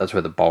points are. That's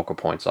where the bulk of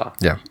points are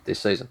this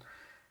season.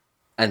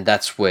 And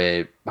that's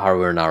where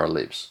Haruaranara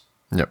lives.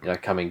 Yep. You know,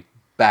 coming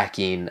back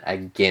in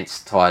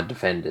against tired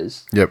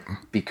defenders. Yep.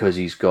 Because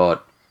he's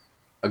got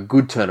a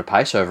good turn of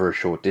pace over a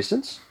short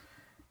distance,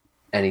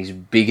 and he's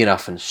big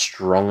enough and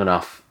strong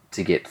enough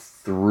to get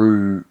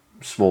through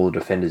smaller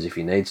defenders if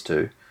he needs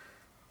to.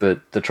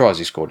 But the tries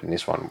he scored in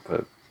this one,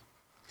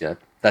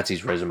 that's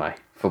his resume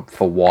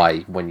for why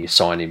when you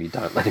sign him, you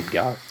don't let him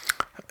go.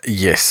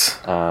 Yes.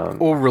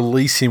 Or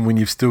release him when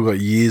you've still got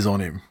years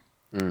on him.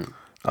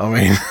 I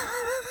mean,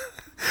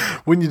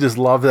 wouldn't you just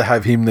love to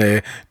have him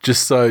there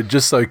just so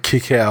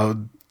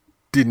Kickow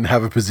didn't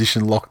have a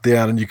position locked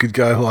down and you could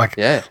go like,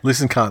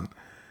 listen, cunt,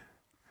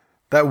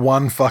 that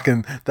one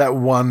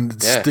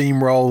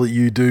steamroll that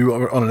you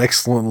do on an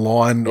excellent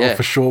line off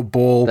a short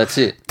ball, that's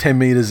it, 10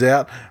 metres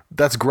out,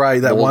 that's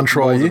great. That one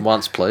try. More than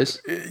once,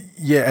 please.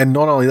 Yeah, and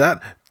not only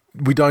that,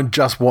 we don't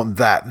just want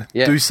that.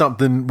 Yeah. Do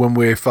something when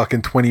we're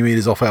fucking 20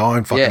 metres off our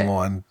own fucking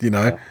line, you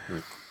know?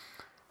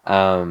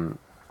 Yeah.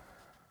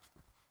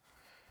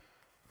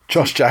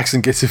 Josh Jackson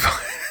gets it.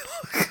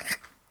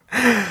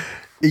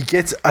 He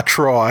gets a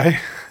try,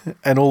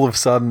 and all of a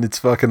sudden it's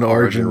fucking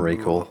Origin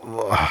recall.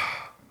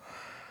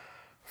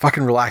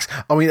 Fucking relax.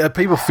 I mean, are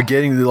people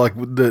forgetting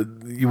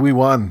that we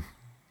won?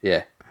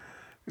 Yeah.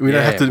 We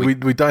don't have to.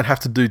 We don't have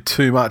to do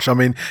too much. I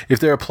mean, if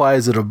there are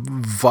players that are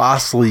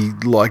vastly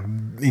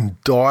in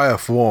dire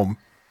form,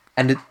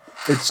 and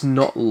it's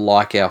not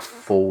like our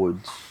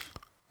forwards.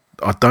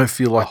 I don't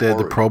feel like they're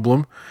the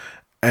problem,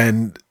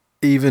 and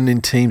even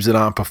in teams that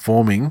aren't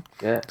performing,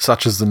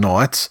 such as the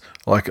Knights,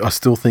 I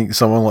still think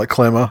someone like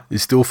Clemmer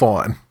is still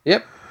fine.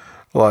 Yep.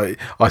 I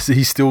see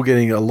he's still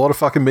getting a lot of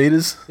fucking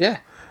meters. Yeah.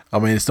 I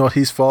mean, it's not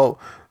his fault.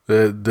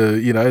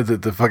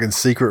 The fucking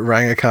secret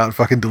ranger can't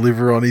fucking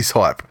deliver on his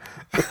hype.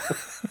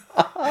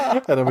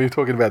 And I mean, we're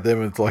talking about them,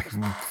 and it's like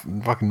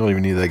fucking not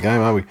even near their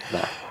game, are we?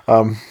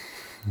 No.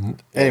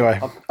 Anyway,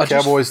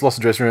 Cowboys lost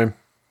the dressing room.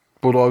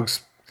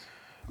 Bulldogs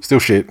still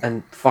shit.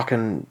 And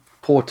fucking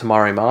poor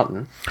Tamari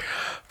Martin.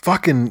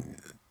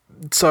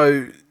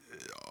 So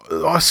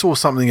I saw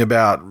something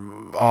about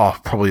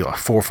probably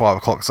 4 or 5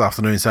 o'clock this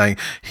afternoon saying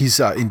he's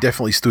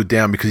indefinitely stood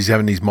down because he's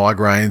having these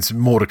migraines.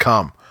 More to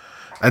come.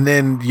 And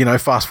then,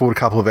 fast forward a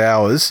couple of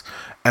hours,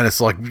 and it's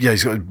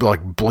he's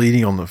got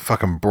bleeding on the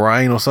fucking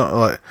brain or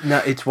something. No,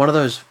 it's one of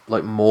those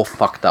more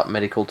fucked up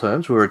medical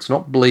terms where it's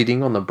not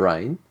bleeding on the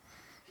brain.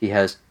 He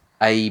has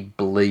a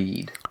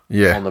bleed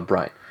on the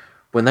brain.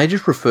 When they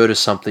just refer to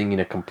something in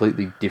a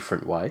completely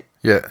different way,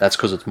 that's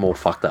because it's more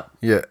fucked up.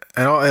 Yeah,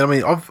 and I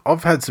mean,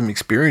 I've had some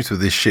experience with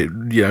this shit,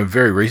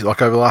 very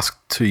recent, over the last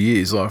 2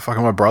 years.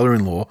 Fucking my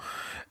brother-in-law,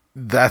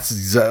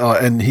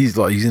 and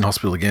he's in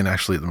hospital again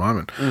actually at the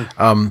moment.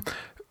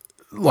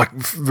 like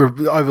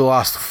over the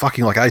last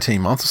fucking like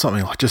 18 months or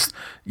something, like just,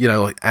 you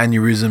know, like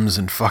aneurysms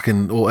and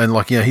fucking, and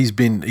like, you know, he's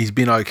been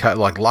okay,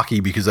 like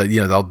lucky because they,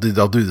 you know,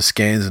 they'll do the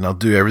scans and they'll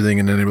do everything,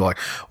 and then they'll be like,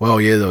 well,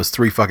 yeah, there was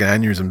 3 fucking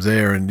aneurysms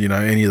there, and you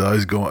know, any of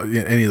those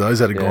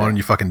had gone, and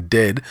you're fucking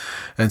dead.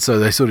 And so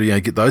they sort of, you know,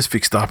 get those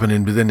fixed up, and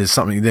then but then there's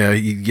something there,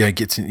 you know,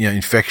 gets, you know,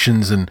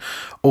 infections and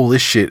all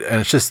this shit,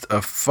 and it's just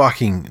a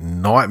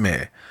fucking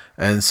nightmare.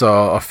 And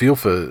so I feel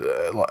for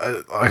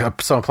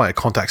like someone playing a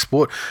contact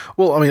sport.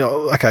 Well, I mean,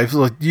 okay,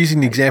 like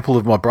using the example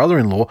of my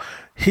brother-in-law,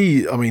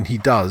 he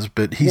does,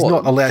 but he's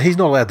not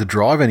allowed to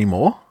drive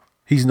anymore.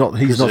 He's not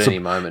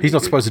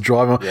supposed to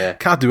drive. Yeah.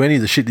 Can't do any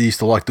of the shit he used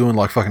to like doing,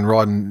 like fucking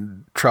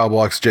riding trail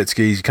bikes, jet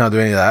skis. You can't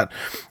do any of that.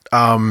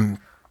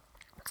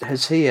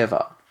 Has he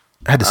ever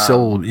had to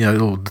sell? You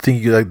know, the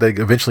thing they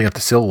eventually have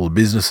to sell all the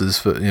businesses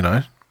for, you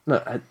know.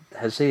 No,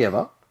 has he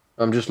ever?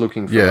 I'm just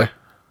looking for like,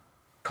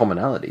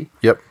 commonality.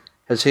 Yep.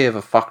 Has he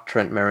ever fucked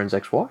Trent Merrin's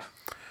ex-wife?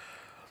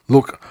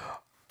 Look,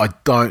 I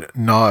don't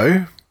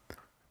know.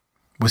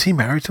 Was he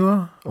married to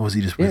her, or was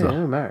he just with her? Yeah, they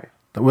were married.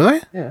 Were they?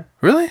 Yeah.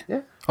 Really?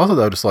 Yeah. I thought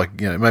they were just like,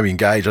 you know, maybe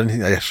engaged. I didn't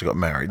think they actually got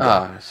married.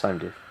 Same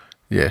diff.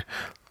 Yeah.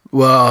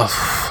 Well,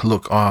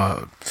 look,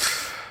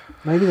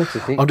 maybe that's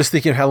the thing. I'm just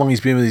thinking of how long he's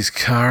been with his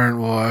current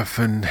wife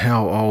and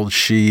how old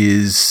she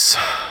is.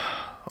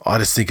 I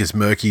just think it's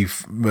murky.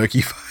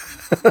 Okay.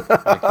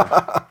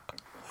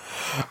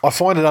 I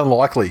find it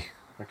unlikely.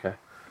 Okay.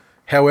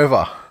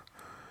 However,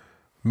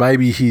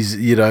 maybe he's,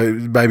 you know,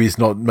 maybe it's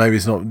not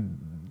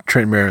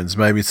Trent Merrin's.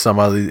 Maybe it's some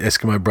other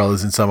Eskimo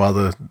brothers in some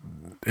other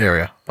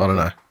area. I don't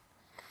know. Okay.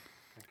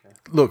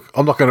 Look,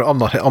 I'm not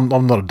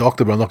a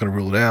doctor, but I'm not going to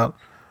rule it out.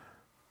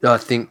 I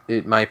think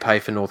it may pay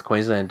for North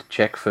Queensland to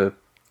check for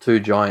 2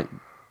 giant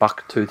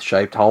buck-tooth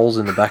shaped holes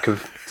in the back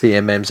of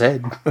TMM's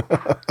head.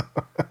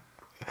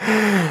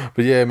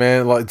 But yeah,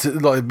 man, but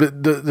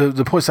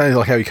the point saying is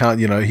like how he can't,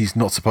 you know, he's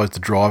not supposed to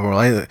drive or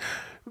anything.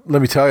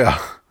 Let me tell you,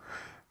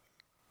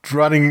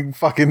 running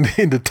fucking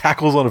into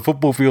tackles on a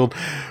football field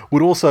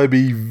would also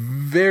be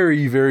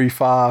very, very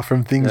far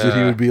from things that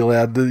he would be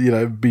allowed to, you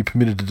know, be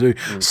permitted to do.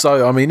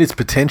 So, I mean, it's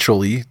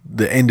potentially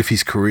the end of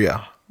his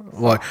career.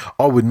 Like,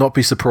 I would not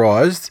be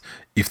surprised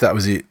if that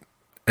was it.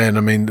 And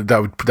I mean,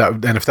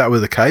 and if that were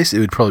the case, it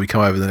would probably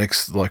come over the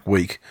next like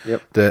week.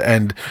 Yep.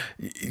 And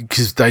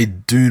because they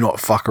do not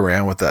fuck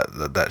around with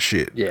that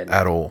shit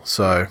at all.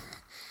 So,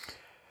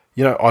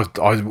 you know,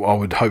 I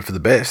would hope for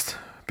the best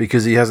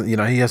because he hasn't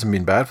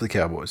been bad for the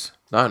Cowboys.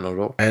 No, not at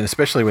all. And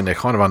especially when they're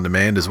kind of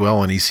undermanned as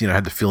well, and he's, you know,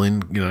 had to fill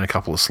in, you know, a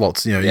couple of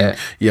slots, you know,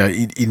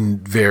 in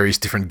various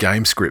different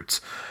game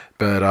scripts.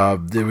 But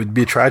there would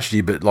be a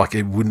tragedy, but like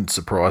it wouldn't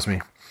surprise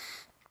me.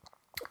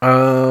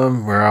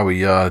 Where are we?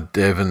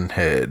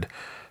 Devonhead.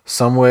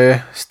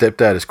 Somewhere,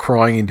 stepdad is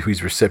crying into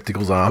his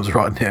receptacle's arms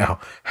right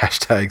now.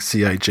 Hashtag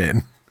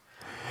CHN.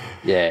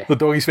 Yeah. The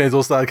Doggies fans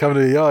all started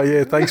coming to me. Oh,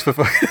 yeah, thanks for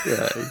fucking...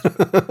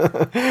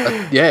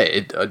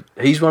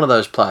 He's one of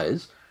those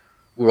players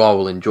where I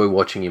will enjoy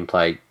watching him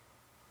play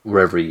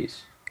wherever he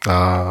is.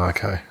 Ah,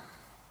 okay.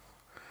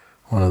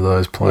 One of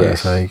those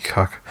players, hey,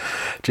 cuck.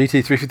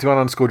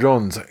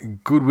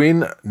 GT351_Johns. Good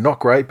win. Not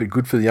great, but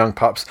good for the young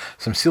pups.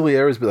 Some silly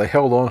errors, but they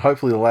held on.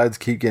 Hopefully the lads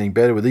keep getting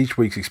better with each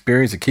week's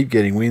experience and keep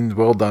getting wins.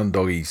 Well done,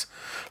 doggies.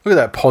 Look at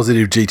that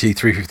positive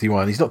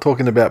GT351. He's not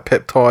talking about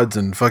peptides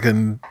and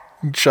fucking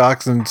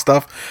sharks and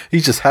stuff.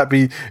 He's just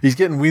happy. He's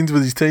getting wins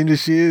with his team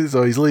this year,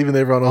 so he's leaving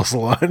everyone else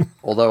alone.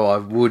 Although I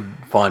would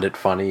find it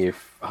funny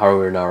if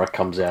Haruinara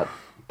comes out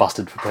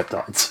busted for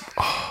peptides.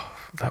 Oh,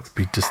 that would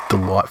be just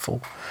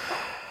delightful.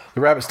 The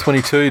Rabbits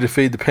 22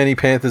 defeat the Penny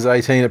Panthers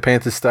 18 at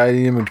Panthers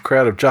Stadium, a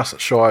crowd of just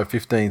shy of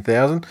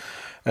 15,000.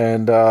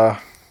 And the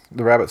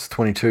Rabbits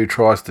 22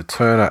 tries to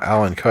Turner,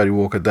 Allen, Cody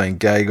Walker, Dane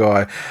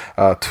Gagai,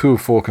 2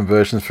 of 4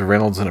 conversions for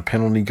Reynolds and a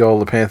penalty goal.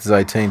 The Panthers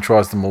 18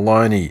 tries to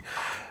Maloney,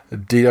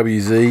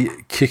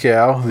 DWZ,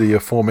 Kickow, the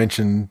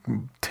aforementioned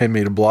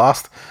 10-metre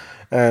blast,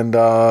 and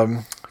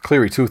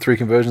Cleary, 2 of 3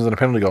 conversions and a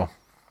penalty goal.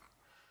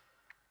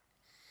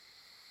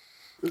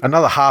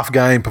 Another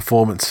half-game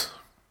performance.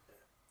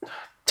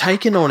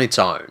 Taken on its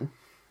own,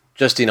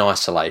 just in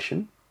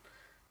isolation,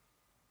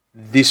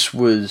 this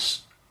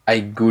was a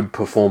good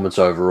performance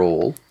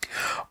overall.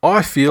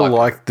 I feel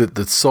like that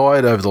the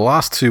side over the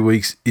last 2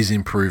 weeks is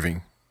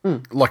improving,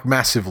 like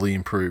massively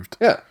improved.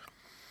 Yeah.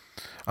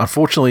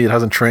 Unfortunately, it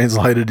hasn't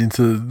translated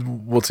into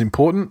what's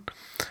important.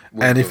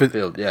 And if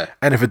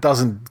it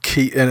doesn't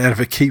keep, and if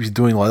it keeps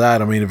doing like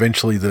that, I mean,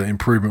 eventually the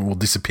improvement will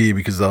disappear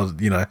because they'll,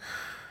 you know.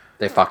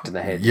 They're fucked in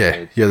the head.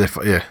 Yeah,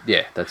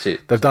 that's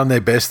it. They've done their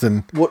best,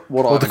 and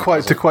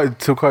to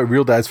quote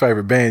Real Dad's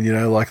favorite band, you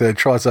know, like they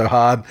tried so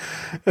hard,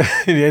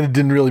 in the end it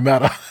didn't really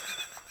matter.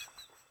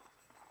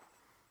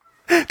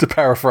 To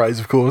paraphrase,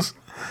 of course.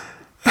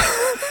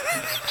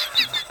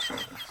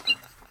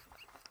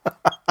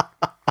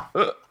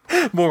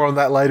 More on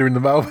that later in the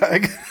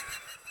mailbag.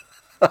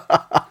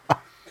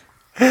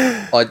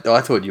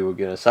 I thought you were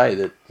going to say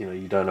that, you know,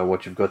 you don't know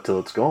what you've got till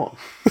it's gone.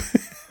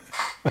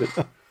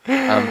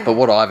 But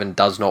what Ivan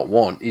does not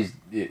want is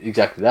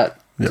exactly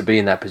that, to be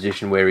in that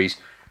position where he's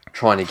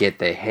trying to get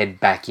their head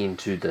back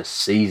into the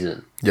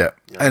season. Yeah,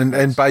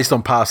 and based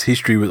on past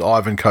history with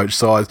Ivan coach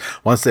sides,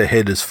 once their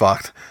head is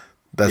fucked,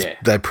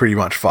 they're pretty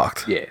much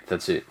fucked. Yeah,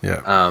 that's it.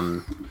 Yeah.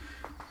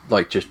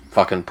 Like, just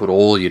fucking put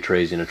all your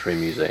trees in a tree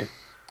museum.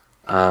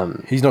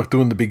 He's not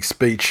doing the big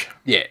speech.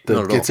 Yeah, that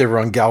not at gets all.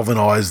 everyone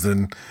galvanised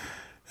and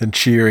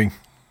cheering.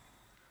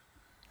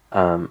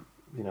 One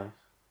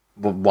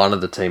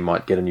of the team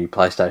might get a new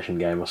PlayStation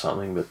game or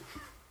something, but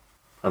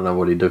I don't know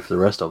what he'd do for the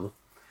rest of them.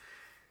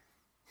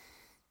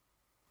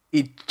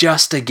 It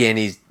just, again,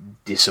 is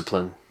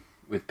discipline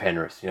with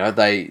Penrith.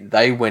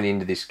 They went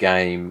into this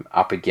game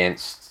up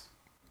against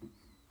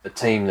a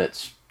team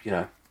that's,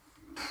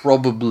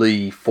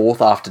 probably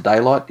fourth after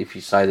daylight. If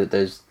you say that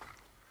there's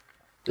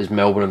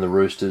Melbourne and the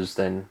Roosters,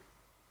 then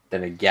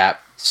a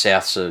gap.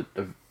 Souths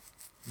are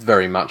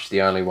very much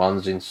the only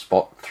ones in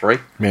spot 3.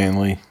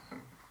 Manly,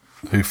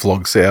 who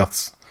flogged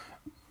Souths,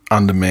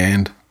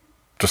 undermanned.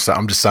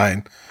 I'm just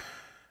saying,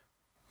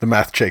 the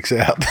math checks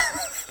out.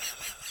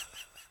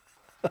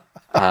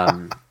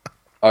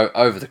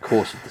 Over the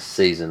course of the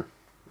season,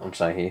 I'm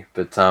saying here,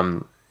 but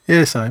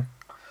yeah, same.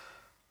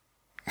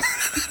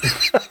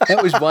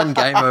 that was one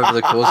game over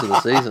the course of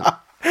the season.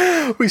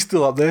 We're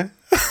still up there.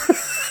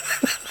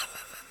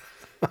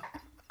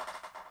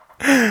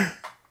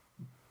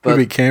 We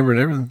beat Canberra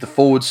and everything. The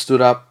forwards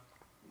stood up.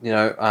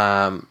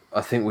 I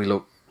think we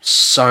look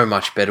so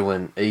much better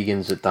when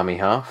Egan's at dummy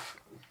half.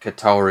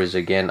 Katoa is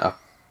again a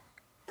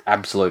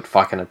absolute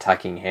fucking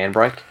attacking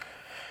handbrake.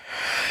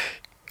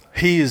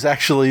 He is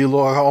actually, I'm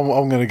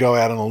going to go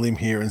out on a limb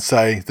here and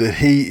say that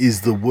he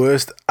is the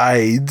worst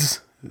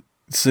AIDS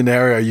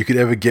scenario you could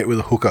ever get with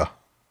a hooker.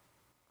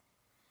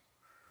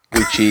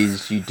 Which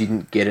is, you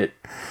didn't get it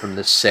from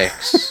the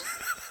sex.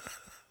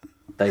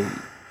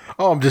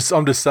 I'm just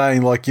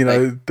saying,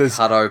 there's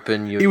cut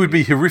open. It would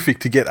be horrific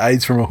to get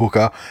AIDS from a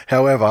hooker.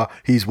 However,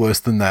 he's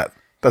worse than that.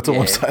 That's all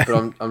I'm saying.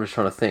 But I'm just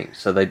trying to think.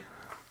 So you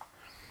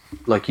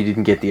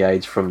didn't get the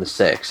AIDS from the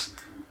sex.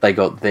 They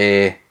got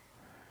their...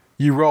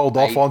 You rolled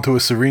off onto a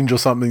syringe or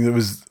something that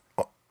was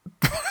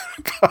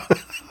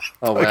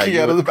poking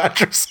out of the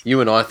mattress.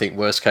 You and I think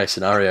worst case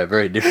scenario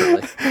very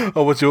differently.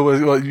 What's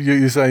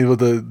you're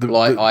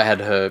saying? I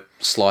had her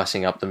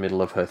slicing up the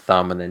middle of her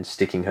thumb and then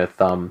sticking her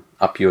thumb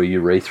up your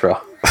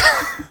urethra.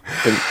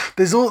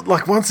 There's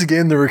once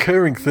again, the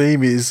recurring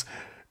theme is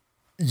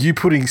you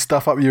putting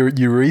stuff up your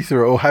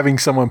urethra or having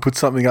someone put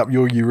something up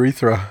your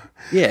urethra.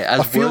 Yeah,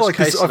 as worst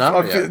case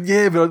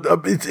scenario.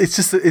 But it's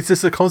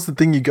just a constant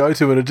thing you go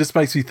to, and it just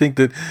makes me think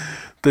that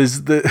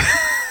there's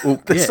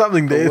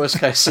something there. Worst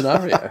case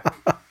scenario.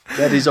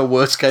 That is a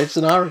worst case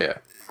scenario.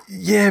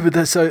 Yeah, but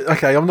that's so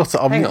okay. I'm not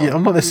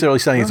necessarily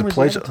saying it's a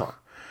pleasure.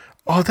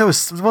 Oh, there was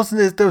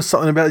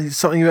something about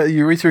the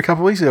urethra a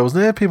couple of weeks ago,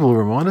 wasn't there? People will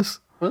remind us.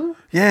 Well,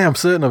 yeah, I'm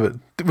certain of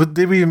it.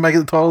 Did we even make it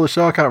the title of the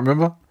show? I can't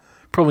remember.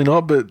 Probably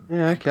not, but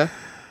yeah, okay.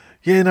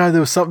 Yeah, no, there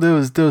was something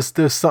about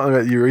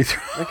the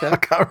urethra. Okay. I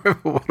can't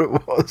remember what it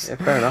was. Yeah,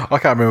 fair enough. I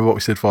can't remember what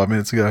we said 5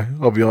 minutes ago,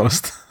 I'll be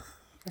honest.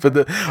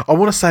 But I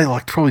want to say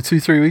probably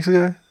 2-3 weeks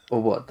ago.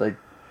 Or what? They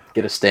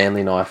get a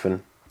Stanley knife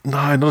and...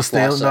 No, not a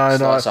Stanley.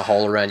 Slice a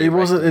hole around your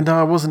rectum.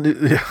 It wasn't.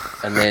 Yeah.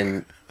 And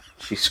then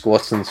she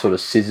squats and sort of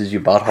scissors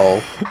your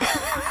butthole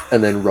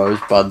and then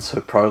rosebuds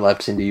her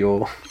prolapse into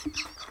your...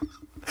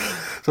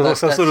 So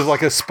that's sort of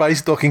like a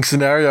space docking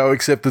scenario,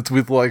 except it's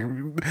with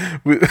prolapsed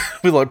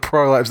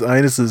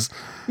anuses.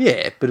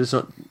 Yeah, but it's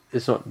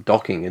not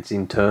docking; it's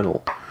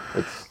internal.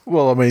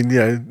 Well, I mean,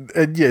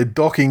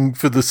 docking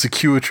for the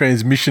secure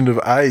transmission of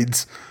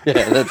AIDS.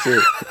 Yeah, that's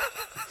it.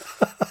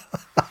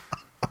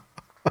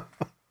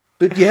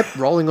 But yep,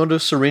 rolling onto a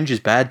syringe is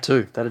bad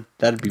too. That'd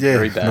be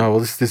very bad. No, well,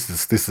 this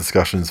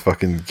discussion is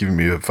fucking giving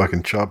me a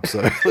fucking chub.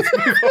 So let's move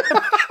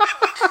on.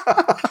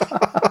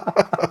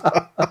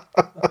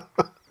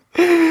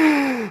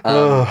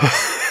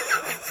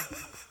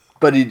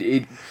 But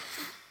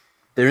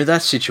they're in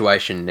that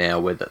situation now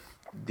where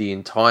the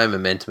entire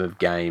momentum of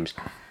games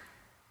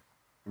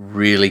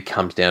really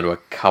comes down to a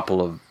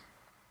couple of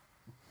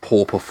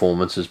poor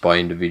performances by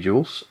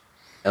individuals.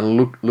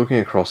 And looking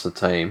across the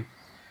team,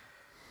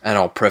 and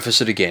I'll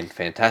preface it again,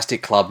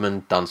 fantastic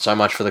clubman, done so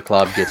much for the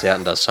club, gets out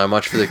and does so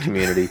much for the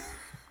community.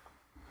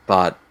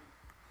 But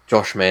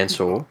Josh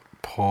Mansour...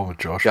 Poor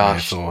Josh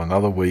Mansour,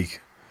 another week,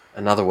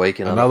 another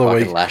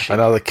lashing.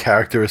 Another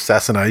character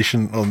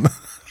assassination on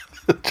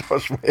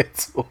Josh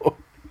Mansour.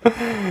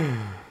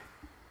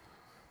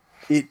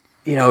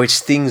 It's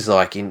things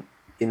like in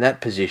that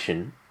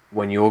position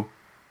when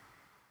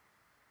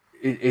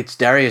it's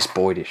Darius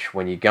Boydish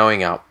when you're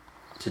going up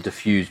to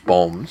defuse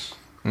bombs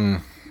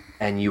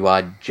and you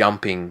are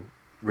jumping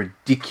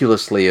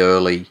ridiculously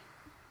early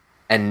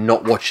and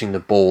not watching the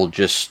ball,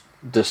 just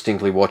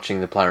distinctly watching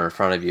the player in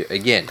front of you.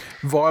 Again,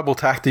 viable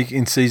tactic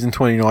in season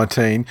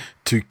 2019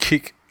 to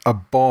kick a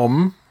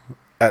bomb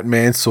at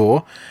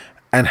Mansour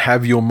and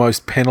have your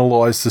most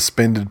penalised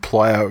suspended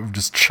player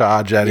just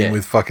charge at him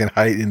with fucking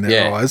hate in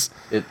their eyes.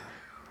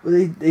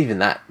 Even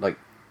that,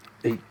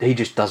 he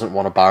just doesn't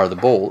want to borrow the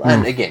ball.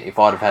 And again, if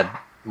I'd have had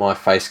my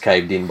face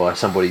caved in by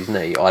somebody's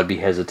knee, I'd be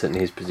hesitant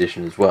in his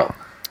position as well.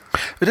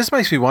 It just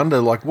makes me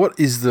wonder, like, what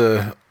is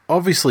the...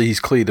 Obviously, he's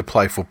clear to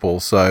play football,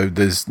 so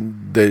there's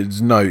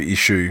no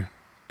issue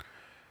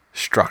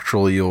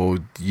structurally or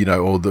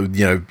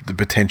the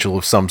potential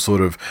of some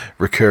sort of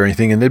recurring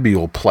thing, and there'd be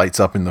all plates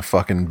up in the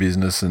fucking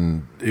business,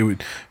 and it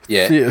would...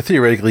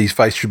 theoretically, his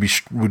face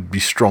would be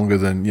stronger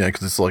than,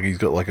 because it's like he's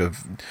got like a...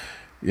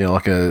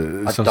 like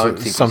a... I don't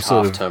think he's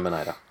half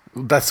Terminator.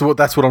 That's what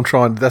I'm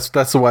trying... That's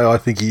the way I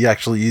think he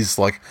actually is,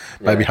 like,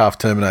 maybe half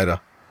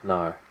Terminator.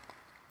 No.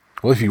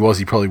 Well, if he was,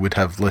 he probably would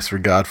have less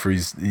regard for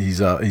his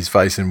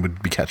face and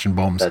would be catching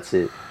bombs. That's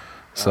it.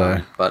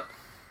 So, but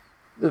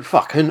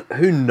fuck,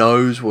 who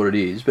knows what it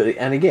is? But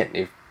and again,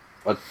 if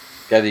I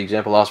gave the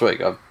example last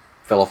week, I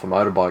fell off a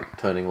motorbike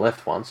turning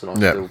left once, and I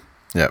still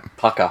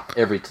pucker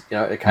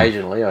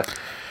occasionally. I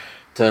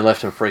turn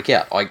left and freak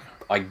out.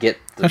 I get.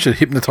 I should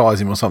hypnotise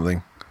him or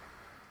something.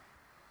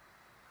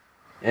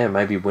 Yeah,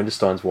 maybe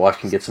Winterstein's wife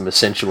can get some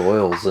essential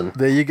oils and...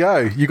 There you go.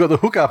 You got the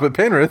hook up at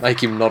Penrith.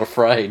 Make him not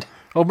afraid.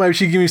 Or maybe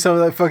she'd give me some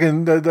of that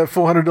fucking that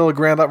 $400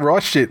 ground up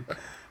rice shit.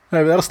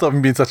 Maybe that'll stop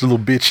him being such a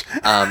little bitch.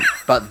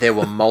 But there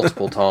were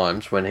multiple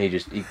times when he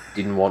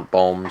didn't want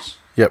bombs.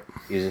 Yep.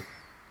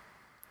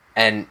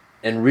 And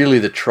really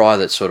the try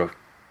that sort of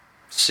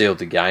sealed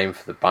the game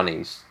for the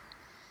Bunnies,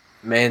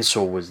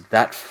 Mansour was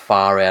that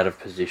far out of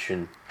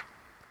position,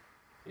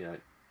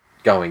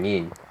 going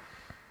in.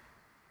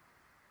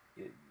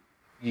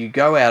 You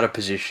go out of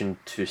position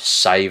to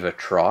save a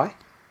try.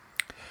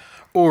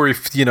 Or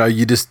if, you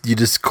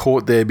just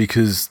caught there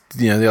because,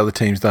 the other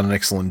team's done an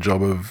excellent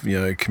job of,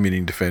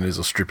 committing defenders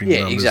or stripping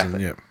numbers. Yeah,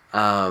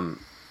 exactly.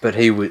 But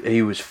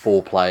he was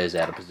 4 players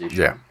out of position.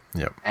 Yeah,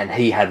 yeah. And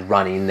he had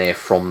run in there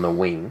from the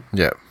wing.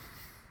 Yeah.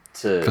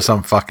 For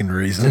some fucking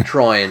reason. To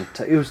try and...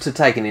 it was to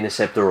take an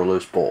intercept or a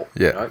loose ball.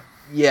 Yeah.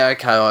 Yeah,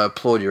 okay, I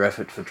applaud your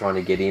effort for trying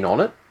to get in on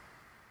it.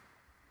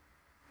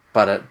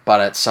 But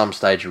at some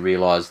stage you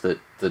realise that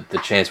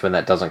the chance when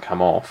that doesn't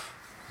come off,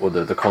 or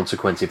the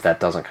consequence if that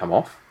doesn't come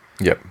off,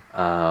 yep,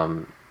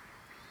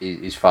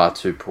 is far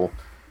too poor.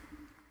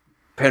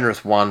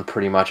 Penrith won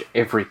pretty much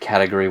every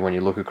category when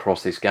you look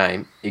across this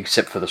game,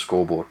 except for the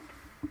scoreboard.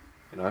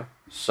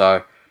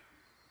 So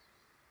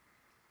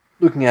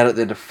looking at it,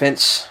 their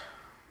defence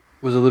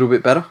was a little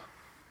bit better.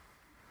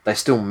 They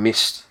still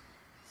missed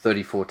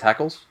 34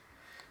 tackles.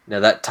 Now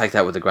take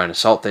that with a grain of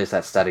salt. There's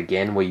that stat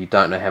again where you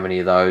don't know how many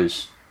of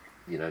those,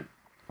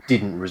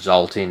 didn't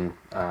result in.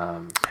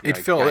 It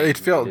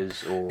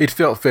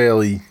felt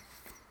fairly.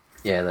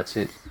 Yeah, that's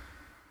it.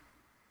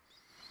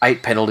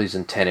 8 penalties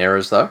and 10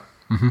 errors though,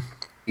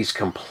 is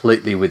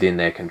completely within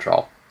their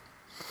control.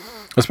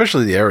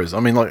 Especially the errors. I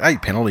mean, like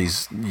 8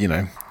 penalties. You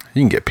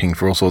can get pinged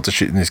for all sorts of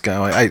shit in this game.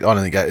 Like 8, I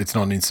don't think it's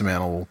not an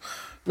insurmountable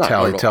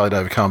tally to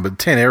overcome. But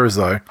 10 errors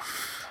though.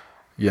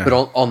 Yeah,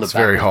 but on the back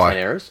very of high.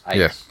 10 errors,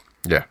 8.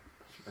 Yeah.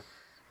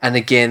 And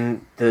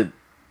again, the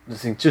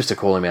thing, just to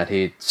call him out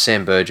here,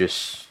 Sam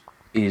Burgess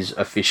is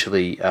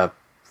officially a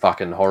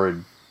fucking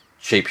horrid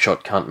cheap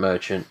shot cunt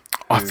merchant.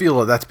 I feel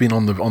like that's been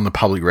on the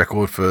public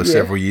record for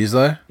several years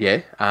though.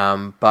 Yeah,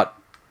 but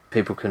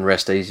people can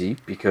rest easy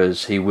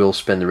because he will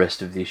spend the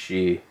rest of this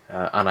year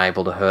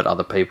unable to hurt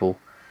other people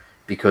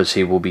because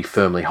he will be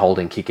firmly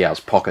holding Kickout's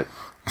pocket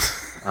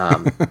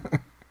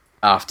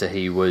after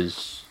he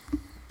was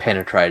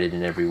penetrated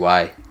in every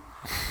way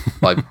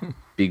by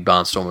Big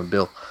Barnstorm and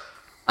Bill.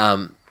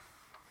 And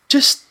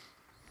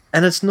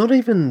it's not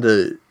even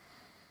the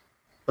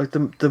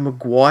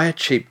Maguire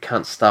cheap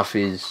cunt stuff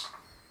is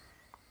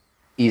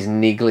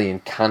niggly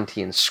and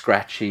cunty and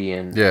scratchy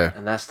and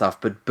that stuff.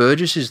 But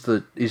Burgess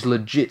is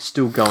legit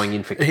still going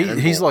in for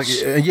cannonballs. He's like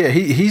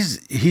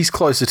he's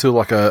closer to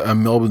like a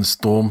Melbourne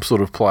Storm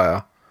sort of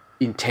player,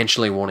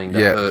 intentionally wanting to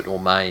hurt or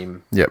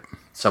maim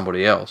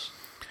somebody else.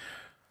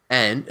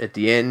 And at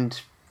the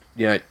end,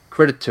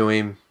 credit to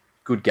him,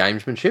 good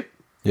gamesmanship.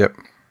 Yep.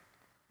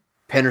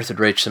 Penrith had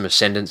reached some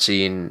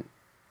ascendancy in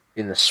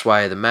the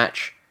sway of the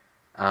match.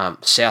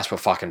 South were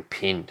fucking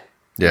pinned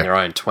in their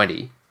own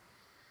 20.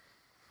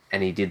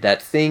 And he did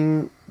that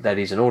thing that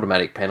is an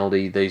automatic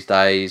penalty these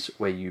days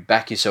where you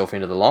back yourself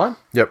into the line.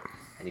 Yep.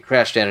 And you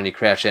crouch down and you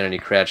crouch down and you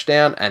crouch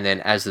down. And then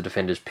as the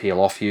defenders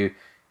peel off you,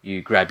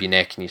 you grab your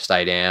neck and you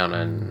stay down.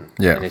 And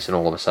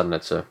all of a sudden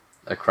it's a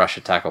crusher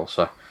tackle.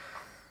 So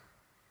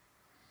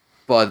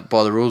by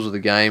the rules of the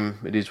game,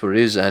 it is what it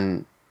is.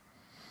 And,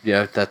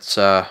 that's...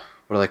 what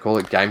do they call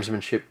it?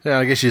 Gamesmanship. Yeah,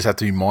 I guess you just have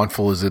to be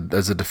mindful as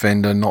a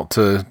defender not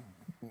to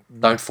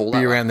don't fall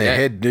be around their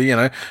head.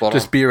 Spot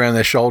just on. be around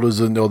their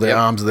shoulders or their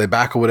arms or their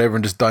back or whatever,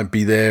 and just don't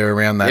be there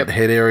around that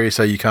head area.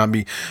 So you can't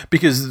be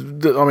because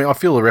I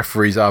feel the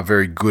referees are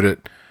very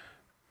good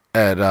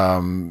at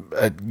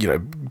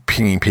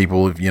pinging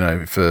people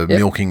for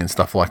milking and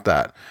stuff like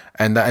that,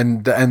 and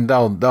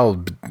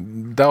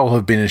they'll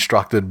have been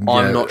instructed.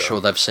 I'm not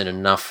sure they've seen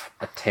enough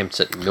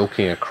attempts at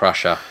milking a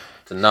crusher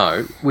to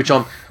know. Which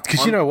I'm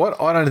because you know what,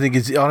 I don't think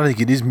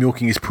it is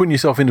milking. It's putting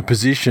yourself in a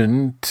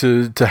position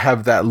to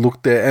have that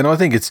look there, and I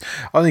think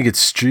it's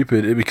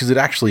stupid because it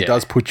actually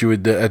does put you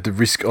at the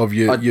risk of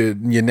your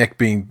neck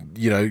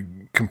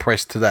being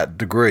compressed to that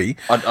degree.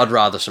 I'd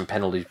rather some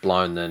penalties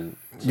blown than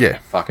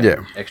fucking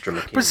extra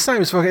McKinnon. But it's the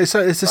same as fucking.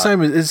 It's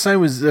the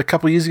same as a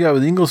couple of years ago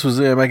with Inglis was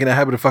making a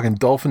habit of fucking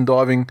dolphin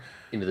diving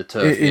into the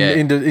turf,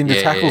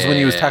 into tackles when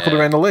he was tackled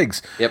around the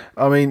legs. Yep.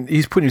 I mean,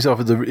 he's putting himself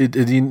at the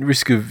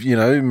risk of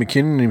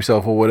McKinnon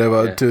himself or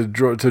whatever to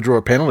draw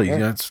a penalty.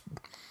 It's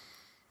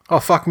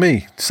fuck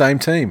me, same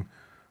team.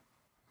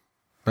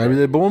 Maybe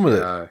they're born with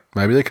it.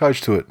 Maybe they're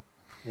coached to it.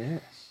 Yeah.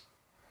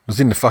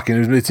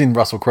 It's in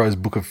Russell Crowe's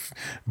book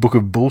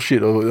of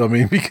bullshit.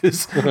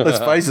 Because let's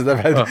face it, they've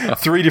had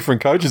 3 different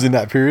coaches in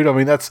that period. I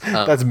mean, that's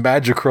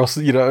Madge across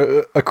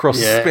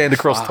spanned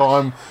across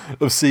time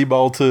of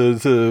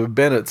Seabold to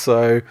Bennett.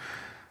 So,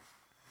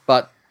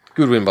 but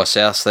good win by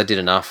South. They did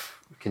enough,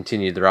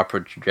 continued their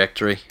upward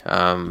trajectory,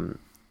 and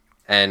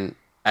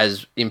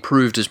as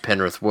improved as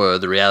Penrith were,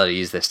 the reality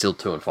is they're still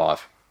 2 and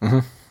 5.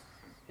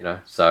 Mm-hmm.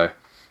 So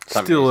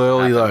still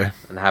early though,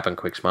 and happen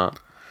quick smart.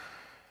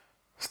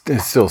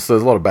 Still, so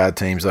there's a lot of bad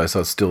teams though,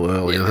 so it's still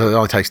early. It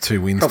only takes 2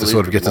 wins to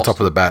sort of get to the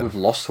top of the bat. We've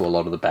lost to a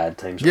lot of the bad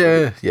teams.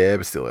 Yeah,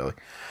 but still early.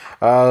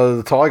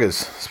 The Tigers,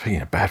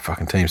 speaking of bad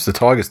fucking teams, the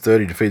Tigers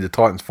 30 defeat the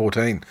Titans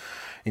 14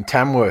 in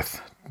Tamworth,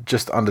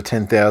 just under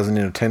 10,000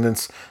 in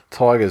attendance.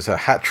 Tigers a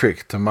hat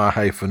trick to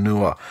Mahe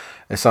Fanua.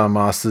 SR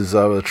Masters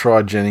over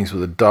Try Jennings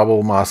with a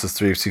double. Masters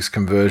 3 of 6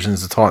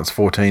 conversions. The Titans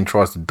 14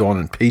 tries to Don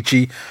and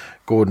Peachy.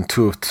 Gordon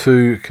 2 of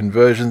 2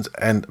 conversions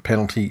and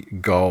penalty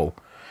goal.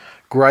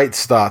 Great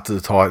start to the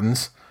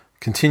Titans,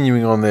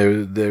 continuing on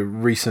their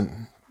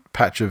recent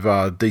patch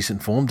of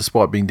decent form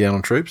despite being down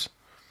on troops.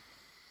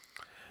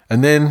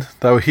 And then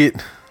they were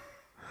hit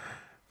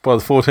by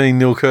the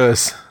 14-0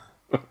 curse.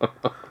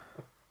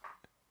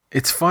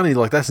 It's funny,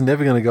 that's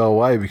never going to go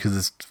away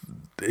because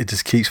it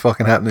just keeps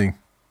fucking happening.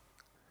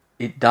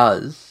 It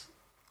does.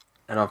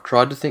 And I've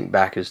tried to think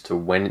back as to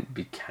when it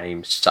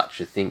became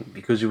such a thing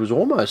because it was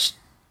almost...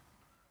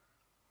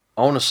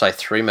 I want to say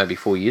 3, maybe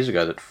 4 years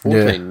ago that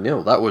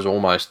 14-0, that was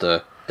almost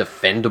a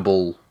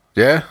defendable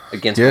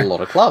against a lot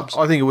of clubs.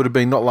 I think it would have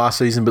been not last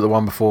season, but the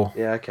one before.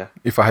 Yeah, okay.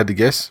 If I had to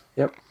guess.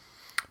 Yep.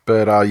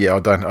 But I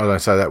don't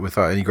say that with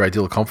any great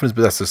deal of confidence,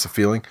 but that's just a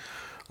feeling.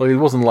 It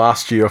wasn't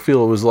last year. I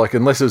feel it was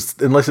unless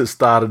it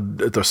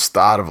started at the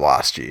start of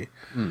last year.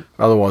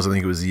 Otherwise, I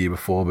think it was the year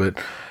before.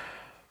 But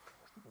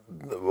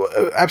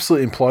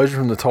absolute implosion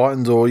from the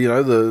Titans, or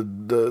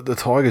the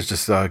Tigers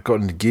just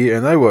got into gear,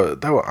 and they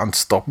were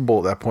unstoppable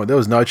at that point. There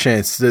was no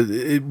chance.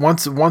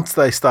 Once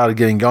they started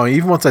getting going,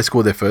 even once they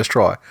scored their first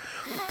try,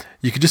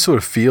 you could just sort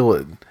of feel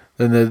it.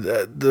 And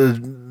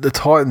the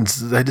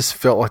Titans, they just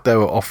felt like they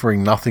were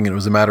offering nothing, and it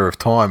was a matter of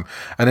time.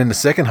 And in the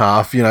second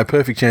half,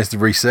 perfect chance to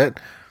reset.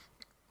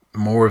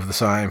 More of the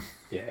same.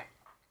 Yeah.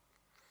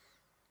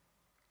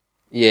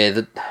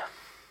 Yeah.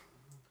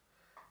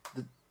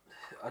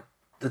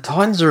 The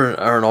Titans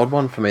are an odd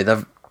one for me.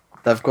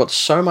 They've got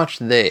so much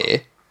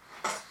there,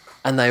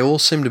 and they all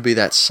seem to be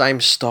that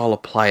same style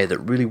of player that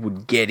really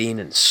would get in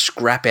and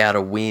scrap out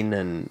a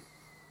win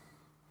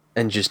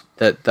and just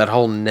that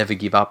whole never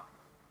give up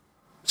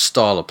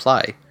style of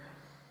play.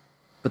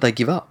 But they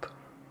give up.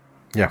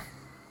 Yeah.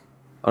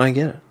 I don't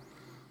get it.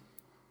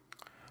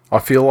 I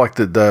feel like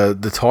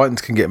the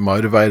Titans can get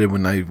motivated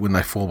when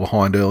they fall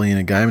behind early in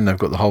a game and they've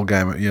got the whole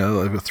game, they've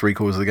got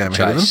 3/4 of the game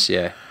ahead of them.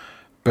 Yeah.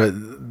 But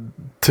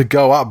to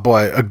go up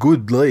by a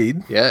good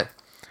lead,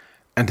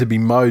 and to be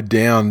mowed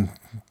down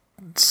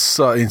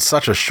in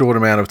such a short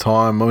amount of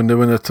time. When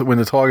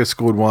the Tigers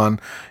scored one,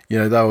 they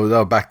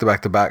were back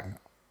to back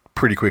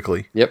pretty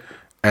quickly. Yep.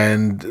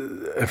 And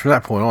from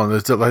that point on,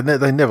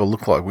 they never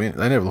look like win.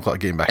 They never look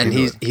like getting back into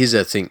it. And here's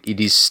the thing: it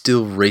is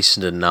still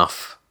recent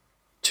enough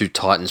to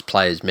Titans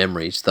players'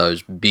 memories,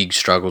 those big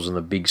struggles and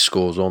the big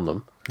scores on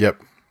them.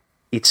 Yep.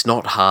 It's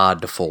not hard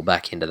to fall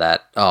back into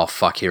that, oh,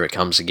 fuck, here it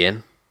comes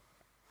again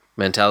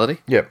mentality.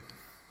 Yep.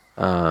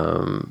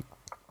 Yeah,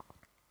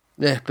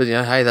 but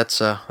hey, that's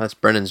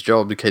Brennan's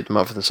job to keep them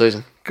up for the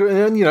season. Good,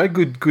 and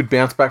good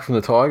bounce back from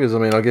the Tigers. I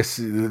mean, I guess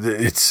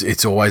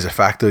it's always a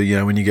factor.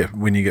 when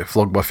you get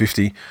flogged by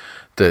 50,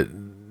 that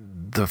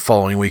the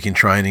following week in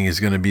training is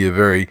going to be a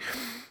very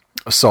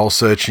soul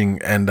searching,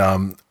 and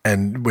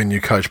when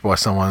you're coached by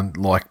someone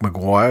like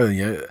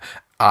Maguire,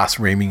 ass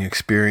reaming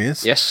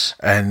experience. Yes,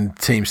 and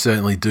teams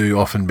certainly do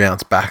often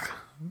bounce back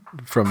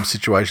from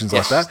situations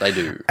like that. They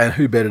do. And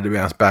who better to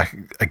bounce back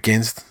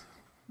against?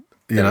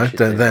 Than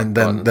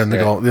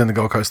the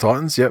Gold Coast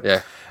Titans. Yep.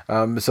 Yeah.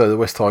 So the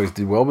West Tigers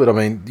did well, but I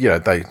mean,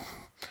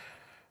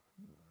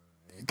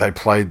 they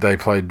played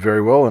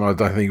very well, and I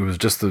don't think it was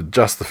just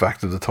the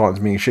fact of the Titans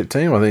being a shit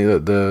team. I think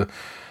that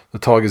the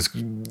Tigers,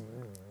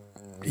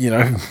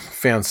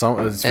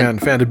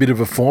 found a bit of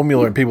a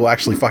formula, and people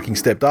actually fucking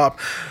stepped up.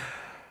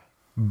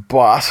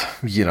 But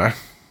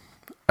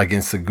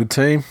against a good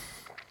team.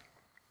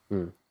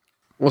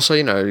 Well, so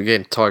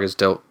again, Tigers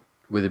dealt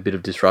with a bit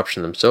of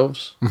disruption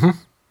themselves. Mm-hmm.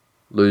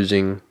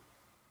 Losing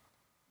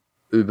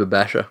Uber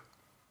basher,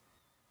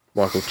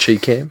 Michael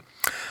Cheekham.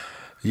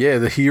 Yeah,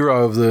 the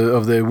hero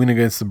of their win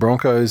against the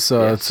Broncos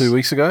 2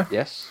 weeks ago.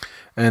 Yes.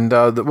 And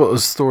what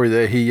was the story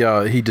there?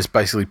 He just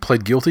basically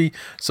pled guilty.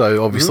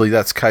 So obviously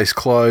that's case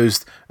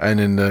closed. And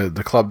in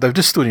the club, they've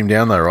just stood him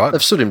down though, right?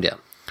 They've stood him down.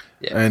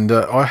 Yeah. And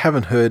I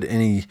haven't heard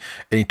any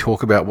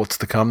talk about what's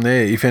to come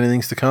there. If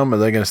anything's to come, are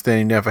they going to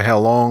stand him down for how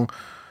long?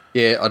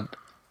 Yeah,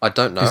 I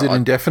don't know. Is it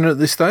indefinite at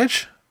this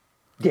stage?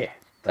 Yeah,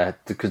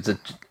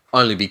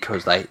 only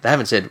because they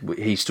haven't said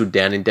he stood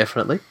down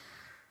indefinitely.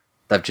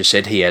 They've just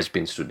said he has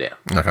been stood down.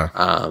 Okay.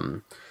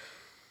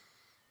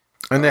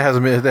 And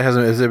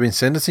has there been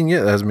sentencing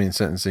yet? There hasn't been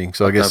sentencing,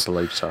 so I guess. Don't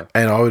believe so.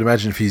 And I would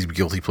imagine if he's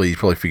guilty plea, he's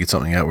probably figured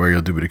something out where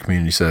he'll do a bit of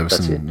community service,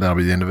 that'll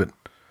be the end of it.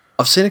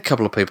 I've seen a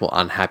couple of people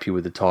unhappy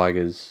with the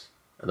Tigers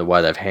and the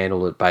way they've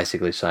handled it,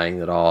 basically saying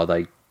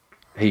that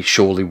he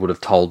surely would have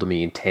told them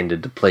he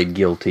intended to plead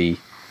guilty,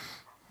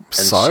 and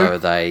so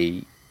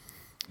they,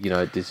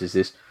 this is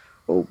this.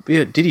 Well,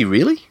 yeah, did he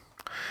really?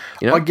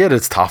 I get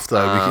it's tough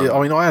though.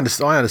 Because, I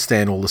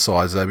understand all the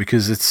sides though,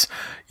 because it's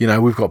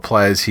we've got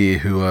players here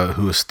who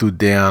are stood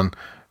down,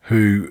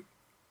 who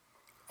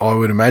I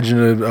would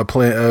imagine are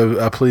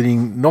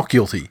pleading not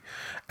guilty,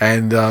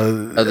 and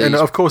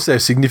of course they're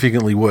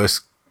significantly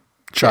worse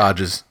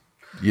charges.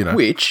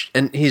 Which,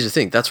 and here's the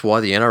thing, that's why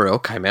the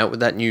NRL came out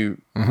with that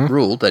new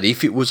rule that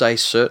if it was a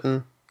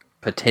certain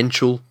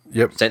potential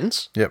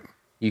sentence,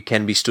 you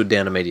can be stood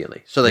down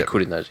immediately. So they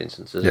could in those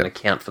instances and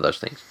account for those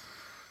things.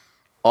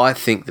 I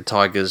think the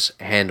Tigers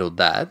handled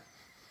that.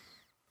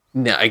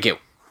 Now, again,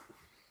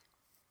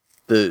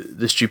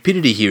 the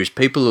stupidity here is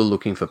people are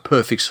looking for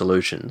perfect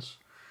solutions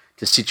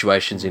to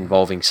situations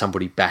involving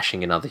somebody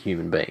bashing another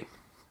human being.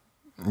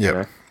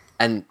 Yeah.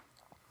 And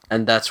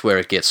that's where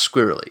it gets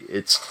squirrely.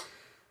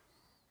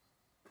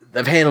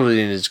 They've handled it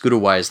in as good a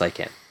way as they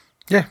can.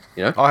 Yeah.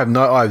 I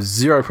have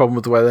zero problem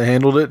with the way they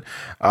handled it.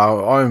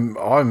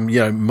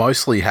 I'm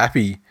mostly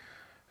happy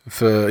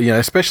for,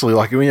 especially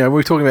like,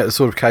 we're talking about the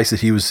sort of case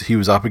that he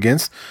was up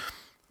against.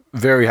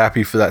 Very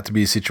happy for that to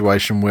be a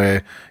situation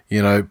where,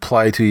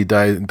 play to your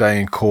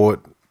day in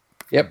court.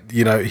 Yep.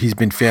 He's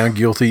been found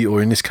guilty,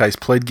 or in this case,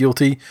 pled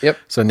guilty. Yep.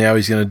 So now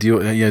he's going to deal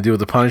with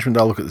the punishment.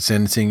 They'll look at the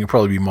sentencing. It'll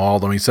probably be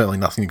mild. I mean, certainly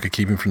nothing that could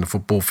keep him from the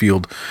football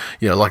field.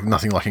 Like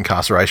nothing like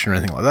incarceration or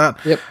anything like that.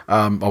 Yep.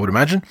 I would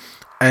imagine.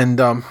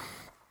 And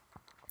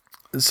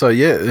so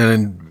yeah,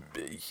 and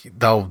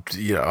they'll,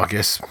 I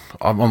guess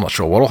I'm not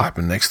sure what'll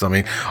happen next. I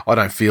mean, I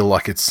don't feel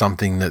like it's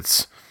something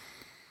that's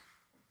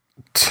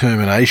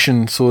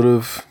termination sort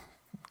of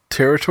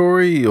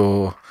territory,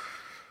 or.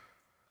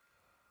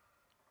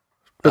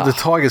 But the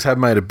Tigers have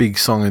made a big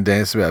song and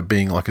dance about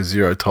being like a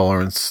zero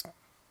tolerance,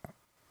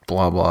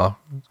 blah blah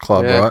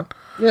club, right?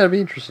 Yeah, it'd be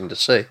interesting to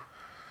see.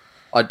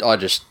 I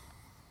just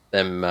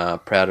am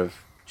proud of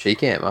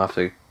Cheekham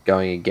after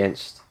going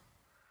against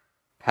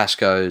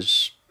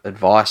Pascoe's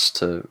advice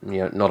to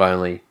not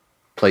only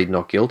plead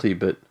not guilty,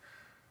 but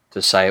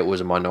to say it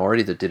was a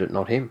minority that did it,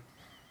 not him.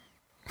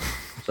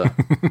 So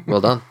well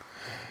done.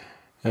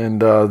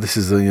 And this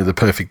is the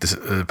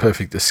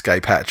perfect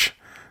escape hatch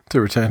to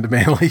return to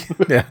Manly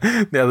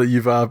now that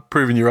you've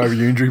proven you're over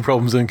your injury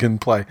problems and can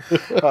play.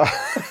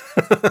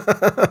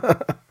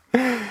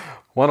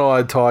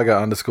 One-eyed Tiger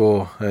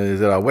 _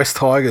 is at West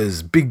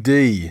Tigers, Big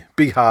D,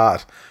 big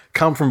heart,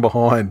 come from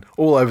behind,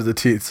 all over the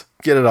tits,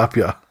 get it up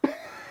ya.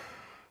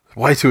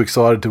 Way too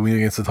excited to win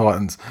against the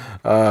Titans.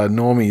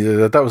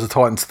 Normie, that was the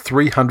Titans'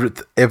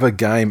 300th ever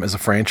game as a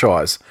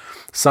franchise.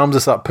 Sums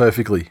us up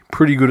perfectly.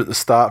 Pretty good at the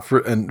start for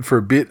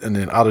a bit, and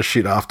then utter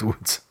shit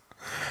afterwards.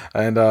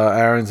 And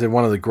Aaron said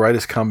one of the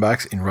greatest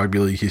comebacks in rugby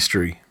league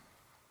history.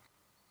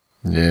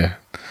 Yeah.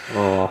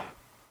 Oh.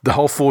 The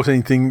whole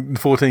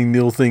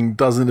 14-0 thing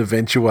doesn't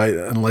eventuate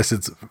unless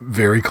it's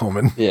very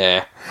common.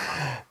 Yeah.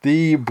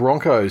 The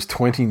Broncos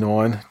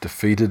 29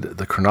 defeated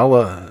the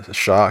Cronulla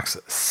Sharks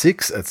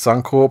 6 at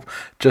Suncorp,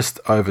 just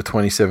over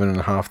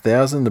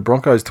 27,500. The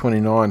Broncos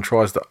 29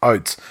 tries to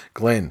Oates,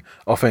 Glenn,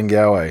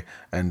 Offengawe,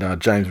 and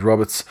James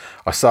Roberts.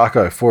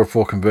 Isako 4 of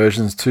 4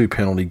 conversions, 2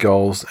 penalty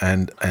goals,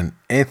 and an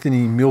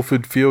Anthony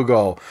Milford field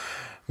goal.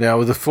 Now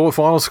with the final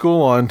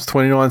scoreline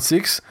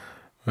 29-6.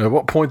 At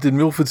what point did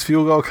Milford's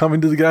field goal come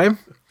into the game?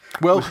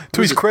 Well,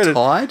 to his credit,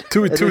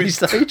 to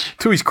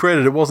his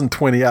credit, it wasn't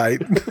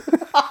 28.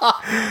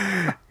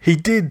 He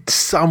did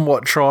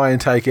somewhat try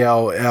and take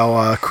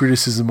our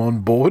criticism on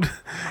board,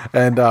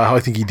 and I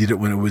think he did it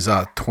when it was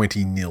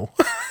 20-0.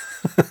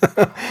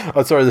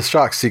 Sorry, the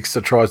Sharks 6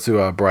 tries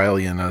to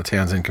Brayley and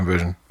Townsend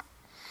conversion.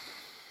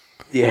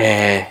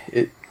 Yeah,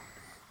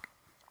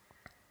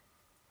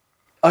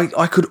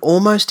 I could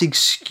almost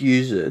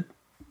excuse it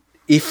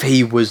if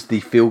he was the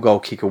field goal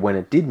kicker when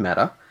it did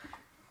matter,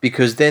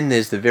 because then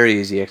there's the very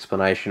easy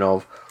explanation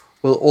of,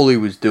 well, all he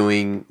was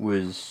doing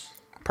was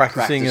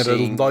practicing at a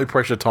low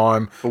pressure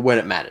time for when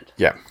it mattered.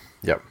 Yeah,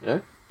 yep.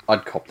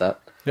 I'd cop that.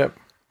 Yep.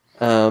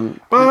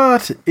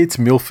 But it's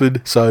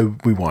Milford, so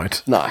we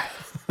won't. No.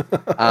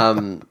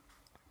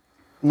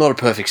 Not a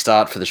perfect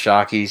start for the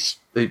Sharkies.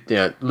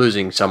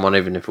 Losing someone,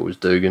 even if it was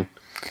Dugan.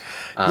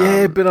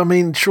 Yeah, but I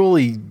mean,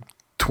 surely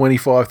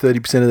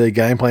 25-30% of their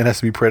game plan has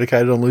to be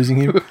predicated on losing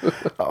him.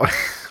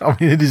 I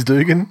mean, it is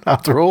Dugan,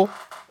 after all.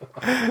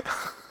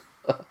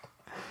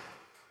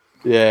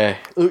 Yeah.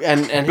 Look,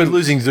 But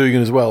losing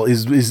Dugan as well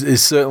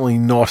is certainly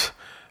not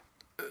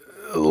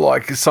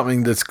like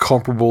something that's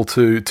comparable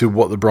to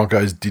what the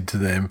Broncos did to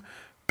them,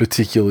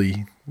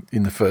 particularly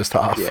in the first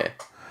half. Yeah.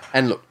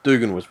 And look,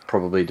 Dugan was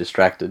probably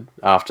distracted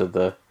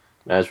after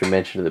as we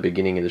mentioned at the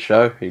beginning of the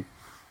show, he'd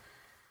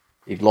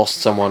lost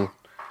someone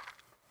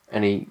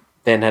and he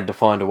then had to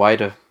find a way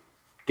to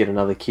get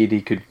another kid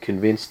he could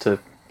convince to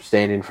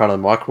stand in front of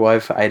the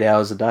microwave for 8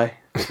 hours a day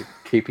to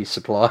keep his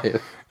supply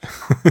of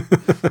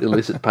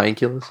illicit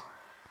painkillers.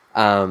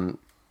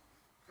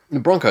 The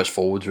Broncos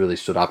forwards really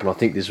stood up, and I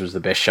think this was the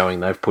best showing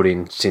they've put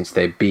in since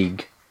their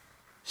big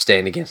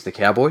stand against the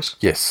Cowboys.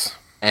 Yes.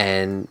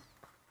 And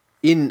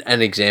in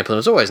an example, and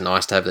it's always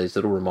nice to have these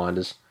little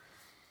reminders,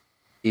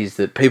 is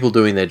that people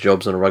doing their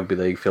jobs on a rugby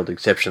league field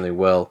exceptionally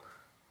well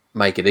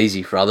make it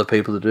easy for other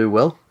people to do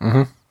well.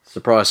 Mm-hmm.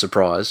 Surprise,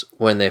 surprise,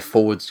 when their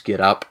forwards get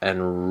up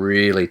and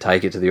really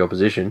take it to the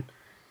opposition,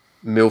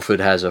 Milford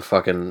has his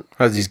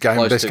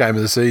best game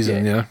of the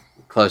season, you know.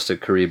 Close to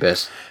career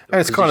best. And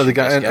it's kind of the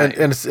game, and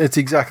it's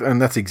exactly, and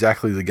that's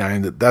exactly the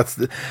game that's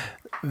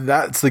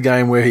the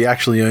game where he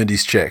actually earned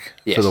his check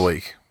for the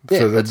week. Yeah,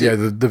 for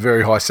the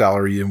very high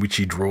salary in which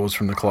he draws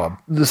from the club.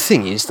 The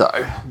thing is,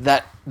 though,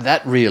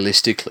 that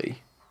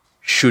realistically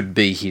should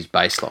be his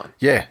baseline.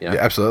 Yeah, you know?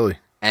 yeah, absolutely.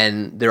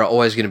 And there are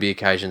always going to be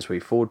occasions where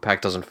your forward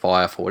pack doesn't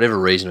fire for whatever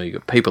reason, or you've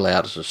got people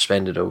out or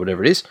suspended or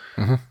whatever it is,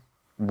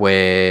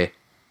 where,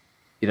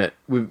 you know,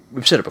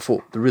 we've said it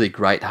before, the really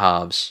great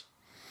halves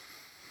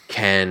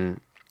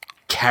can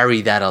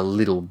carry that a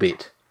little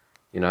bit,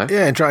 you know?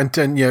 Yeah, and try and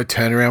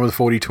turn around with a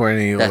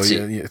 40-20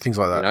 or things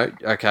like that.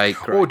 You know, okay,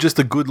 great. Or just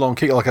a good long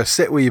kick, like a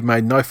set where you've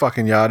made no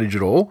fucking yardage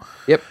at all.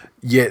 Yep.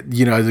 Yet,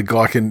 you know,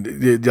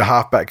 the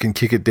halfback can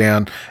kick it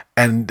down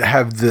and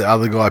have the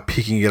other guy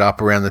picking it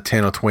up around the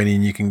 10 or 20,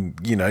 and you can,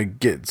 you know,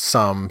 get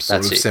some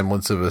sort of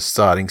semblance of a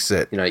starting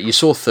set. You know, you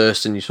saw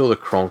Thurston, you saw the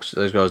Cronks,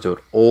 those guys do it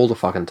all the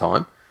fucking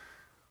time.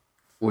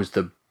 Was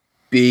the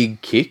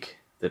big kick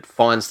that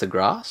finds the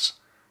grass,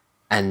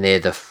 and they're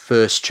the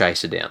first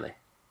chaser down there.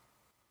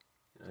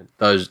 You know,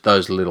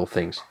 those little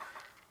things.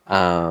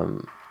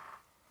 But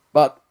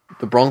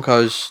the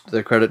Broncos,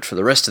 the credit for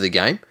the rest of the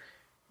game,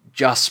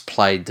 just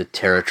played the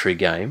territory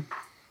game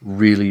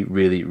really,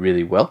 really,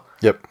 really well.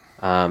 Yep.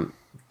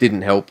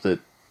 Didn't help that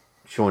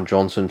Sean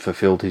Johnson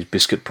fulfilled his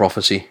biscuit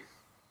prophecy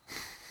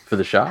for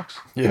the Sharks.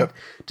 Yep.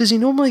 Does he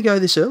normally go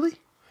this early?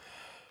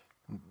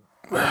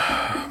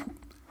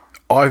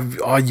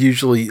 I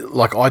usually,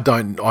 like, I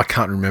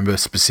can't remember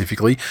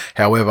specifically.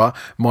 However,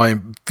 my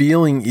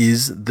feeling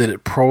is that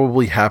it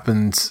probably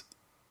happens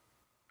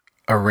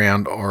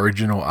around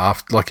Origin or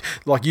after,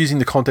 like using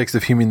the context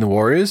of him in the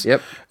Warriors.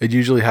 Yep. It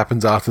usually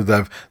happens after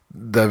they've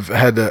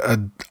had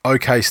a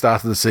okay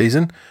start to the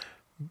season,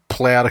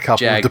 ploughed a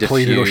couple of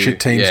depleted or shit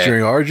teams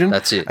during Origin.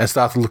 That's it. And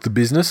start to look the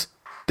business.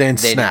 Then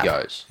snap. He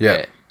goes.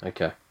 Yeah.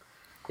 Okay.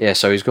 Yeah,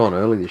 so he's gone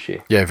early this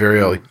year. Yeah, very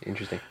early.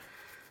 Interesting.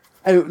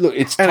 And look,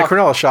 it's and tough. a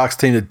Cronulla Sharks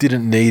team that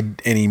didn't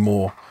need any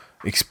more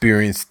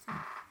experienced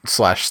 /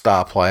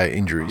 star player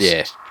injuries.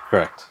 Yes,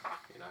 correct.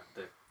 You know,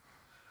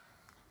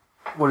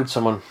 what did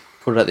someone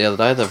put it out the other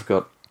day? They've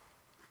got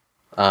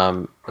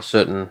a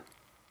certain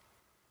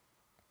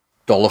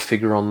dollar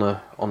figure on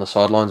the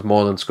sidelines.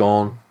 Moreland's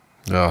gone.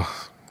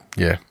 Oh,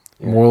 yeah.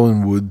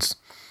 Moreland, Woods.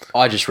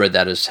 I just read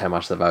that as how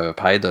much they've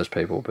overpaid those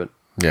people, but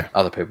yeah,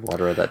 other people might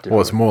have read that differently.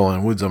 Well, it's Moreland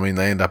and Woods. I mean,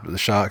 they end up at the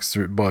Sharks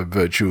by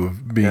virtue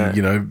of being,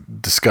 you know,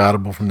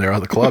 discardable from their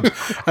other clubs.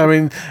 I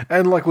mean,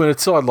 and like when a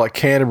side like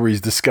Canterbury's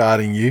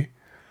discarding you,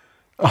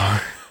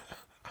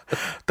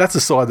 that's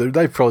a side that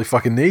they probably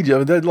fucking need you. I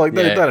mean, they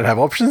don't have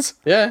options.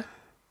 Yeah.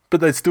 But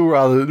they'd still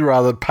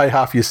rather pay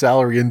half your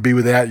salary and be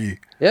without you.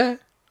 Yeah.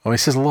 I mean, it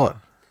says a lot.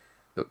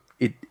 Look,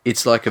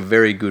 it's like a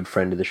very good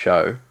friend of the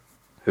show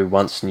who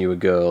once knew a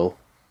girl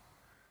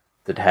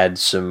that had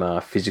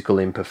some physical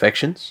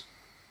imperfections,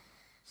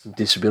 some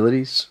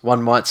disabilities,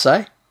 one might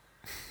say.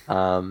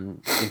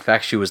 In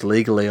fact, she was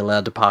legally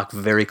allowed to park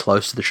very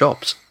close to the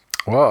shops.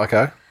 Well,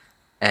 okay.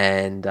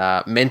 And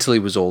mentally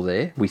was all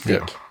there, we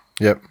think.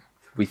 Yep.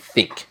 We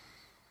think.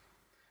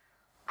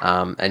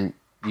 And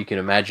you can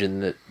imagine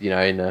that, you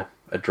know, in a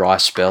dry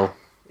spell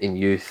in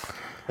youth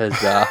has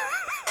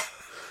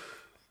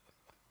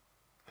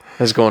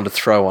gone to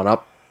throw one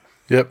up.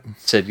 Yep.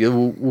 Said, yeah,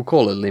 we'll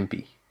call her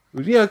Limpy.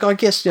 Yeah, I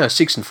guess, you know,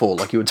 6 and 4,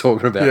 like you were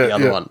talking about the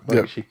other one.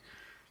 Like she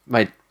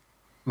made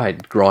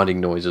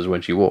grinding noises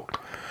when she walked.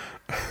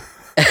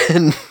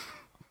 And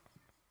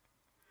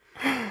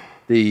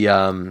the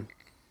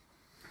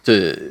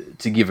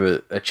to give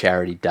her a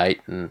charity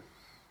date and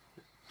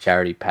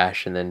charity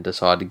pash, and then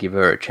decide to give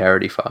her a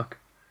charity fuck.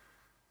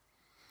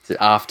 So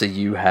after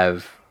you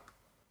have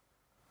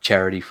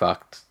charity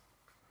fucked,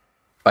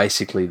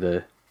 basically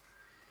the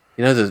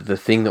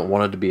thing that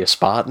wanted to be a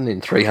Spartan in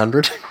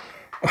 300.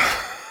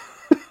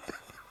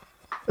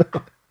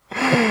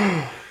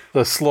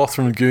 The sloth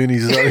from the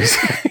Goonies, is that what you're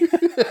saying?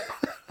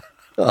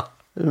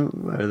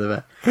 over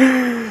the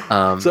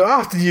back. So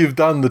after you've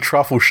done the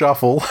truffle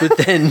shuffle But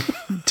then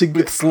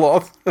with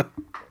sloth,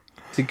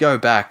 to go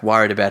back,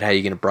 worried about how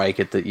you're going to break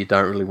it, that you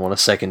don't really want a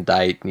second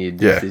date, and you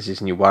Yeah. this,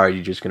 and you're worried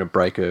you're just going to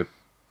break her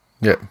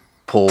yeah,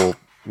 poor,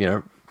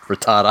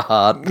 retarder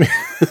heart.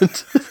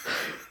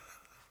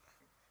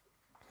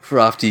 For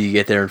after you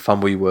get there and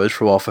fumble your words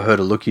for a while, for her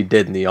to look you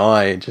dead in the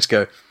eye and just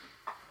go,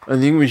 I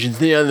think we should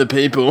see other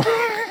people.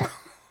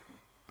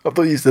 I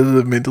thought you said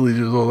that mentally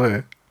just all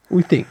there.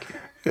 We think.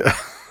 Yeah.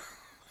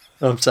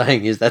 What I'm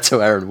saying is that's how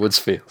Aaron Woods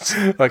feels.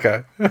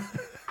 Okay.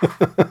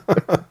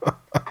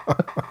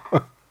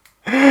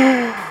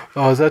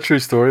 Oh, is that a true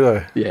story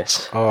though?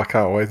 Yes. Oh, I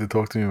can't wait to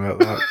talk to him about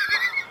that.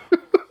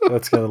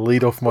 That's going to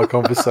lead off my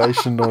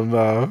conversation on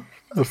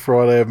the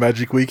Friday of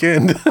Magic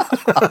Weekend.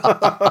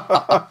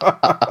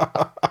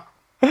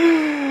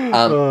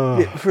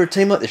 For a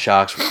team like the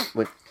Sharks,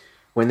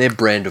 when their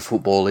brand of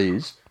football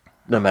is,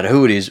 no matter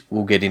who it is,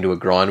 we'll get into a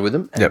grind with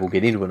them and we'll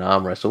get into an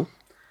arm wrestle.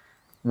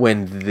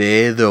 When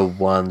they're the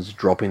ones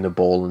dropping the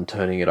ball and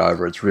turning it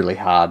over, it's really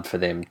hard for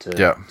them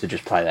to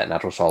just play that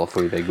natural style of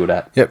footy they're good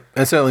at. Yep,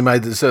 and certainly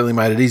made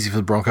it easy for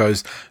the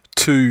Broncos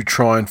to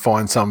try and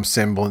find some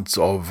semblance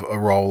of a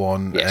roll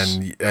on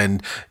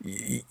and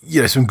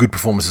some good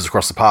performances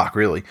across the park,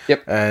 really.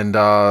 Yep. And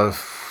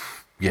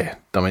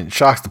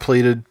Sharks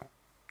depleted,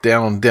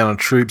 down on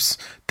troops,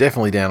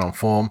 definitely down on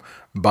form,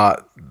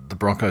 but the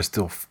Broncos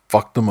still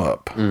fucked them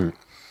up.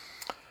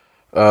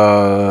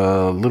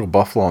 Little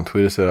Buffalo on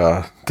Twitter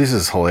said, this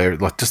is hilarious.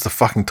 Like, just the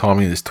fucking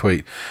timing of this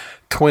tweet.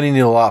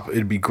 20-0 up.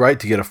 It'd be great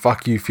to get a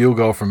fuck you field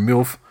goal from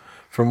MILF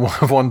from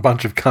one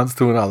bunch of cunts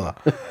to another.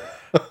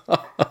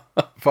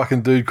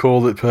 Fucking dude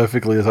called it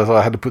perfectly. So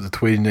I had to put the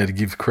tweet in there to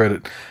give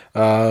credit.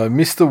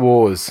 Mr.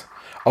 Wars.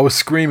 I was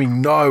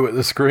screaming no at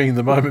the screen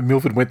the moment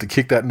Milford went to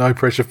kick that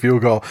no-pressure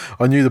field goal.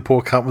 I knew the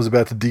poor cunt was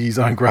about to dig his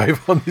own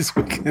grave on this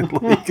weekend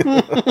league.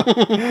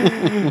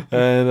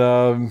 And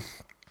the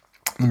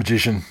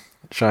Magician,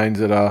 Shane,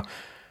 said,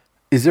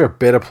 is there a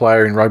better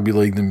player in rugby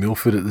league than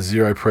Milford at the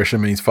zero pressure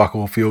means fuck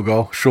all field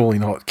goal? Surely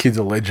not. Kid's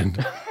a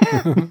legend.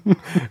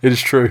 It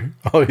is true.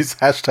 Oh, he's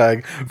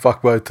hashtag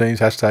fuck both teams,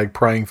 hashtag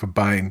praying for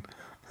Bane.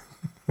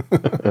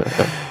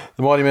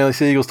 The Mighty Manly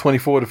Sea Eagles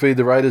 24 to feed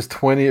the Raiders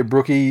 20 at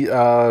Brookie,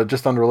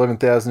 just under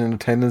 11,000 in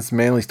attendance.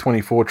 Manly's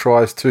 24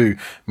 tries to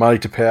Marty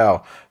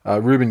Tapau,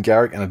 Ruben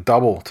Garrick, and a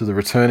double to the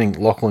returning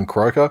Lachlan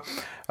Croker.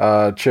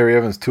 Cherry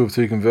Evans 2 of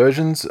 2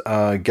 conversions,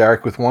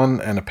 Garrick with 1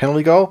 and a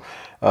penalty goal.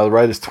 The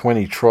Raiders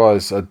 20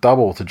 tries, a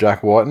double to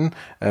Jack Whiten,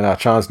 and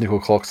Chance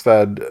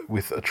Nickel-Klokstad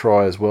with a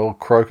try as well.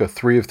 Croker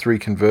 3 of 3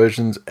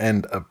 conversions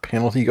and a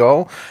penalty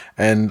goal.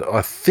 And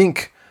I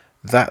think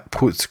that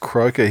puts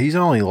Croker, he's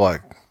only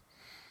like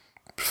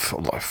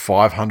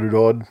 500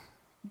 odd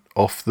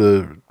off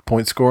the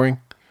point scoring,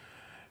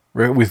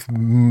 with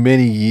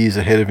many years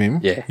ahead of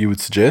him. You would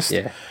suggest,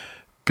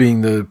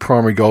 being the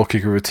primary goal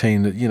kicker of a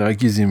team that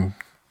gives him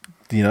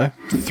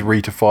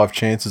 3 to 5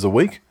 chances a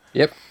week.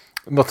 Yep.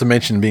 Not to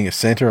mention being a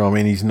centre. I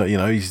mean, he's not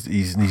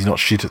he's not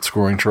shit at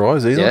scoring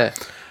tries either.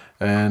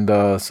 And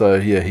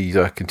he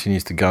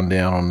continues to gun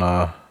down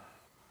on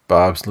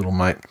Barb's little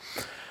mate.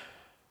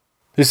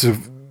 This is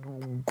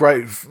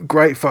great.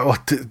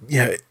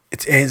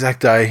 It's Anzac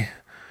Day,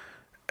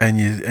 and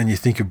you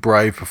think of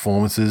brave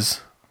performances,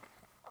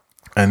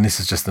 and this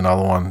is just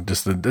another one.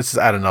 Let's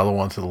add another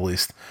one to the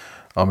list.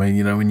 I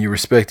mean, when you're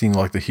respecting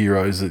like the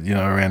heroes that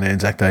around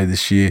Anzac Day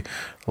this year,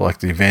 like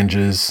the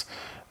Avengers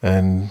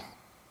and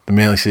the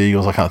Manly Sea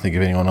Eagles. I can't think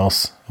of anyone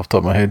else off the top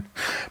of my head,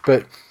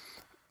 but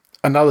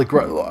another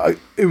great.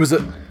 It was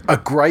a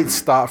great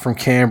start from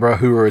Canberra,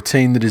 who are a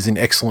team that is in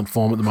excellent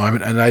form at the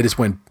moment, and they just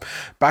went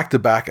back to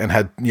back and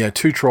had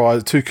 2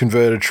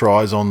 converted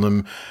tries on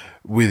them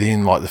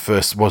within like the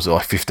first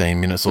 15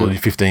 minutes or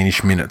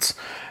 15ish minutes,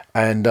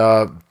 and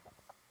to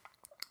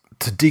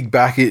dig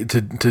back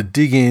to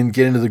dig in,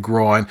 get into the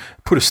grind,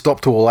 put a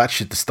stop to all that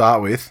shit to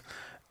start with.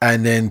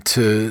 And then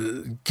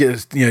to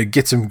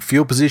get some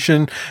field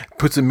position,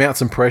 mount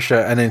some pressure,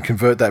 and then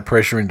convert that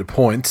pressure into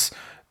points,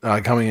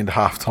 coming into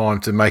half time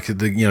to make it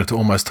to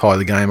almost tie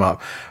the game up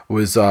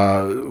was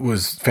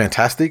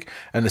fantastic.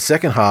 And the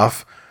second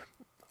half,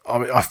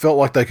 I felt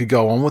like they could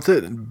go on with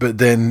it, but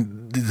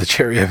then the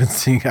Cherry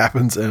Evans thing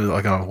happens, and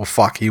like, oh well,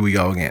 fuck, here we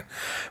go again.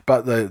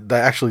 But they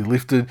actually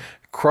lifted.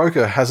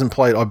 Croker hasn't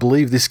played. I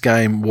believe this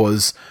game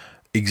was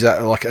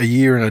exactly like a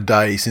year and a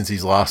day since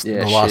his last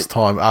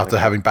time after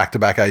having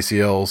back-to-back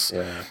ACLs,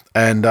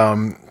 and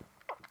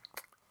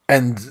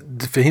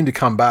for him to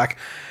come back,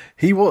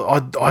 he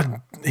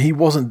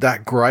wasn't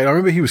that great. I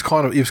remember he was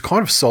kind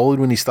of solid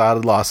when he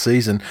started last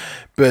season,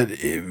 but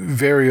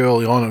very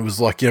early on it was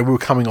like we were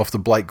coming off the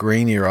Blake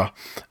Green era,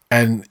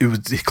 and it was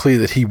clear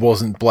that he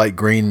wasn't Blake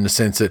Green in the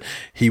sense that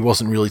he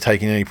wasn't really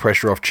taking any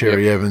pressure off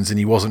Cherry Evans, and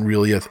he wasn't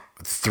really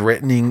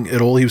threatening at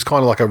all. He was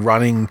kind of like a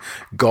running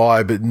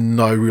guy, but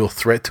no real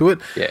threat to it.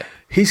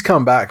 He's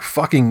come back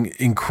fucking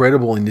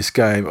incredible in this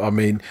game. I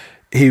mean,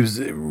 he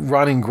was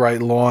running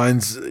great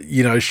lines.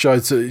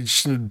 Showed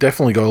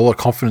definitely got a lot of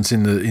confidence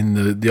in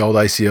the old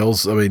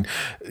ACLs. I mean,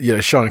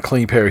 showing a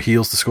clean pair of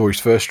heels to score his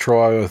first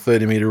try or a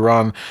 30-meter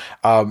run.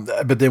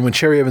 But then when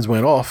Cherry Evans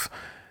went off,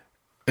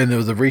 and there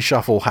was a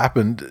reshuffle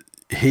happened,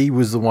 he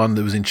was the one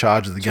that was in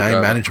charge of the game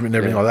management and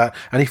everything like that.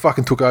 And he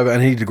fucking took over,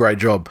 and he did a great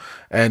job.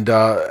 And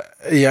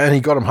and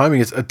he got him home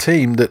against a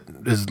team that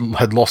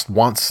had lost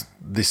once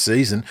this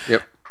season.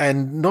 Yep.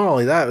 And not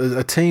only that,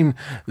 a team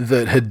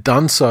that had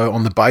done so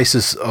on the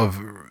basis of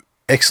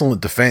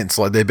excellent defence,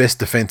 like their best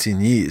defence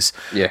in years.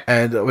 Yeah.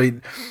 And I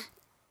mean,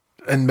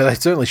 but they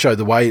certainly showed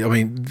the way. I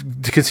mean,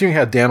 considering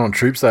how down on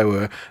troops they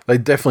were, they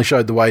definitely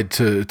showed the way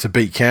to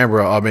beat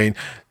Canberra. I mean,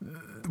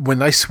 when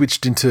they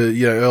switched into,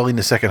 early in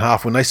the second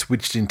half, when they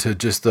switched into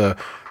just the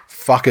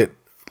fuck it,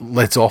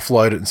 let's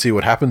offload it and see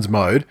what happens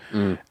mode,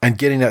 and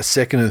getting that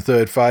second and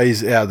third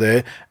phase out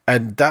there,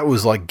 and that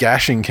was like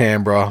gashing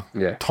Canberra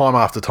time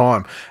after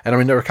time. And I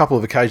mean, there were a couple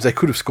of occasions they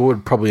could have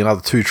scored probably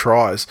another 2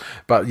 tries,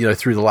 but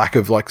through the lack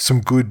of like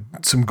some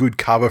good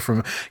cover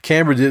from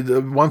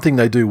Canberra. One thing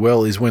they do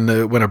well is when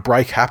a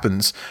break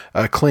happens,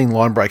 a clean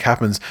line break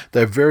happens,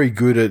 they're very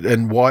good at,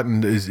 and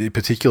Whiten is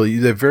particularly,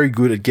 they're very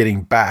good at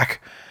getting back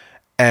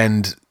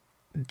and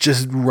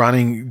just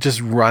running,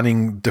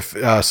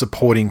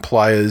 supporting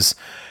players,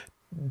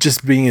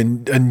 just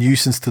being a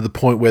nuisance to the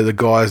point where the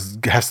guy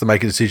has to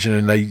make a decision,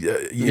 and they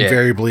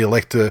invariably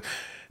elect to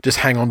just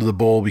hang on to the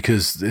ball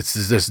because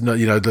there's no,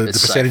 the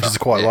percentages are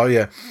quite low.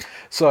 Yeah.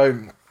 So,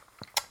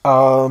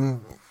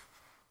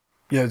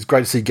 it's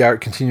great to see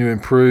Garrett continue to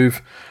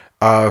improve.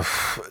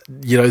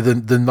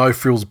 The no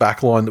frills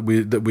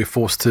backline that we're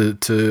forced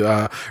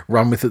to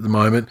run with at the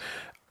moment.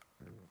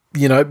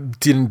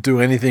 Didn't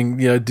do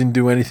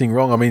anything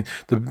wrong. I mean,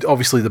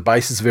 obviously the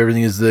basis of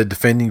everything is they're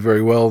defending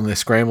very well and they're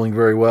scrambling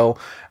very well,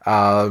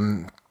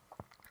 and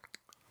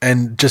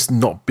just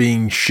not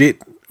being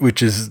shit,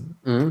 which is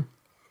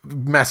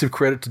massive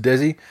credit to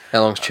Desi.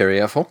 How long's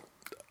Cherry out for?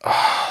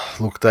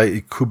 Look,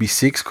 it could be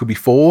 6, could be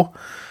 4.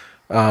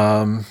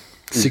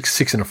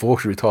 6 and a 4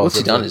 should retire. What's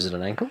he done? Is it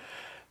an ankle?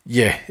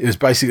 Yeah, it was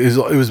basically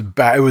it was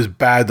bad. It was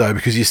bad though,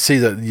 because you see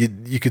that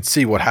you could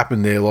see what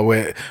happened there, like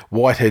where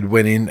Whitehead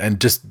went in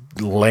and just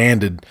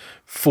landed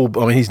full.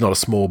 I mean, he's not a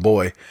small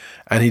boy,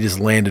 and he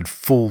just landed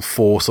full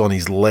force on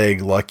his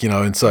leg,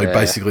 and so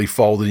basically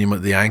folded him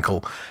at the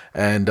ankle.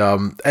 And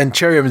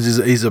Cherry Evans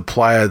is a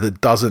player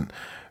that doesn't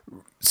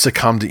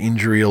succumb to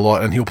injury a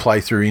lot, and he'll play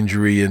through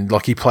injury, and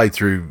like he played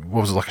through,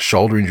 what was it, like a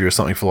shoulder injury or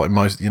something for like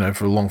most,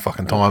 for a long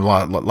fucking time,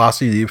 like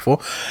last year, the year before.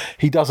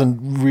 He doesn't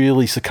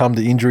really succumb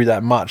to injury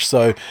that much,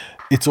 so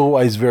it's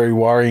always very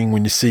worrying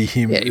when you see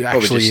him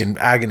actually in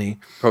agony.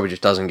 Probably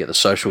just doesn't get the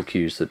social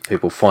cues that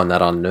people find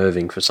that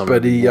unnerving for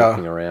somebody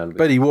walking around.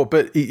 He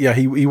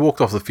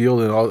walked off the field,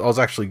 and I was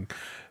actually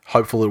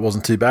hopeful it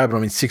wasn't too bad, but I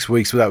mean, 6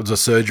 weeks, that was a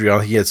surgery. I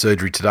think he had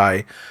surgery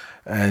today.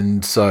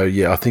 And so,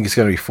 I think it's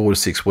going to be 4 to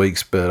 6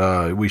 weeks,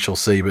 but we shall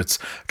see. But it's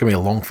going to be a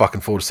long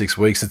fucking 4 to 6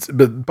 weeks.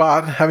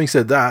 But having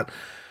said that,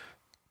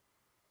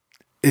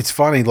 it's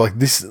funny. Like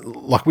this,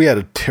 like we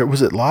had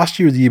was it last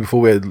year or the year before,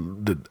 we had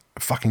the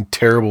fucking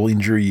terrible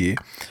injury year,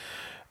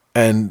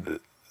 and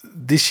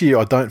this year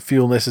I don't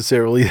feel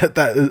necessarily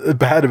that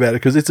bad about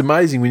it, because it's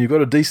amazing when you've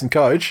got a decent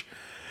coach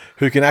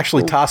who can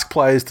actually task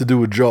players to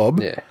do a job.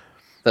 Yeah,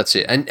 that's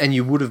it. And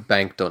you would have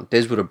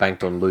Des would have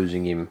banked on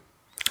losing him.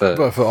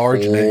 For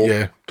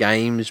Origin,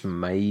 games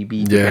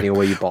maybe, depending on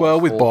where you buy. Well,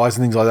 with buys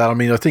and things like that, I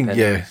mean, I think,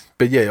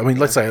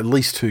 let's say at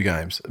least 2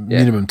 games,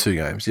 minimum 2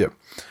 games. Yep.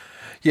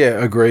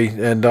 Yeah, agree.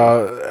 And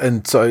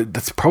so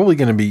that's probably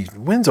going to be,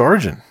 when's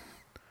Origin?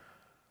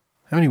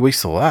 How many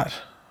weeks till that?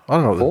 I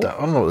don't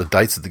know what the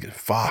dates of the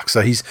fuck.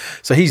 So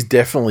he's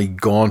definitely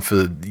gone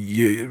for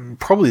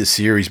probably the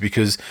series,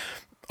 because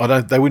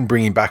they wouldn't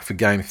bring him back for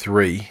game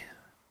 3.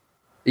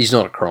 He's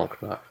not a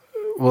Cronk, no.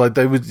 Well,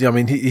 they would. I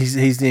mean,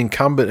 he's the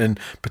incumbent, and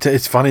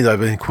it's funny though.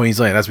 But in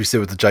Queensland, as we said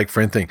with the Jake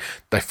Friend thing,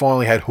 they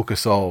finally had hooker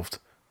solved.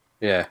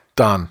 Yeah,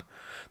 done.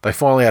 They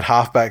finally had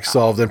halfback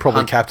solved, and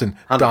probably captain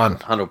done.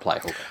 Hunt will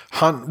play hooker.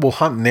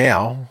 Hunt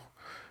now.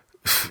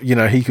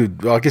 He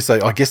could. I guess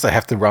they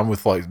have to run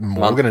with like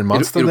Morgan and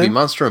Munster. It'll be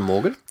Munster and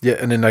Morgan. Yeah,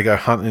 and then they go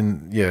Hunt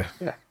and yeah.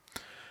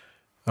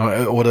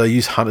 Or do they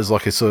use Hunt as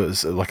like a sort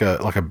of like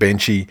a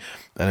benchy,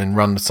 and then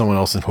run someone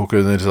else in hooker,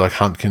 and then just like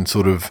Hunt can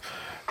sort of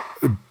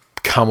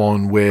come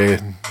on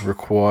where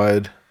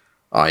required.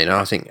 Oh,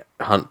 I think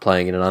Hunt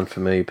playing in an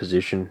unfamiliar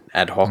position,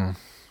 ad hoc,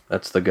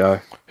 that's the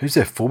go. Who's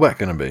their fullback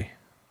going to be?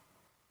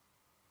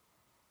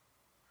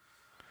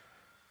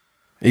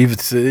 Even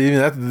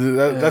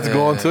that's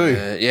gone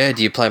too. Yeah,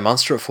 do you play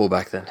Munster at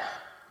fullback then?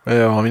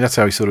 Yeah, I mean, that's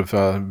how he sort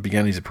of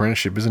began his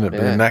apprenticeship, isn't it?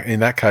 But in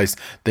that case,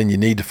 then you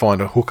need to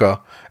find a hooker,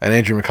 and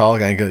Andrew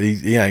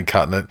McCulloch he ain't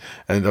cutting it.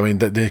 And I mean,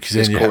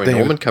 does Corey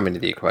Norman come into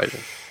the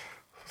equation?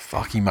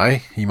 Fuck, he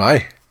may.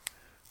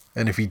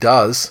 And if he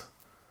does,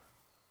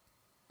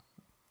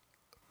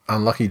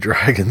 unlucky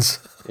Dragons.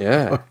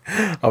 Yeah.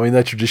 I mean,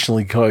 they're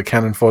traditionally kind of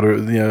cannon fodder,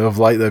 of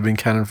late they've been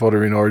cannon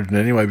fodder in Origin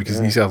anyway, because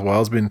New South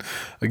Wales has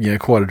been,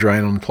 quite a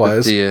drain on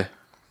players.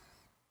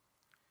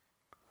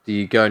 Do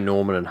you go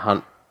Norman and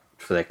Hunt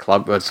for their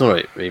club? Well, it's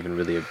not even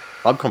really a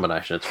club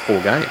combination. It's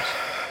 4 games.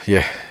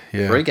 Yeah.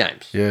 3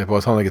 games. Yeah, by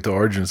the time they get to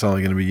Origin, it's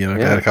only going to be,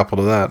 add a couple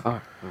to that.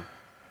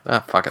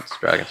 Fuck it, it's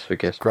Dragons. Who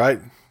cares? Great.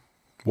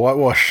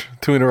 Whitewash,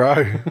 2 in a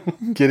row.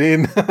 Get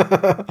in.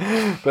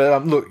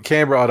 But look,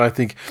 Canberra, I don't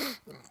think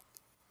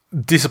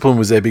discipline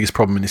was their biggest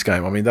problem in this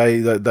game. I mean,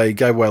 they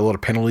gave away a lot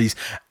of penalties,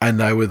 and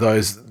they were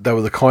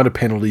the kind of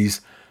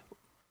penalties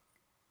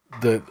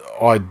that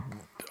I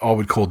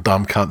would call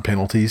dumb cunt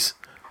penalties.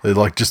 They're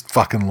like just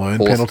fucking learn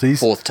penalties.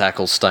 Fourth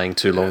tackle staying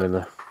too long in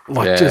the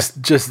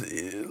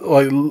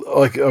I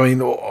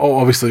mean,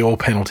 obviously all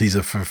penalties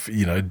are for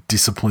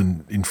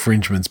discipline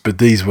infringements, but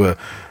these were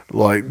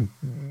like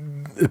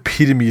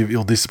epitome of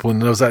ill discipline.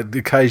 And there was that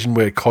occasion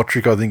where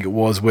Kotrick, I think it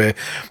was, where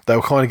they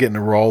were kind of getting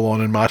a roll on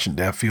and marching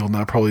downfield, and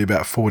they're probably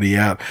about 40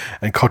 out,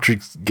 and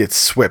Kotrick gets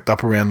swept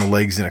up around the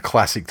legs in a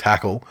classic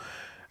tackle,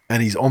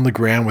 and he's on the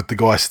ground with the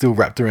guy still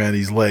wrapped around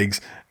his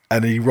legs,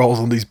 and he rolls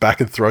on his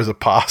back and throws a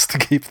pass to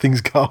keep things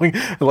going.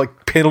 And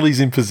like penalties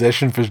in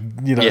possession for,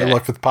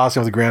 like for passing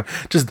on the ground,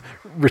 just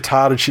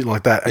retarded shit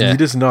like that. And you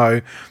just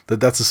know that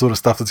that's the sort of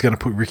stuff that's going to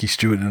put Ricky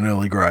Stewart in an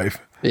early grave.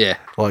 Yeah.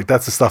 Like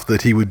that's the stuff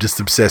that he would just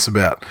obsess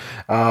about.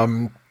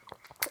 And,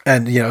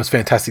 it was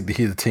fantastic to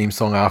hear the team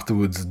song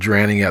afterwards,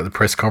 drowning out the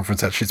press conference.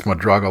 That shit's my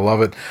drug. I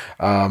love it.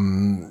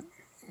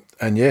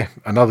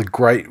 Another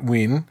great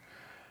win.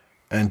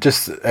 And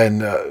just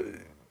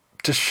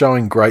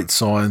showing great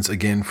signs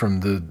again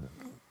from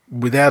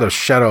without a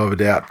shadow of a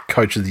doubt,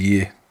 Coach of the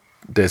Year,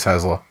 Des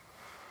Hasler.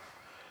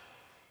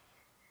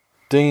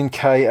 Dean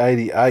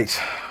K88.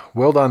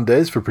 Well done,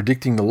 Des, for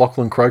predicting the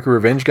Lachlan Croker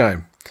revenge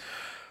game.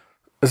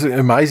 It's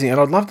amazing, and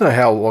I'd love to know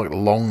how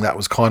long that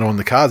was kind of on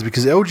the cards,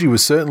 because LG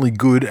was certainly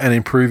good and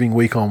improving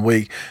week on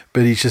week,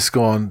 but he's just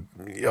gone.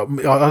 I don't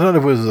know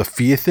if it was a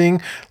fear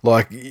thing,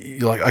 like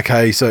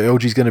okay, so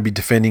LG's going to be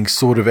defending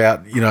sort of out,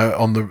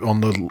 on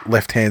the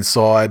left hand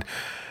side.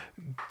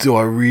 Do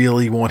I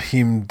really want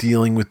him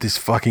dealing with this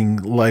fucking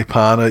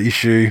Leipana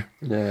issue?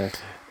 Yeah.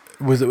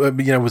 Was it?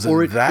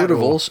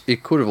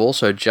 It could have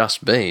also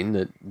just been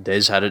that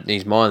Des had it in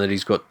his mind that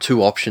he's got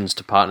 2 options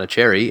to partner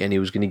Cherry, and he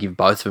was going to give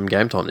both of them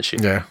game time this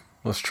year. Yeah,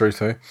 that's true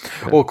too.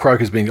 Yeah. Or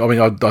Croker's been. I mean,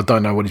 I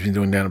don't know what he's been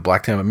doing down at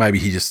Blacktown, but maybe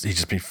he's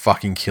just been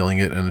fucking killing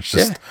it, and it's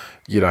just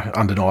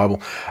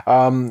undeniable.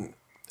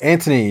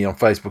 Anthony on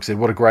Facebook said,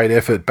 "What a great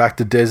effort! Back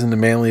to Des and the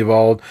Manly of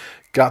old."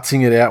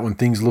 Gutsing it out when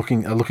things are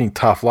looking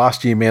tough.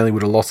 Last year, Manly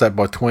would have lost that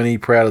by 20.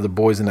 Proud of the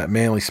boys in that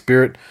Manly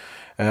spirit.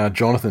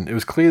 Jonathan, it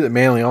was clear that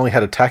Manly only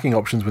had attacking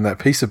options when that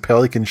piece of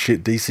Pelican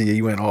shit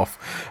DCE went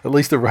off. At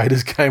least the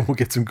Raiders game will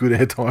get some good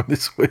airtime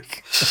this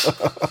week.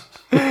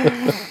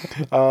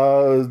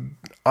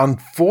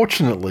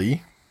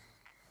 Unfortunately,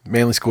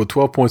 Manly scored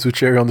 12 points with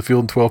Cherry on the field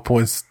and 12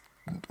 points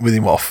with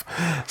him off.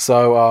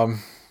 So,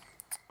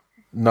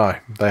 no,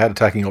 they had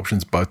attacking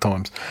options both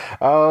times.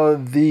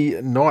 The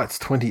Knights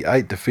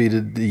 28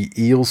 defeated the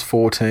Eels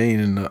 14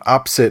 in the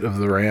upset of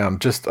the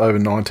round, just over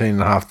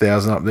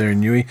 19,500 up there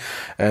in Newey.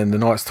 And the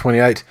Knights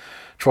 28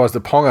 tries to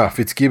Ponga,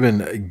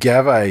 Fitzgibbon,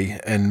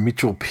 Gave, and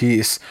Mitchell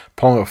Pearce.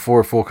 Ponga 4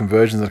 of 4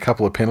 conversions and a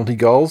couple of penalty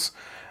goals.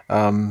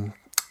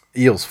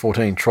 Eels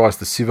 14 tries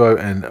to Sivo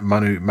and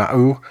Manu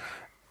Ma'u.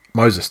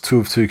 Moses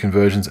 2 of 2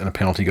 conversions and a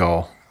penalty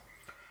goal.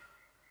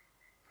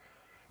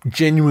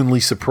 Genuinely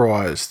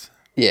surprised.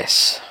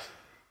 Yes.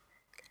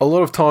 A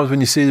lot of times when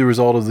you see the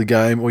result of the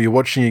game or you're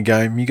watching a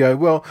game, you go,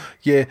 well,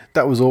 yeah,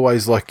 that was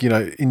always like,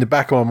 in the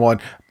back of my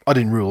mind, I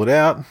didn't rule it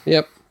out.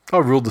 Yep. I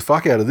ruled the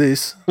fuck out of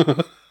this.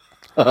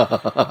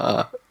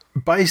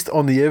 Based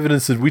on the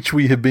evidence of which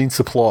we have been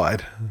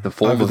supplied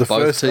over the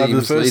first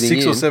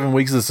 6 or 7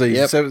 weeks of the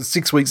season,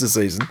 6 weeks of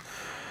the season,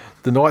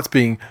 the Knights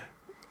being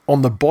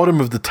on the bottom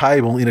of the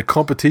table in a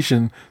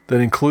competition that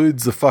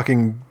includes the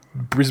fucking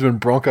Brisbane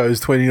Broncos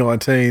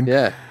 2019.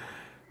 Yeah.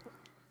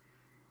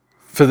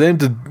 For them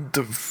to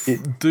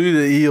do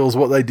the Eels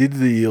what they did to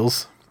the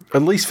Eels,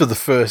 at least for the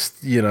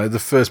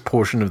first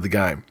portion of the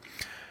game.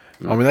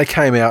 I mean, they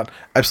came out,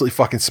 absolutely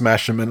fucking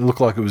smashed them, and it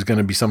looked like it was going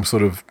to be some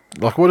sort of,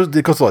 like, what did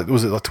it cost? Like,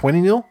 was it like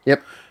 20-0?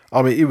 Yep.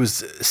 I mean, it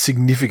was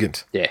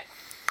significant. Yeah.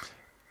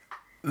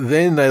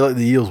 Then they let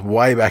the Eels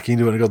way back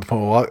into it and got the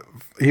point, well,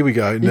 here we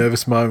go,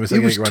 nervous moments.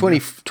 It was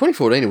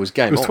 2014, it was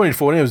game on. It was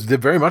 2014, it was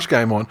very much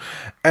game on.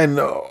 And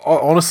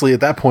honestly, at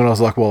that point, I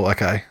was like, well,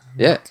 okay.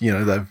 Yeah.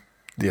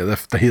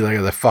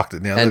 They fucked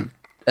it now.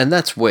 And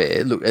that's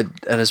where, look, at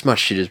as much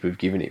shit as we've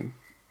given him,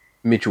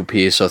 Mitchell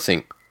Pearce, I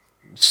think,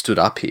 stood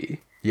up here.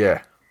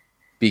 Yeah.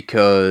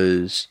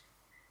 Because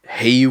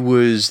he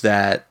was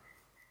that,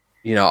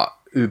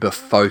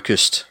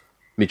 uber-focused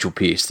Mitchell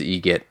Pearce that you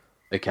get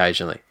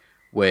occasionally.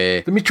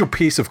 Where the Mitchell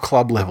Pearce of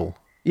club level.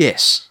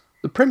 Yes.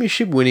 The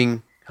premiership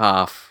winning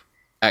half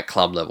at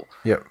club level.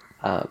 Yep.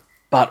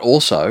 But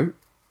also,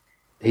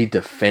 he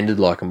defended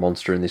like a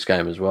monster in this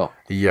game as well.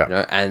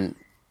 Yeah. And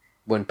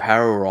when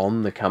Para were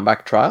on the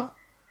comeback trail,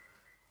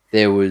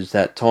 there was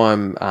that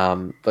time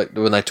like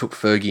when they took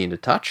Fergie into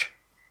touch.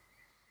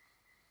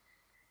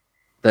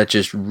 That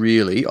just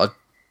really,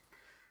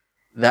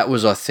 that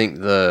was, I think,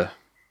 the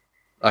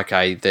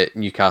okay, that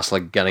Newcastle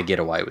are going to get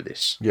away with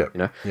this. Yep. You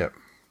know? Yep.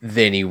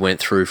 Then he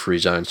went through for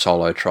his own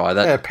solo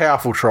try.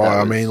 Powerful try.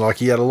 I mean, like,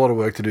 he had a lot of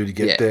work to do to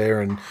get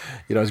there, and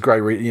it was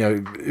great.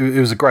 It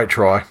was a great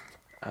try.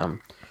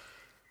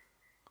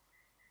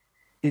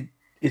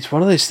 It's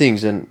one of those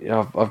things, and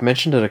I've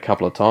mentioned it a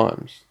couple of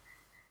times.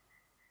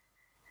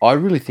 I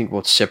really think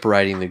what's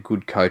separating the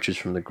good coaches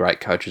from the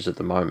great coaches at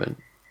the moment,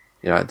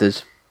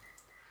 there's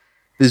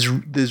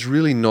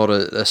really not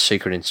a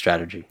secret in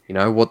strategy.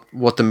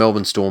 What the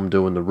Melbourne Storm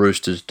do and the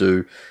Roosters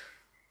do.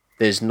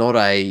 There's not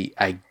a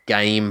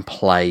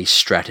gameplay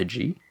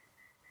strategy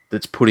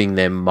that's putting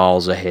them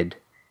miles ahead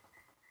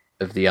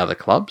of the other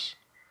clubs.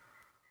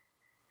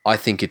 I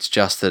think it's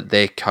just that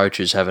their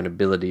coaches have an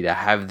ability to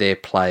have their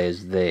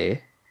players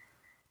there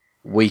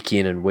week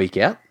in and week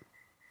out,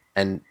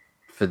 and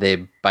for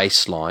their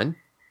baseline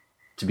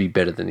to be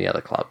better than the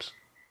other clubs.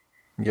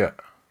 Yeah.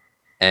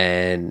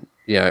 And,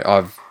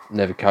 I've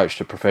never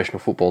coached a professional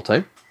football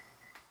team,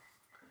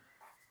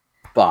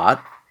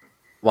 but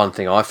one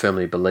thing I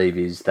firmly believe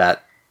is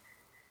that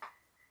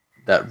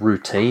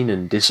routine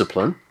and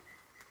discipline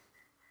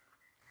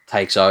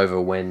takes over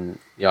when,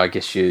 I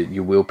guess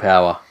your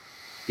willpower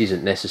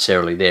isn't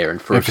necessarily there.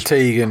 And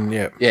fatigue and,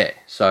 Yeah,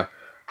 so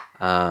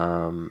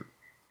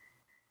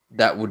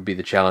that would be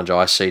the challenge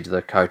I see to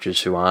the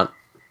coaches who aren't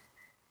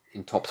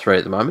in top 3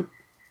 at the moment,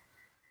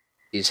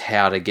 is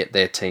how to get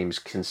their teams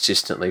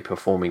consistently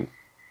performing.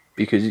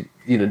 Because,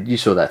 you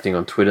saw that thing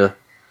on Twitter.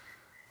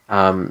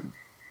 I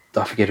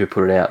forget who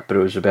put it out, but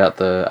it was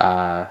about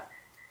I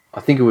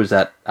think it was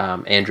that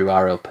Andrew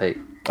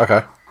RLP.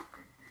 Okay.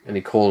 And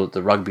he called it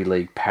the rugby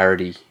league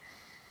parody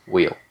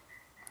wheel.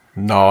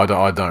 No,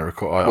 I don't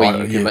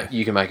recall.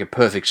 You can make a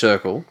perfect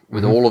circle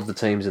with all of the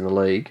teams in the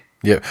league.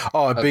 Yeah.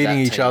 Oh, beating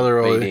each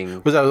other.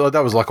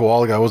 That was like a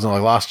while ago, wasn't it?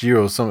 Like last year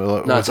or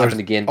something. No, it's happened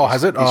again. Oh,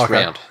 has it? This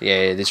round.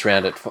 Yeah, this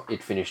round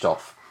it finished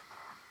off.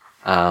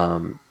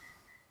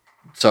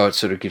 So it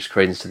sort of gives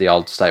credence to the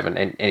old statement,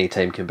 and any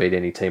team can beat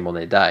any team on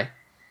their day.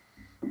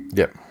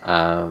 Yep.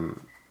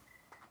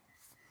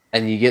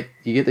 And you get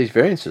these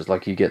variances,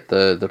 like you get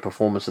the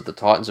performance that the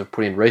Titans have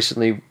put in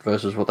recently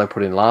versus what they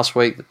put in last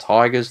week. The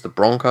Tigers, the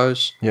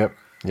Broncos. Yep.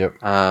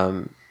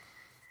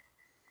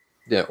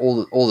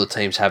 All the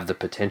teams have the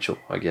potential,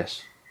 I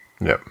guess.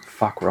 Yep.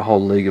 Fuck, we're a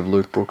whole league of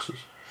Luke Brookses.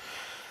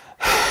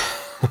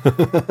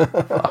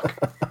 Fuck.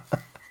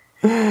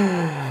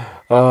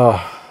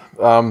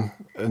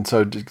 And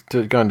so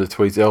going to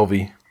tweets,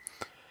 Elvie.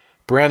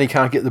 Brownie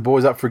can't get the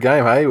boys up for a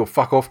game, hey? Well,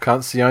 fuck off, cunt.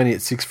 Sione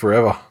at 6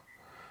 forever.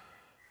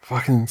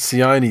 Fucking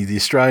Sione, the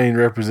Australian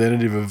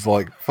representative of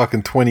like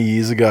fucking 20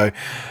 years ago.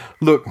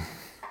 Look,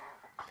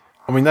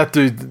 I mean, that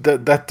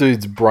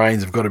dude's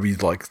brains have got to be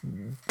like,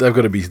 they've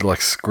got to be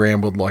like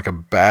scrambled like a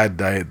bad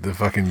day at the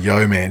fucking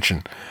Yo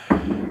Mansion.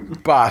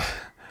 But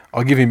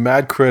I'll give him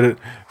mad credit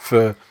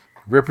for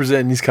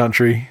representing his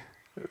country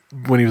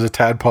when he was a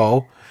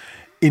tadpole,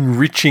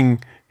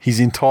 enriching his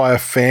entire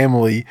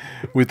family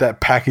with that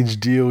package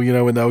deal,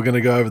 when they were going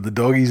to go over the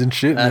doggies and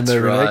shit. That's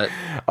right.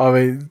 I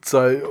mean,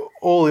 so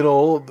all in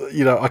all,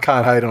 I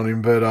can't hate on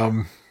him, but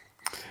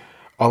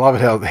I love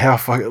it how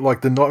fucking,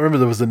 like, remember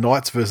there was the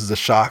Knights versus the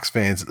Sharks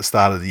fans at the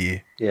start of the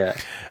year. Yeah.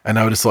 And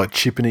they were just like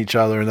chipping each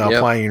other, and they were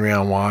playing in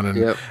round 1,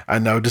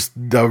 and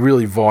they were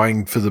really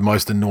vying for the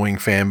most annoying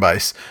fan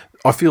base.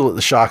 I feel that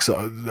the Sharks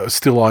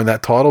still own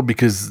that title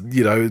because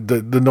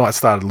the Knights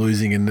started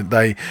losing and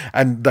they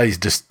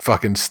just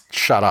fucking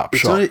shut up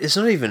shop. It's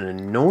not even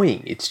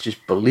annoying; it's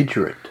just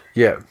belligerent.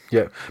 Yeah,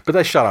 but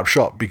they shut up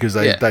shop because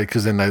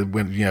then they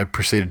went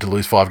proceeded to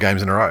lose 5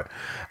 games in a row,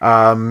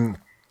 and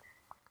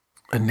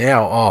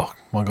now oh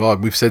my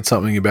god, we've said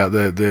something about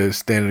their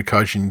standard of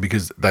coaching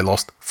because they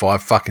lost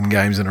 5 fucking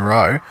games in a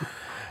row,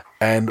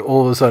 and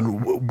all of a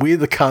sudden we're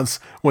the cunts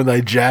when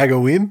they jag a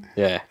win.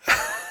 Yeah.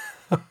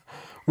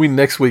 Win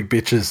next week,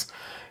 bitches.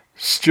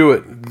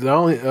 Stuart, the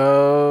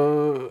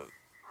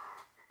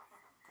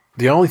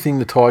only thing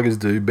the Tigers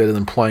do better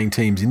than playing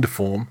teams into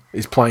form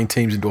is playing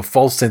teams into a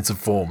false sense of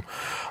form.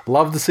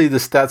 Love to see the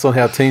stats on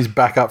how teams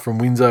back up from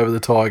wins over the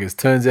Tigers.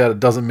 Turns out it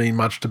doesn't mean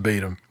much to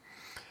beat them.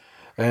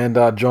 And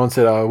John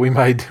said, we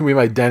made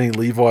Danny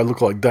Levi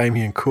look like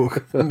Damien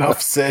Cook.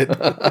 Enough said.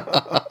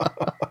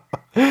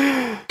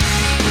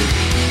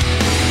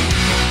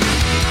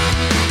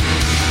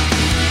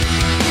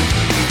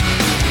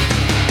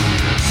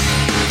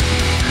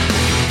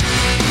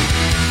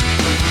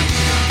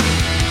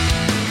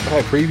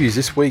 Okay, previews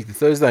this week. The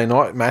Thursday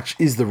night match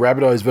is the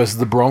Rabbitohs versus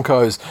the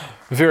Broncos.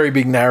 A very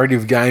big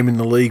narrative game in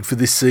the league for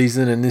this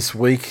season and this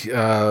week.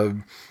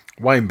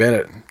 Wayne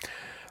Bennett.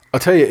 I'll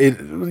tell you,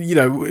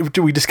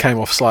 we just came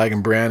off Slag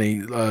and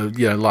Brownie,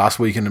 last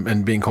week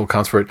and being called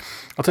cunts for it.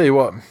 I'll tell you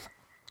what,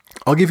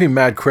 I'll give him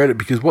mad credit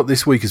because what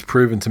this week has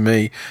proven to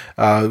me,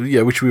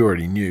 which we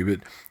already knew,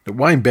 but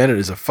Wayne Bennett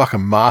is a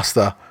fucking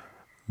master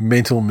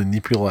mental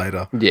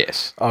manipulator.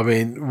 Yes. I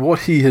mean,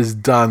 what he has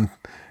done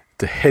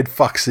to head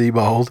fuck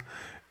Seabold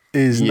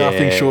is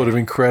nothing short of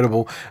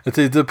incredible. It's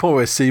to the point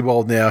where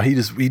Seabold now, he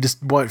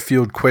just won't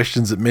field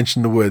questions that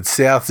mention the word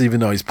Souths, even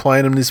though he's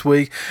playing them this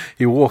week.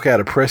 He'll walk out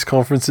of press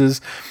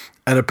conferences,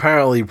 and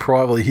apparently,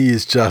 privately, he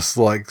is just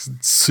like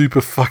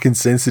super fucking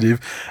sensitive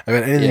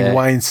about anything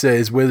Wayne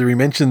says, whether he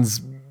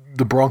mentions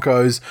the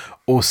Broncos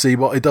or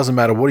Seabold. It doesn't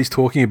matter what he's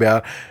talking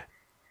about.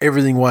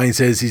 Everything Wayne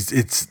says,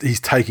 he's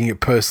taking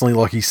it personally,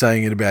 like he's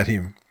saying it about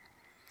him.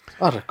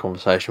 I had a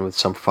conversation with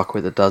some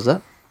fuckwit that does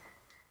that.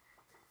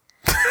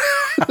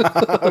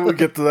 We'll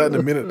get to that in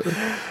a minute.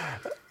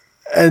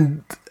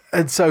 And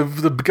so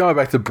going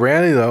back to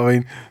Brownie though, I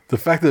mean, the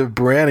fact that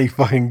Brownie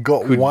fucking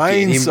got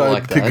Wayne so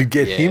like could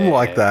get him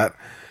like that,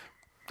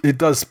 it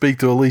does speak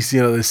to at least,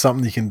 there's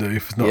something you can do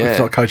if it's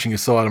not coaching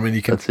aside. I mean,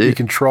 you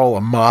can troll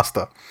a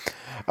master.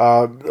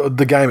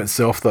 The game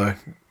itself though,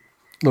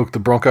 look, the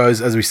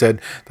Broncos, as we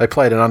said, they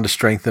played an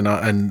understrength and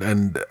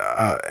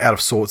out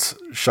of sorts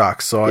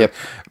Sharks side,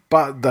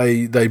 but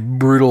they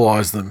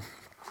brutalised them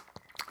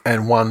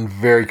and won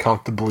very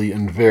comfortably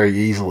and very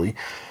easily.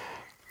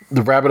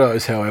 The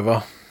Rabbitohs,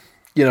 however,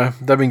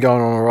 they've been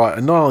going on all right.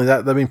 And not only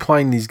that, they've been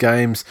playing these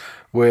games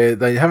where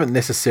they haven't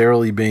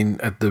necessarily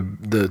been at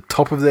the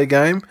top of their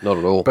game. Not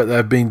at all. But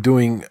they've been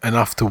doing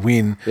enough to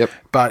win. Yep.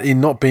 But in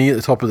not being at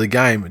the top of the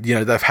game,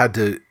 they've had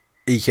to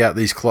eke out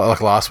these,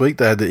 like last week,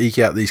 they had to eke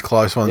out these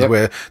close ones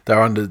where they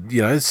were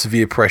under,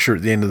 severe pressure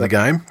at the end of the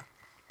game.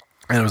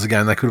 And it was a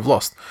game they could have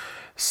lost.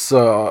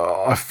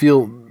 So I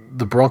feel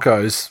the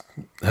Broncos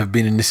have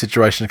been in this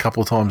situation a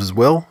couple of times as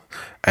well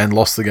and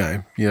lost the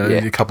game,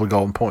 a couple of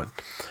golden points.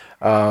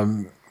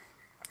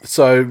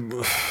 So,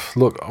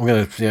 look, I'm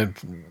going to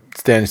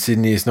stand in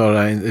Sydney. It's not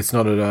at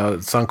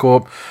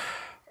Suncorp.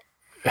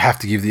 Have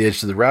to give the edge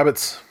to the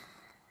Rabbits.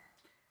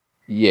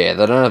 Yeah,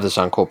 they don't have the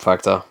Suncorp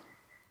factor.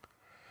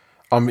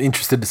 I'm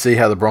interested to see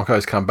how the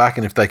Broncos come back,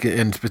 and if they can,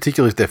 and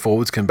particularly if their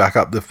forwards can back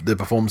up the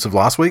performance of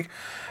last week,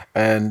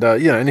 and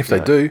and if they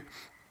do,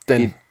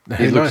 then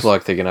it looks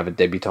like they're going to have a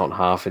debutant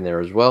half in there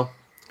as well.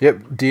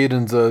 Yep,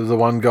 Dearden's the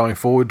one going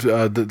forward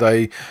that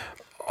they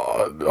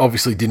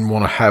obviously didn't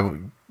want to have.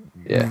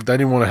 Yeah. They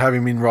didn't want to have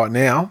him in right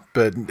now,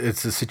 but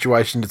it's a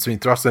situation that's been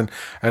thrust in,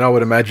 and I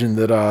would imagine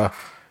that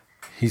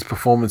his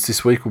performance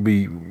this week will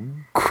be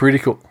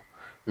critical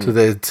to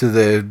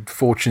their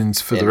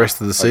fortunes for the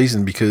rest of the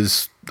season,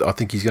 because I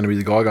think he's going to be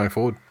the guy going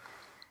forward.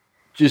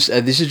 This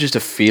is just a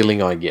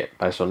feeling I get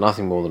based on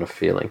nothing more than a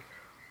feeling.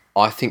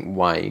 I think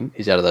Wayne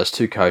is, out of those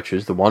two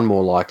coaches, the one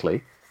more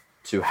likely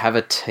to have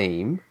a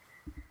team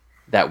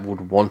that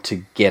would want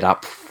to get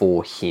up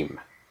for him.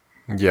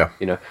 Yeah.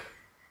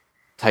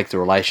 Take the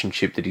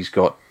relationship that he's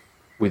got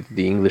with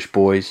the English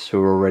boys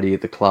who are already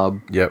at the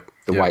club. Yep.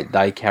 The weight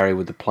they carry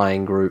with the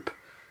playing group.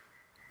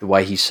 The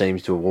way he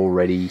seems to have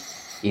already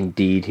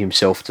endeared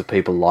himself to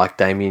people like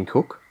Damien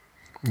Cook.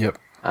 Yep.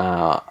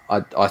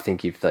 I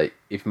think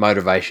if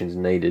motivation's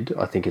needed,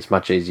 I think it's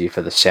much easier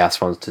for the Souths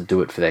ones to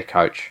do it for their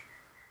coach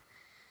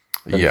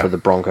than for the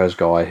Broncos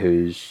guy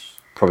who's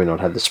probably not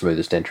had the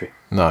smoothest entry.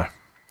 No.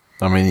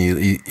 I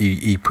mean,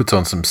 he puts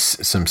on some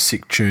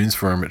sick tunes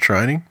for him at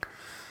training.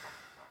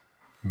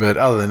 But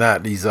other than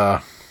that, he's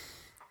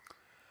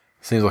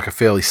seems like a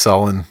fairly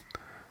sullen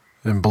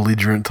and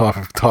belligerent type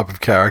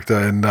of character,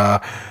 and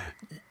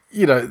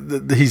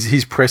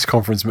his press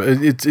conference,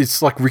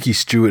 it's like Ricky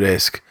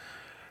Stewart-esque.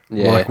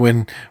 Yeah. Like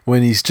when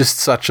he's just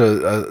such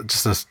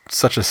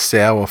a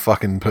sour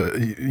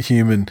fucking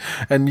human,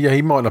 and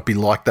he might not be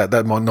like that.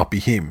 That might not be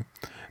him,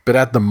 but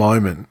at the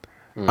moment,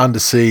 under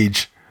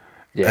siege,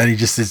 and he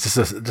just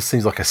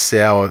seems like a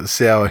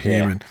sour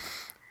human.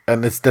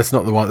 And that's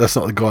not the one. That's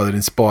not the guy that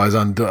inspires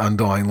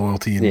undying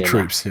loyalty in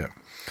troops. No. Yeah.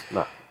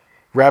 No.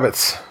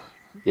 Rabbits.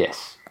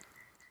 Yes.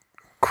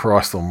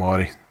 Christ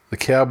Almighty. The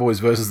Cowboys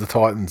versus the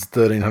Titans.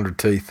 1,300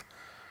 teeth.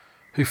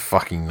 Who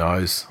fucking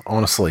knows?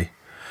 Honestly,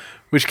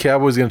 which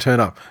Cowboys are going to turn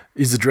up?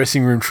 Is the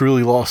dressing room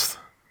truly lost?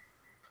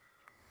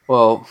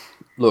 Well,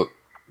 look,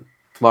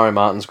 Murray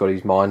Martin's got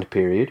his mind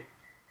period.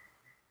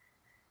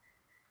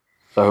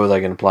 So who are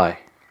they going to play?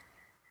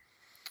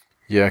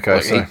 Yeah.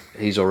 Okay.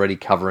 He's already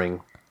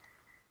covering.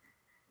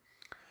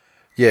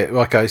 Yeah,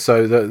 okay,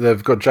 so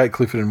they've got Jake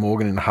Clifford and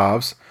Morgan in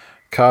halves.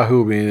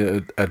 Kahu will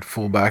be at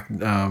fullback.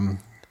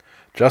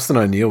 Justin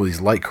O'Neill with his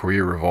late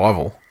career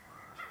revival.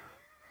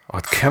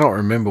 I cannot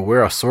remember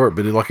where I saw it,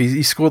 but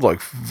he scored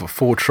like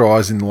 4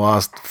 tries in the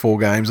last 4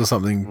 games or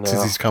something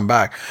since he's come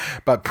back.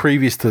 But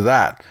previous to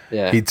that,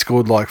 he'd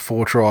scored like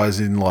 4 tries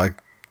in like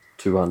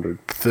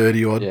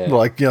 230 odd,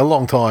 a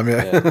long time,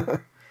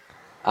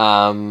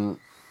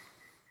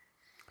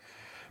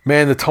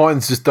 Man, the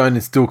Titans just don't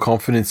instill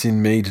confidence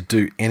in me to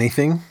do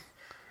anything.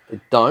 They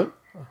don't.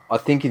 I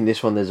think in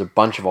this one there's a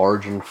bunch of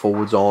Origin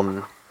forwards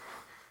on,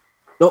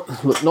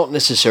 not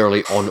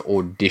necessarily on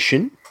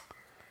audition,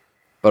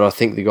 but I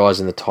think the guys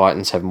in the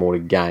Titans have more to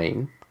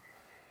gain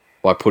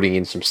by putting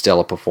in some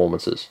stellar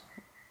performances.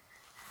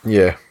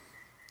 Yeah.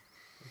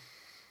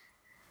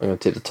 I'm going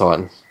to tip the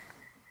Titans.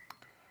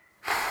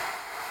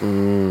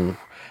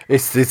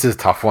 It's a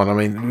tough one. I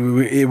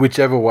mean,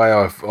 whichever way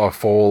I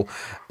fall,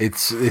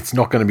 it's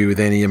not going to be with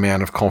any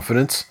amount of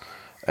confidence.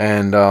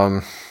 And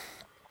I'm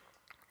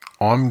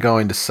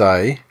going to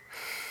say,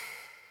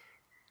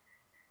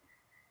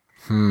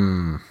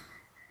 I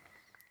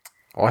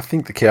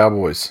think the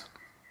Cowboys.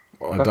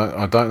 Okay.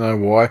 I don't know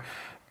why,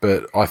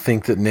 but I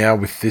think that now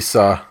with this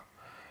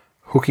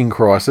hooking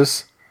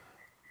crisis,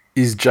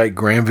 is Jake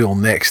Granville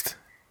next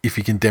if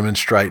he can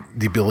demonstrate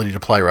the ability to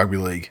play rugby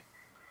league?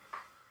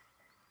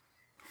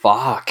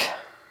 Fuck.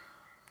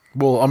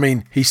 Well, I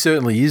mean, he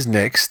certainly is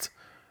next.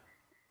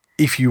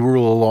 If you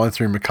rule a line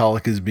through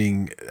McCulloch as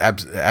being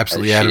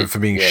absolutely out of it for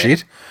being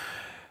shit,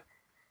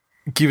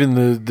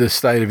 given the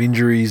state of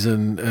injuries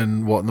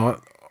and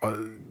whatnot,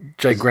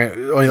 Jake Grant. I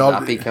mean, is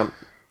Uppy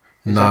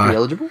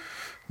eligible?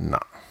 No,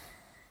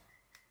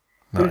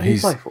 Who did he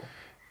play for?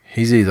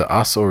 He's either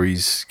us or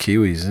he's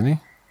Kiwis, isn't he?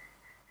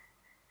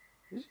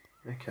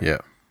 Okay. Yeah.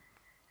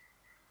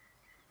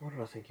 What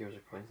did I think he was a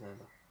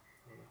Queenslander?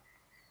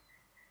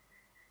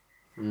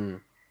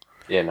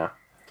 Yeah, no.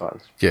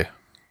 Titans. Yeah.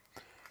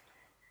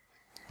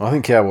 I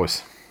think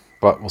Cowboys,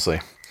 but we'll see.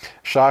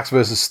 Sharks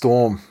versus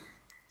Storm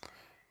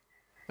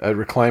at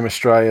Reclaim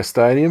Australia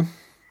Stadium.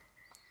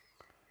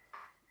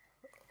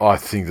 I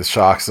think the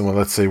Sharks. Well,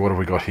 let's see. What have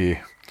we got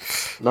here?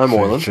 No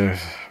Moylan.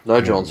 No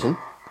Johnson.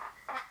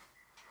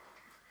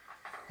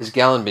 Has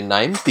Gallen been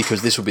named?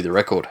 Because this will be the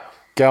record.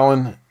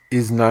 Gallen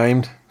is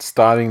named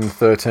starting in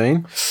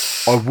 13.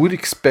 I would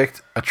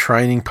expect a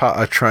training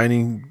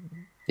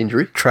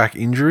injury, track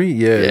injury.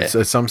 Yeah.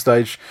 At some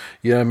stage,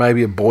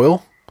 maybe a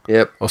boil.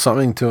 Yep. Or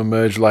something to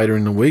emerge later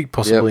in the week,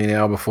 possibly an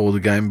hour before the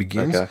game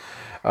begins. Okay.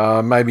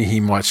 Maybe he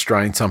might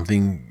strain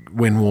something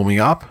when warming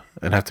up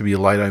and have to be a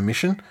late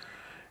omission.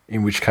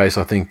 In which case,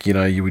 I think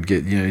you would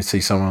get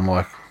see someone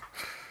like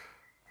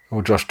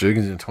Josh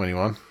Dugan's in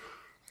 21.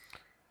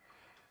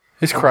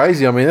 It's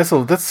crazy. I mean, that's a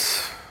lot of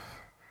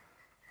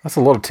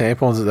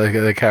tampons that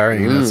they're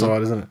carrying in that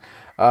side, isn't it?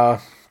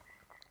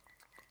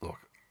 Look,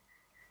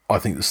 I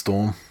think the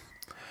Storm.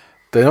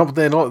 They're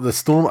not. The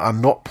Storm are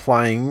not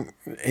playing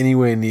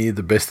anywhere near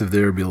the best of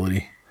their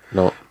ability.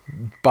 No,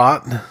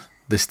 but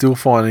they're still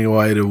finding a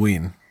way to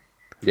win.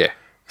 Yeah.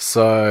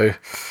 So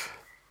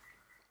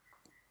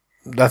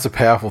that's a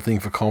powerful thing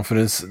for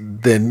confidence.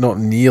 They're not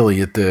nearly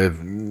at their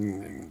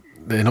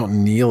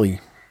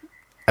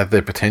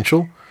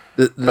potential.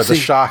 The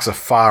Sharks are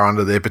far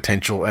under their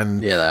potential,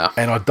 and they are.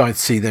 And I don't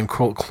see them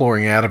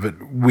clawing out of it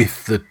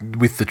with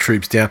the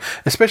troops down,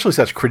 especially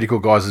such critical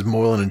guys as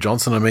Moylan and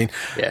Johnson. I mean,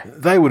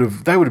 they would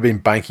have been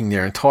banking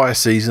their entire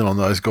season on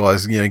those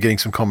guys, getting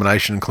some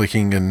combination and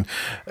clicking and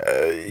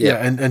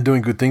and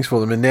doing good things for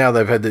them. And now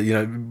they've had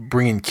to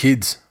bring in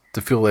kids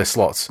to fill their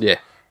slots. Yeah.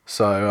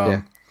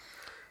 So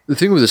the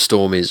thing with the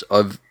Storm is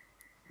I've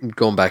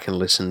gone back and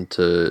listened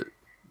to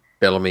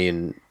Bellamy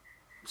and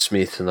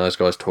Smith and those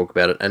guys talk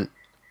about it,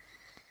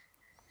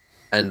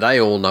 and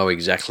they all know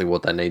exactly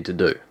what they need to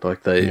do.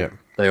 Like they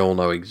all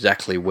know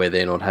exactly where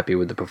they're not happy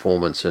with the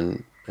performance,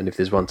 and if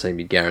there's one team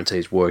you guarantee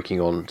is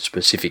working on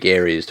specific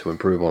areas to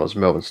improve on, it's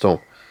Melbourne Storm.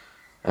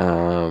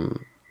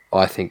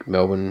 I think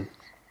Melbourne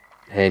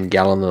hand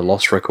Gallen the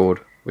loss record,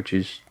 which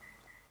is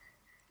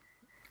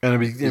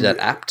that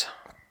apt?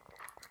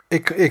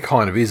 It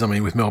kind of is. I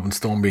mean, with Melbourne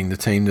Storm being the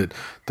team that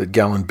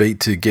Gallen beat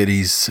to get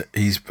his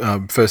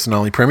first and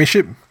only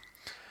premiership.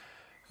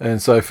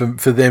 And so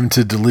for them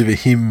to deliver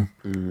him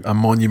a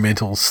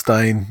monumental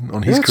stain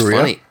on his career.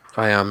 Funny.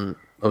 I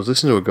was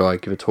listening to a guy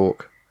give a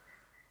talk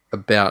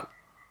about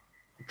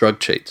drug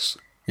cheats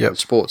in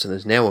sports, and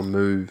there's now a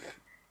move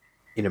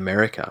in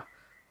America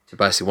to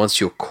basically,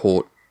 once you're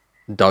caught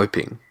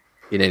doping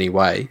in any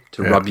way,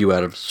 to rub you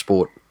out of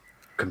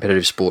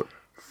competitive sport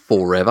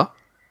forever.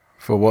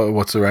 For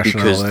what's the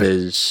rationale? Because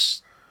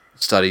there's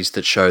studies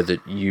that show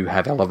that you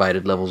have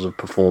elevated levels of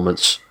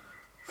performance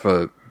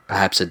for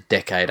perhaps a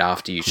decade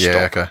after you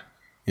stop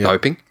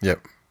doping.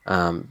 Yep.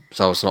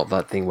 So it's not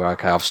that thing where,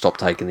 okay, I've stopped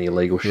taking the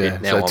illegal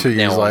shit. Now so 2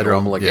 years later,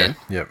 I'm normal again.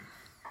 Yep.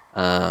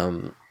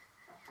 And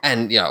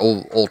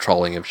all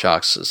trolling of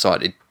Sharks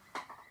aside,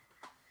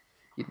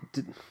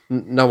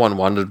 no one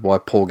wondered why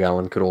Paul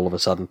Gallen could all of a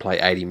sudden play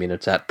 80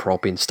 minutes at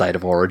prop in State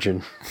of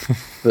Origin.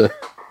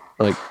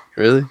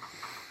 Really?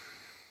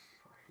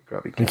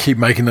 And keep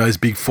making those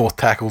big fourth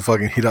tackle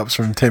fucking hit ups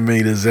from 10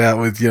 metres out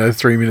with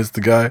 3 minutes to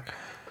go.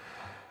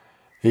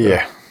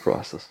 Yeah.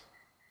 Priceless.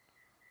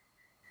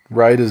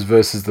 Raiders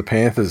versus the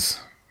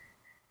Panthers.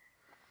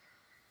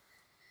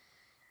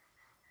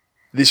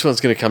 This one's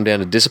going to come down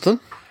to discipline,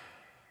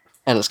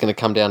 and it's going to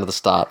come down to the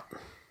start.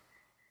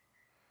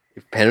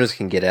 If Penrith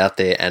can get out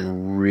there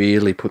and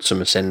really put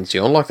some ascendancy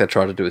on, like they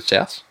tried to do with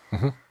Souths,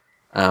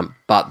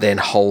 but then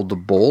hold the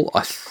ball,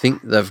 I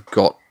think they've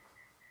got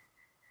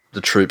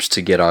the troops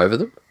to get over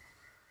them.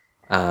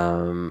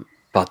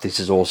 But this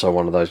is also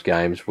one of those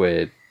games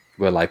where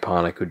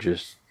Leipana could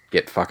just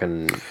get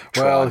fucking.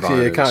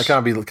 It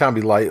can't be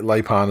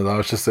Leipana though.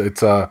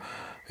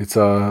 It's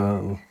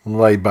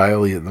Leigh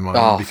Bailey at the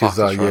moment because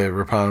that's right.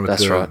 Rapana with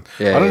that's right.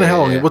 I don't know how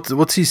long.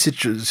 What's his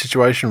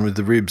situation with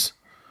the ribs?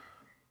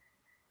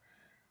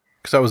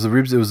 Because that was the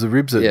ribs. It was the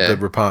ribs that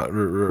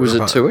Was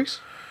it 2 weeks?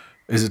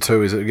 Is it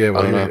 2? Is it? Yeah.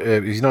 Well, I don't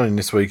know. he's not in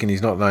this week, and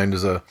he's not named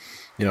as a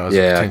as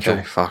a potential.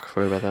 Okay. Fuck.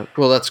 Forgot about that.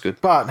 Well, that's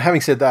good. But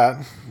having said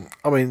that,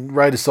 I mean,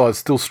 Raiders side's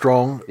still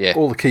strong. Yeah.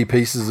 All the key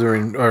pieces are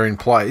in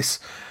place.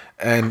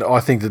 And I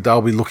think that they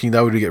will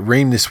to get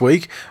reamed this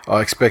week.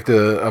 I expect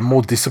a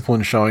more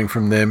disciplined showing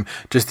from them,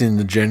 just in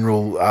the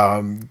general,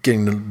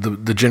 getting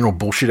the general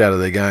bullshit out of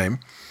their game.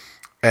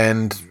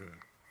 And,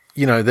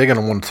 they're going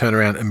to want to turn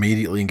around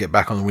immediately and get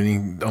back on the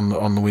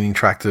winning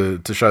track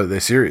to show that they're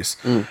serious.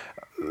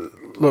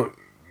 Look,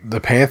 the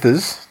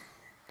Panthers,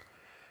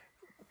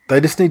 they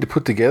just need to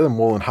put together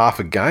more than half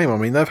a game. I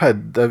mean, they've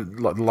the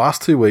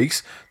last 2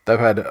 weeks, they've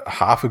had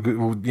half a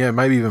good,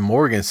 maybe even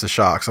more against the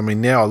Sharks. I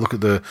mean, now I look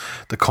at the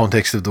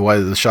context of the way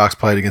that the Sharks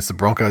played against the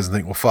Broncos and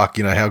think, well, fuck,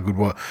 how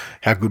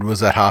good was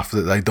that half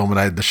that they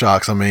dominated the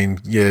Sharks? I mean,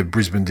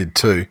 Brisbane did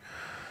too.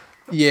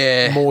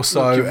 Yeah, more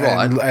so, look,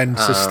 right. and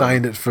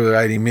sustained it for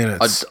 80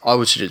 minutes. I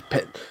would suggest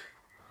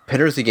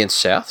Penrith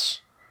against Souths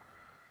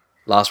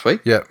last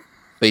week. Yep.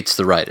 Beats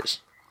the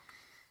Raiders.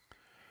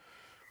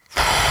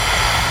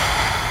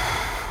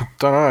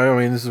 Don't know. I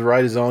mean, the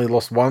Raiders only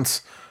lost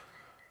once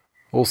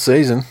all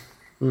season.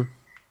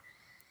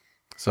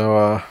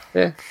 So,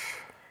 yeah.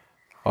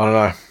 I don't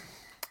know.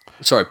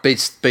 Sorry,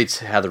 beats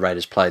how the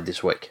Raiders played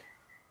this week.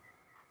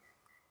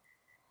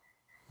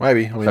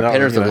 Maybe. I mean, so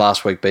Penrith of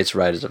last week beats the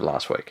Raiders of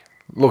last week.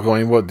 Look,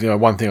 I mean,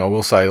 one thing I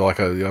will say, like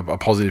a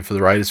positive for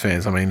the Raiders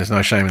fans, I mean, there's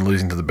no shame in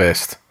losing to the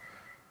best.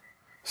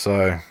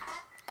 So,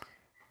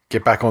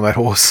 get back on that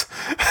horse.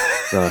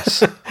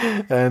 Nice.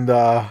 And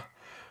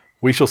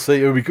we shall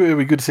see. It'll be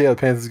good to see how the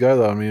Panthers go,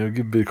 though. I mean, it'll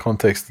give a bit of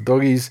context. The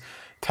Doggies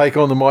take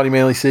on the mighty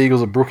Manly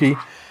Seagulls at Brookie,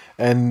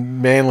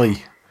 and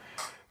Manly,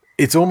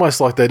 it's almost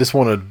like they just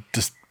want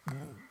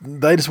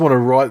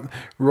to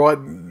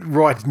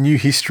write new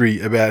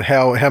history about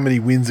how many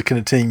wins can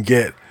a team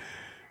get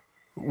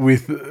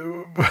with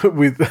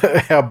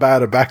how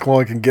bad a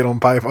backline can get on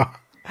paper.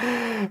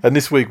 And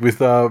this week with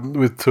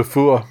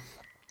Tafua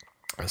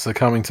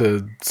succumbing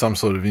to some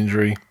sort of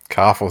injury,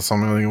 calf or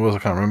something, I think it was, I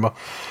can't remember,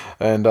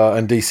 and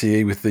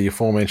DCE with the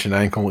aforementioned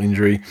ankle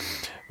injury.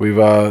 We've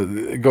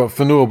got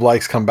Fanua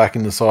Blake's come back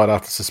in the side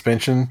after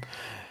suspension,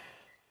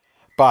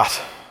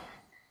 but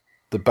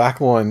the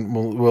backline,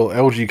 well,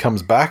 LG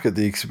comes back at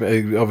the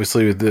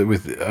obviously with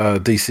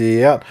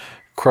DCE out.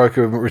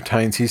 Croker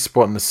retains his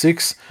spot in the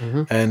 6,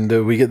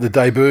 and we get the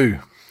debut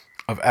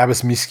of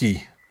Abbas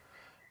Miski,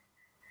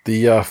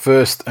 the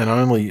first and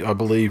only, I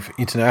believe,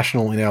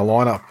 international in our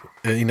lineup,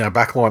 in our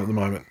back line at the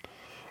moment,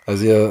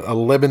 as a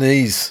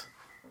Lebanese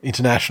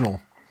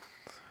international.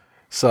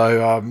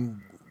 So,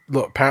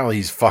 look, apparently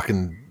he's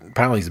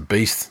a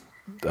beast.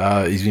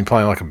 He's been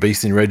playing like a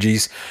beast in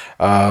Reggie's.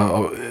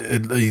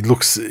 He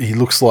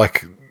looks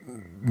like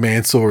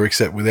Mansour,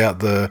 except without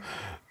the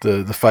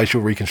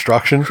facial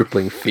reconstruction.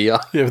 Crippling fear.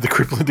 Yeah, the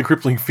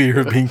crippling fear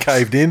of being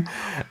caved in.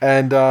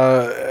 And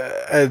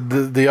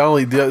the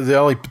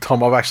only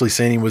time I've actually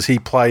seen him was he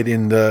played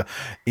in the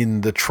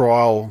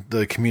trial,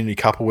 the Community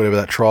Cup or whatever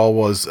that trial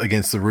was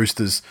against the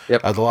Roosters.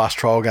 Yep. The last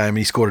trial game, and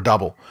he scored a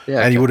double.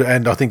 Yeah, and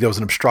and I think there was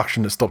an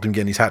obstruction that stopped him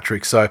getting his hat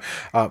trick. So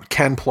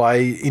can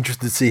play.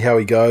 Interested to see how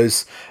he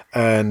goes.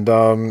 And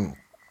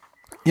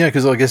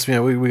because I guess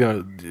we're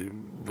gonna.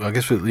 I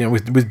guess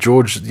with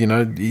George,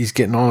 he's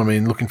getting on. I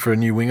mean, looking for a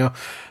new winger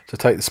to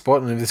take the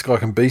spot, and if this guy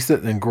can beast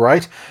it, then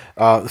great.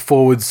 The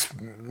forwards,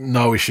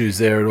 no issues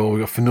there at all. We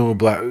got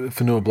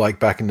Fanua Blake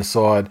back in the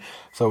side,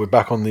 so we're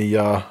back on the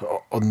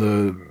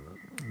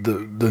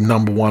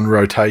number one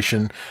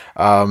rotation.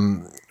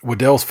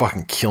 Waddell's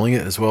fucking killing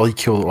it as well. He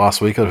killed it last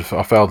week. I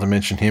failed to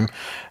mention him.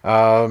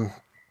 The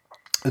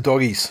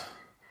Doggies.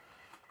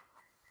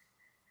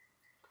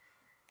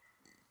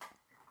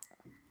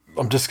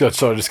 I'm just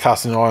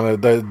casting an eye on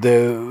it.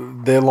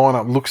 Their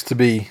lineup looks to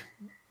be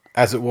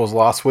as it was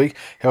last week.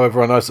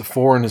 However, I noticed that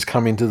Foran has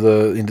come into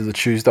the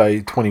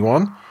Tuesday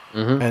 21,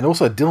 and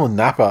also Dylan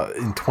Napa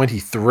in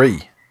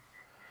 23.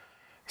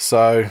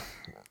 So,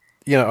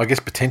 I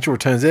guess potential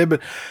returns there. But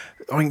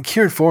I mean,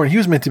 Kieran Foran, he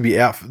was meant to be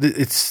out.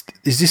 Is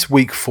this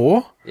week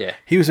 4? Yeah,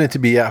 he was meant to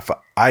be out for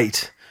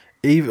 8,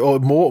 or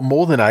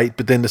more than 8.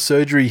 But then the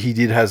surgery he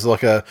did has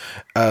like a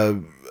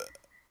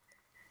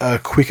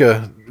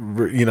quicker,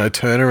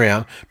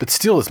 turnaround, but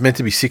still it's meant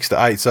to be 6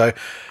 to 8. So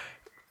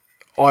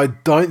I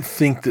don't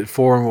think that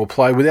Foran will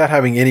play without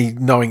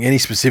knowing any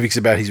specifics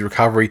about his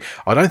recovery.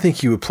 I don't think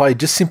he would play,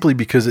 just simply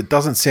because it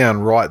doesn't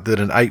sound right that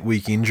an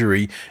 8-week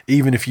injury,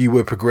 even if you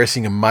were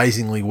progressing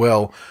amazingly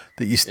well,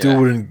 that you still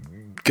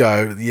wouldn't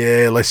go,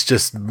 let's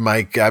just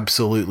make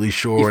absolutely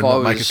sure and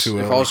not make it too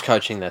early. If I was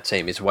coaching that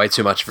team, it's way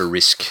too much of a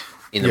risk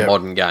in the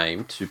modern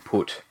game to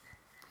put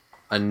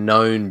a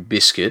known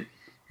biscuit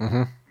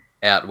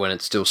out when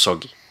it's still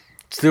soggy.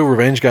 Still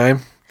revenge game,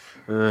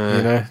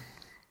 And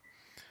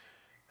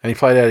he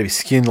played out of his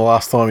skin the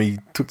last time he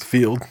took the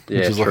field,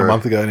 which was like a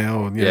month ago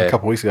now, or a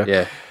couple of weeks ago.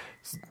 Yeah.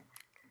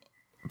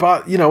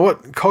 But you know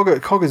what?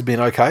 Cogger's been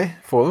okay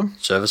for them.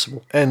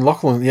 Serviceable. And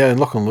Lachlan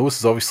Lewis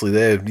is obviously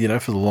there,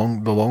 for the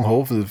long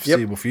haul for the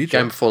foreseeable future.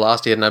 Game before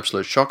last, he had an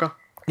absolute shocker.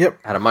 Yep.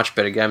 Had a much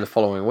better game the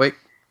following week.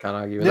 Can't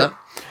argue with that.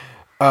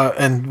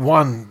 And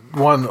one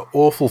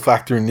awful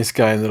factor in this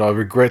game that I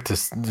regret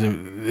is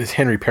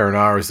Henry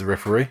Perinara as the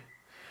referee.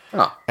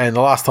 Oh. And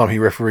the last time he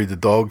refereed the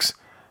Dogs,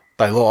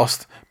 they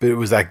lost, but it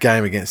was that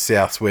game against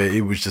Souths where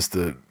it was just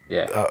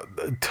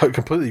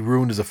completely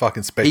ruined as a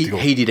fucking spectacle.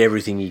 He did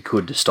everything he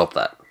could to stop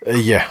that.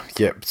 Yeah.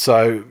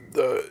 So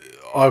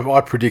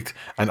I predict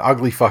an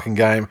ugly fucking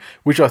game,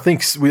 which I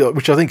think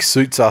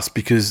suits us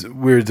because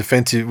we're a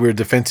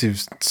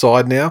defensive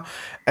side now,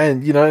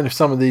 and and if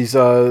some of these.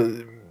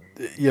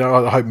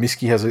 I hope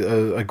Miski has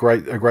a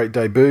great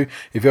debut.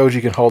 If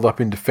LG can hold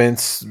up in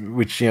defence,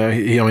 which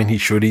he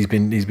should. He's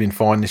been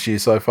fine this year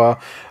so far,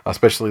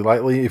 especially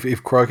lately.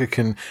 If Croker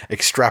can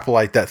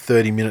extrapolate that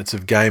 30 minutes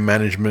of game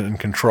management and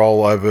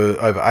control over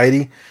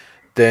 80,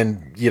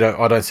 then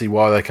I don't see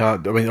why they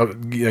can't. I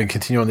mean,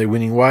 continue on their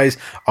winning ways.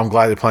 I'm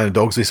glad they're playing the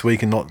Dogs this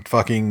week and not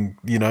fucking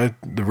the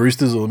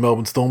Roosters or the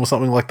Melbourne Storm or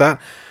something like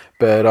that.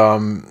 But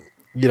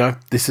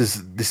this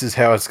is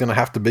how it's going to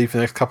have to be for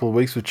the next couple of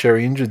weeks with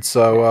Cherry injured.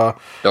 So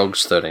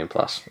Dogs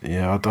 13+.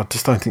 Yeah, I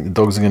just don't think the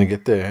Dogs are going to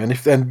get there.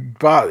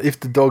 But if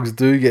the Dogs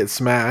do get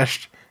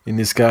smashed in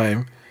this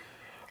game,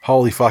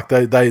 holy fuck,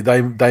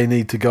 they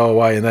need to go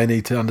away and they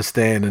need to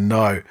understand and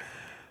know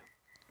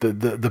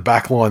the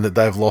back line that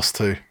they've lost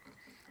to,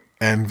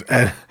 and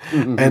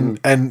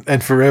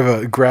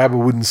forever grab a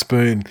wooden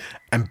spoon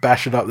and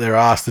bash it up their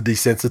ass to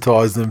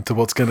desensitize them to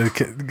what's going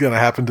to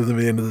happen to them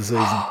at the end of the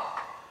season.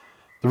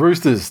 The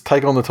Roosters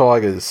take on the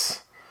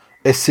Tigers.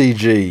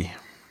 SCG.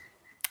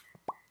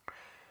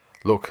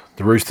 Look,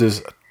 the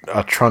Roosters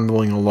are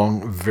trundling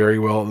along very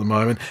well at the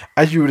moment,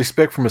 as you would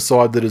expect from a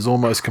side that is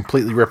almost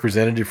completely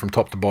representative from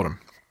top to bottom.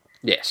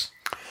 Yes.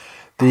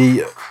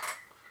 The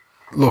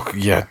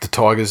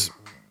Tigers,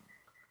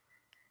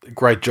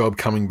 great job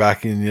coming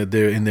back in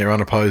their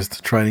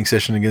unopposed training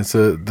session against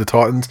the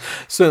Titans.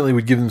 Certainly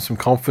would give them some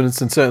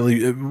confidence, and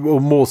certainly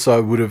more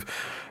so would have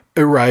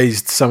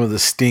erased some of the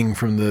sting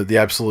from the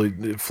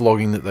absolute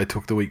flogging that they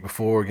took the week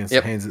before against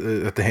at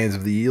the hands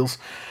of the Eels.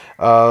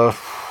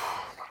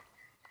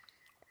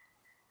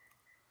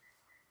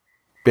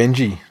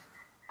 Benji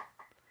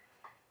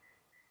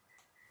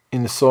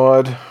in the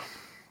side.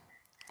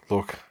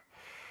 Look,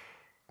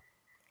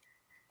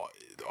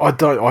 I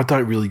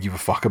don't really give a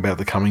fuck about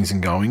the comings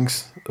and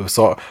goings.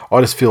 So I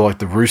just feel like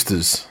the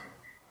Roosters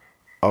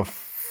are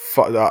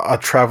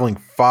travelling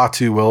far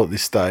too well at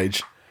this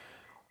stage.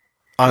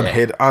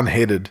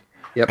 Unheaded.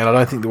 Yep. And I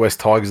don't think the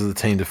West Tigers are the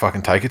team to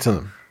fucking take it to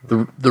them.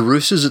 The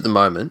Roosters at the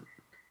moment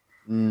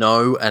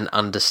know and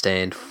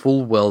understand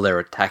full well their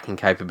attacking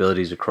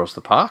capabilities across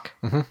the park.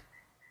 Mm-hmm.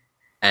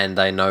 And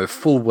they know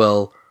full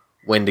well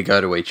when to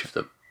go to each of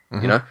them.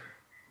 Mm-hmm.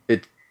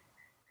 It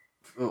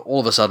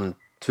all of a sudden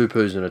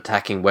Tupu's an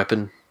attacking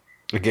weapon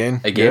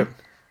again. Yep. They've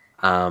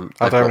got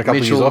a couple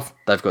of years off.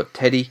 They've got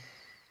Teddy.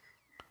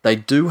 They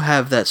do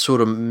have that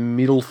sort of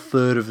middle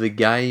third of the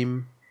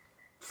game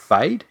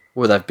fade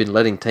where they've been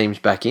letting teams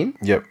back in.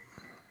 Yep.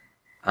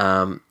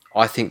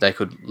 I think they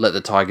could let the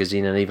Tigers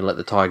in and even let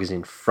the Tigers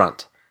in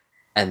front,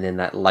 and then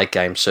that late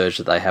game surge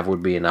that they have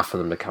would be enough for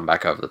them to come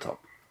back over the top.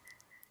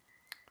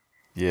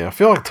 Yeah, I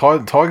feel like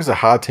Tigers are a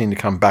hard team to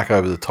come back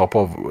over the top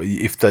of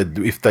if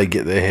they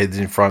get their heads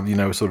in front,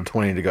 sort of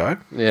 20 to go.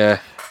 Yeah.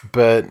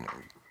 But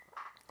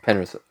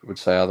Penrith would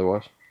say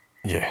otherwise.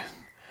 Yeah.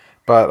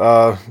 But,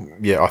 I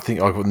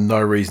think I've got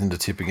no reason to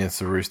tip against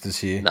the Roosters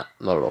here. No,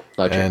 not at all.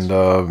 No chance.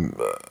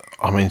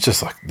 And, it's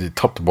just like the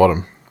top to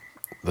bottom.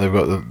 They've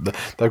got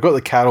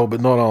the cattle,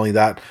 but not only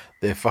that,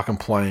 they're fucking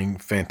playing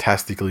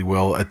fantastically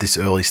well at this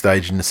early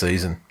stage in the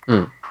season.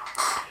 Mm.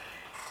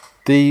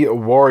 The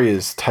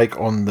Warriors take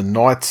on the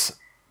Knights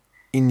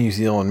in New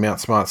Zealand, Mount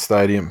Smart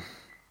Stadium.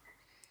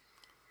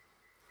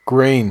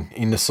 Green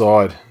in the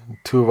side.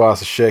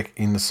 Tuivasa-Sheck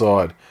in the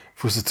side.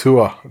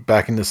 Fusatua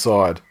back in the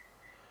side.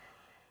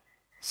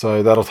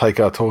 So that'll take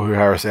Tohu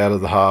Harris out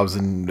of the halves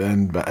and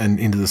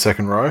into the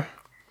second row.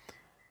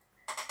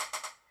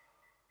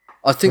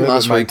 I think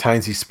last week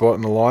maintains his spot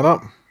in the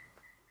lineup.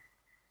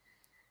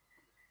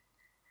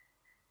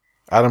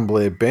 Adam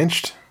Blair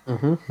benched,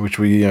 which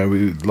we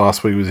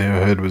last week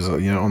heard was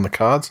on the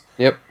cards.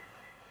 Yep.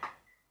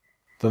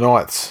 The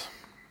Knights.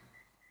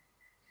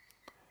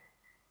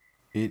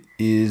 It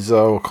is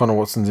Connor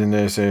Watson's in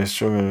there. So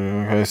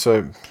okay,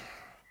 so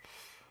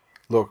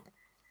look.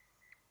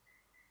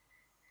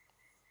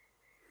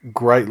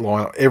 Great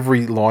lineup.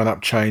 Every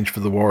lineup change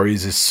for the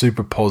Warriors is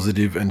super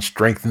positive and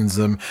strengthens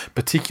them.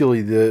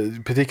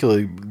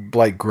 Particularly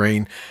Blake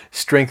Green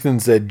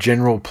strengthens their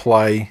general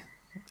play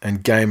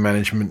and game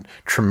management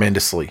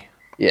tremendously.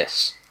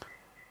 Yes.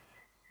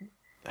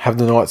 Have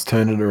the Knights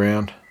turned it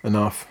around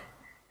enough?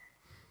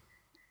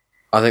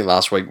 I think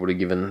last week would have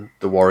given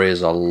the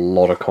Warriors a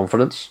lot of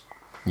confidence.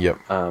 Yep.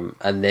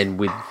 And then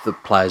with the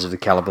players of the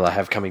calibre they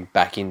have coming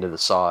back into the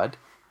side,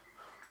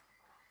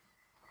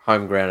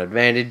 home ground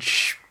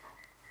advantage,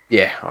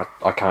 Yeah,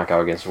 I can't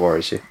go against the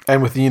Warriors here.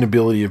 And with the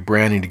inability of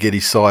Browning to get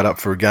his side up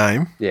for a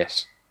game,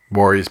 Yes.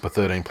 Warriors by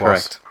 13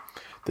 plus. Correct.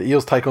 The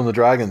Eels take on the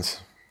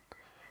Dragons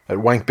at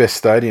Wankbest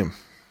Stadium.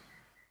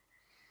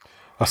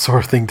 I saw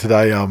a thing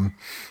today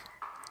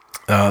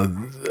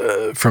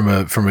from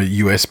a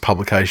US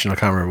publication, I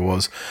can't remember what it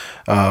was,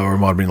 or it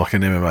might have been like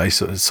an MMA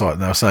site,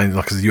 and they were saying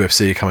like the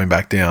UFC are coming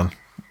back down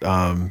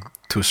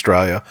to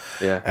Australia,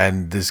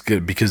 and there's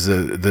good because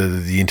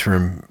the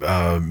interim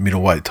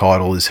middleweight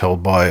title is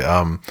held by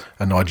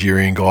a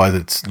Nigerian guy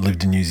that's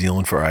lived in New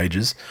Zealand for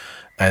ages,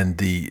 and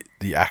the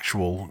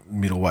actual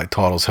middleweight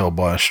title is held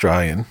by an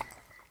Australian.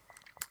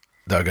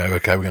 They'll go,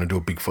 okay, we're going to do a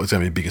big fight. It's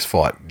going to be the biggest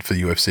fight for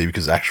the UFC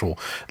because actual,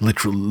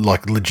 literal,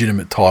 like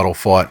legitimate title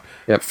fight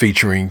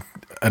featuring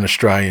an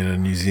Australian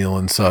and New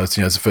Zealand. So it's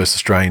it's the first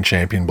Australian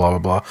champion, blah blah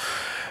blah,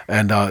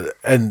 and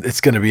it's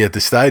going to be at the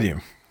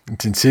stadium.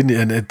 It's in Sydney,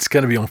 and it's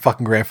going to be on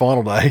fucking grand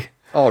final day.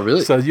 Oh,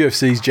 really? So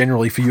UFC's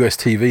generally for US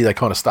TV, they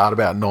kind of start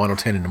about 9 or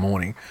 10 in the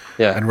morning,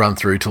 and run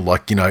through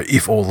to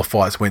if all the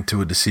fights went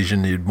to a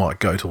decision, it might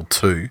go till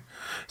 2.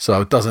 So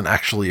it doesn't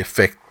actually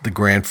affect the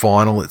grand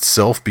final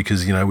itself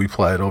because, we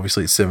play it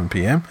obviously at 7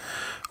 p.m.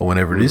 or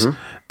whenever it is.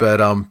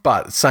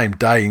 But same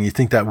day, and you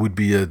think that would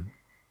be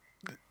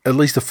at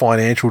least a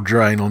financial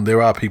drain on.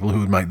 There are people who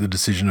would make the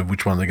decision of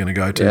which one they're going to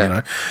go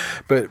to,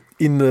 But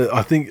in the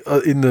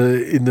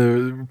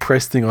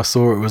press thing I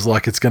saw, it was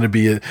like it's going to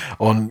be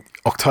on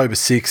October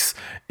 6th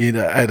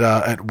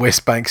at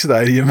West Bank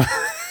Stadium.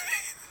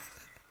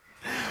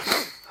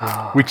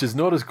 Which is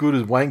not as good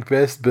as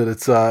Wankbest, but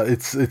it's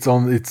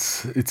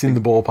in the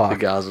ballpark. The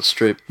Gaza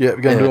Strip. Yeah, we're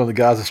going to do it on the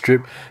Gaza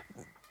Strip.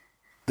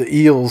 The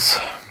Eels,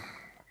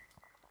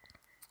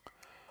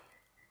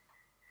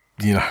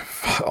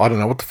 I don't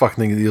know what the fuck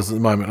think of the Eels at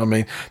the moment. I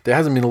mean, there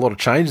hasn't been a lot of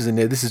changes in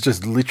there. This is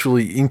just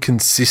literally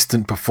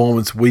inconsistent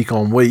performance week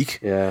on week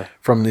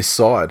from this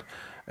side.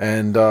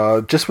 And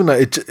just when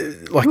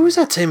who was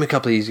that team a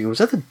couple of years ago? Was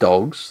that the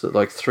Dogs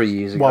that 3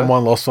 years ago?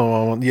 1-1 lost,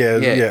 1-1. Yeah.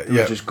 It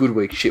was just good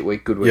week, shit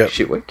week, good week,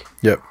 shit week.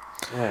 Yep.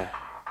 Yeah.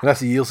 And that's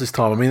the Eels this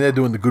time. I mean, they're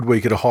doing the good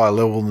week at a higher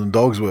level than the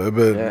Dogs were,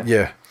 but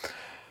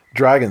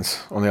Dragons,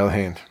 on the other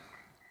hand.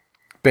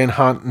 Ben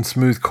Hunt and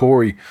Smooth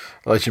Corey,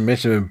 like you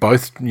mentioned, are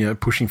both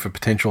pushing for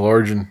potential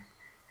Origin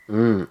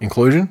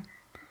inclusion.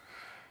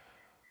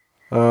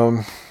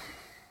 Look,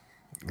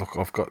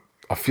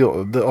 I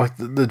feel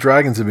the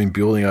Dragons have been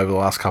building over the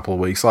last couple of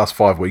weeks. Last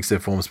 5 weeks, their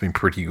form's been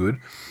pretty good.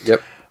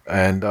 Yep.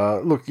 And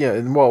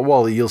and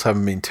while the Eels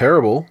haven't been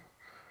terrible,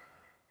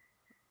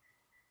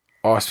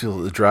 I feel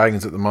that the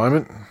Dragons at the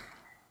moment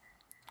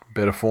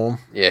better form.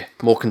 Yeah,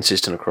 more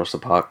consistent across the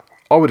park.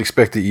 I would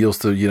expect the Eels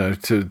to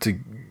to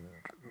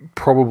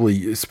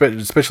probably,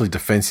 especially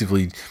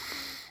defensively,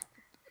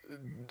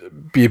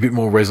 be a bit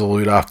more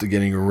resolute after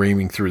getting a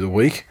reaming through the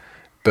week.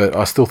 But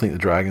I still think the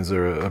Dragons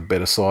are a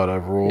better side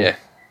overall. Yeah.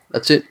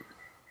 That's it.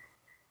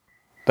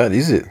 That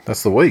is it.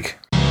 That's the week.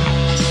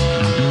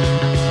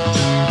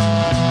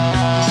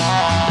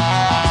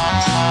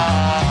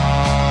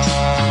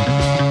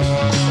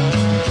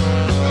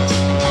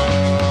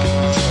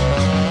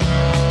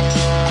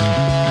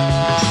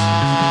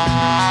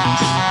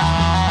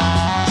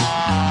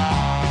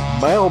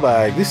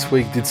 Mailbag this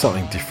week did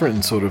something different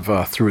and sort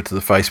of threw it to the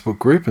Facebook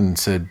group and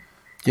said,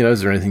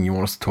 is there anything you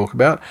want us to talk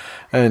about?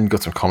 And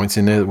got some comments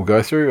in there that we'll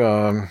go through.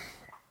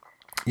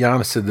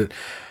 Yana said that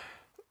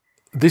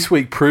this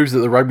week proves that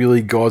the rugby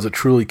league guys are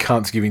truly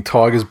cunts, giving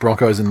Tigers,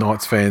 Broncos and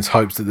Knights fans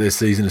hopes that their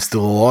season is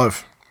still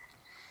alive.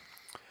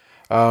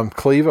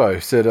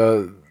 Clevo said,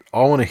 I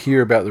want to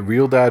hear about the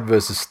real dad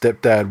versus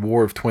stepdad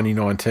war of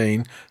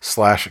 2019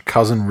 /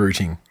 cousin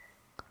rooting.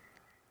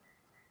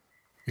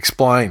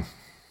 Explain.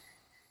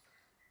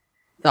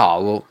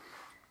 Oh, well,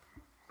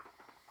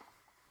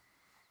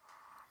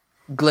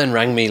 Glenn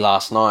rang me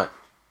last night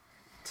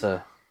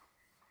to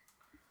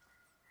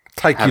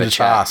take you to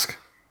task.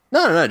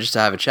 No, just to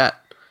have a chat.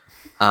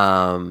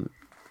 And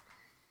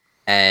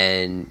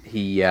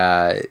he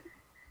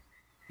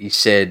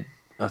said,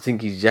 I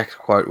think his exact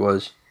quote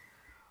was,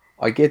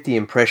 I get the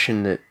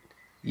impression that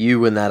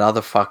you and that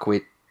other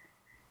fuckwit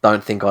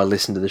don't think I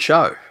listen to the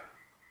show.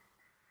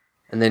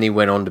 And then he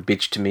went on to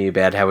bitch to me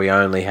about how he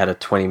only had a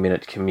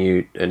 20-minute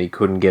commute and he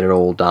couldn't get it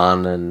all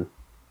done and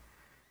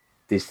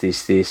this.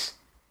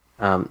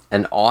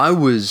 And I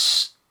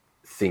was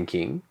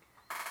thinking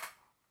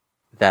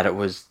that it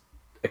was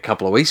a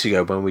couple of weeks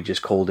ago when we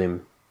just called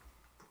him,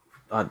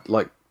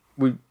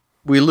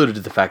 we alluded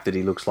to the fact that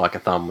he looks like a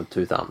thumb with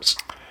two thumbs.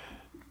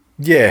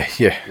 Yeah.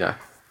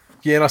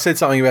 Yeah, and I said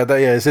something about that.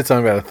 Yeah, I said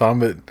something about a thumb,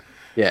 but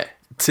yeah.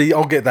 See,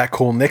 I'll get that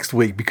call next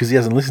week because he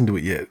hasn't listened to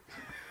it yet.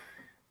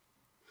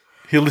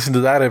 He'll listen to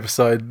that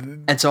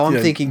episode. And so I'm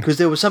thinking, because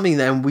there was something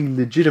that we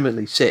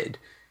legitimately said,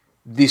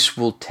 this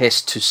will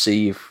test to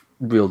see if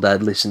Real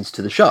Dad listens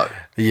to the show.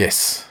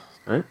 Yes.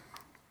 Right?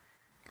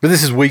 But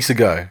this is weeks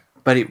ago.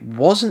 But it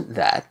wasn't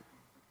that.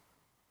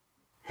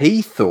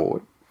 He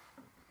thought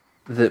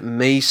that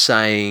me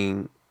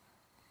saying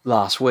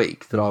last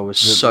week that I was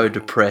so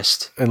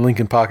depressed. And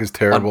Linkin Park is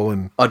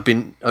terrible. I'd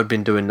been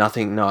doing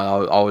nothing.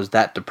 No, I was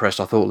that depressed.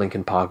 I thought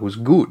Linkin Park was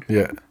good.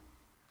 Yeah.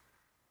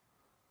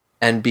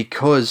 And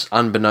because,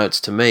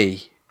 unbeknownst to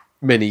me,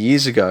 many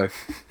years ago,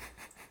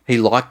 he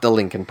liked the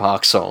Linkin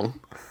Park song,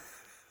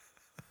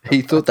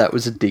 he thought that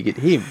was a dig at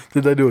him.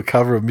 Did they do a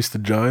cover of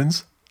Mr.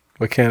 Jones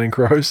by Counting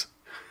Crows?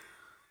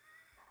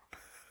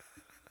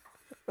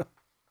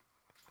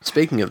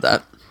 Speaking of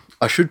that,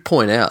 I should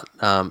point out,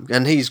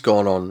 and he's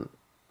gone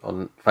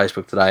on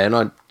Facebook today, and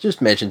I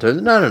just mentioned to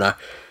him, no.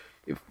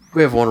 If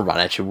we ever want to run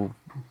at you,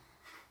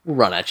 we'll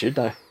run at you.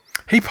 No.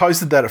 He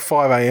posted that at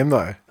 5 a.m.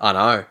 though. I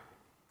know.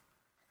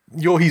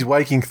 You're his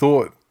waking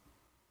thought.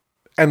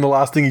 And the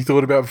last thing he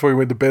thought about before he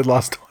went to bed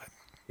last night.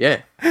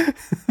 Yeah.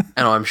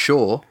 And I'm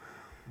sure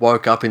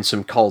woke up in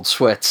some cold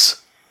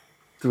sweats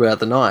throughout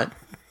the night.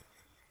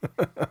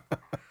 But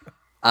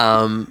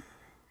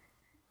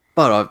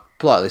I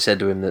politely said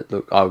to him that,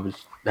 look, I was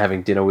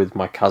having dinner with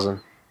my cousin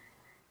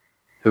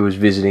who was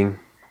visiting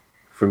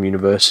from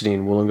university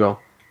in Wollongong.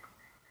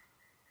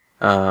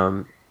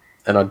 And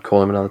I'd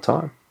call him another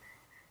time.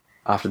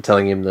 After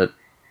telling him that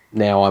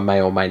now I may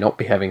or may not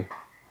be having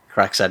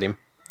cracks at him.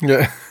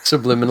 Yeah.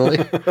 Subliminally.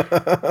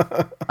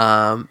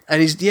 And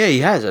he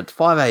has. At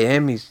 5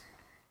 a.m. he's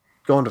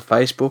gone to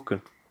Facebook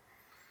and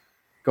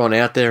gone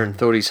out there and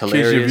thought he's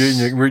hilarious.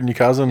 You're rooting your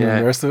cousin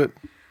and the rest of it.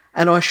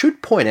 And I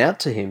should point out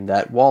to him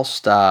that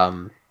whilst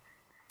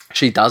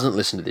she doesn't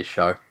listen to this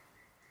show,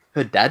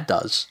 her dad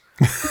does.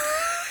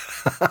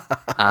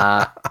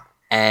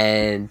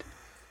 And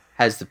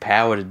has the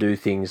power to do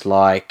things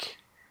like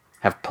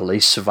have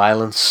police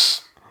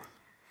surveillance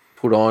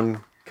put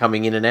on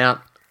coming in and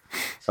out.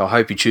 So I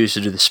hope you choose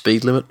to do the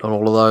speed limit on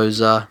all of those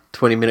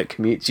 20-minute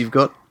commutes you've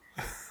got.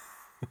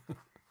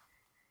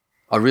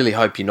 I really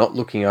hope you're not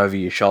looking over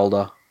your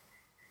shoulder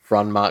for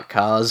unmarked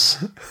cars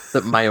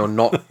that may or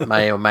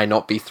may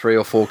not be 3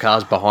 or 4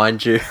 cars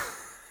behind you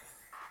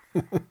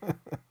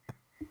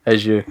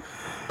as you're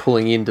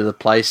pulling into the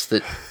place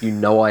that you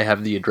know I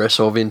have the address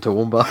of in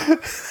Toowoomba.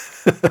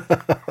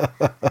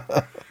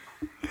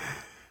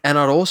 And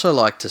I'd also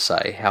like to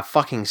say how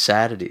fucking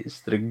sad it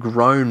is that a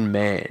grown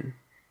man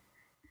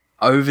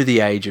over the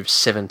age of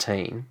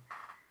 17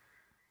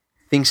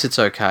 thinks it's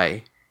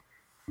okay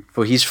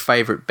for his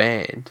favourite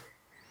band,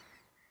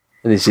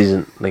 and this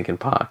isn't Linkin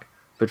Park,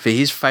 but for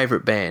his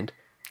favourite band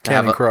to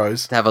have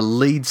a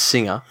lead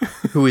singer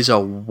who is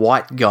a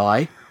white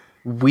guy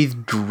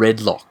with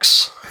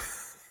dreadlocks.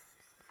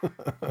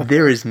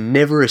 There is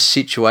never a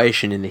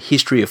situation in the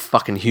history of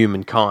fucking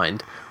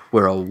humankind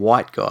where a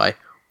white guy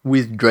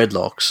with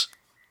dreadlocks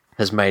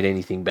has made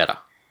anything better.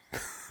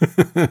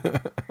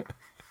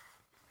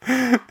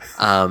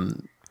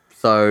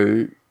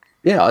 So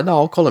yeah, I know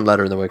I'll call him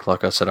later in the week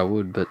like I said I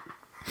would, but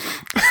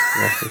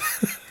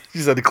you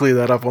just had to clear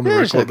that up on the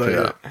record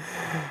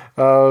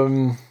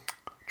though.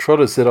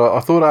 Trotter said, I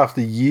thought after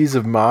years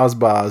of Mars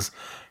bars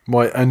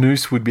my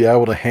anus would be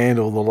able to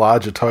handle the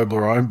larger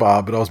Toblerone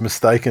bar, but I was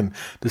mistaken.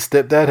 Does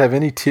stepdad have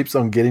any tips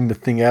on getting the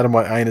thing out of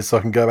my anus so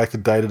I can go back to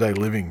day-to-day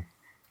living?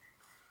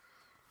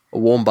 A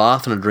warm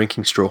bath and a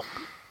drinking straw.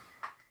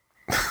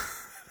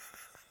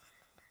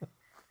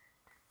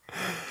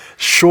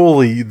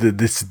 Surely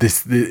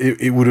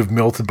it would have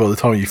melted by the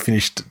time you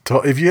finished.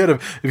 If you had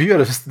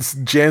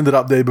jammed it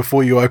up there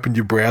before you opened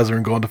your browser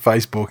and gone to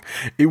Facebook,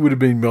 it would have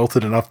been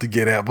melted enough to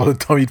get out by the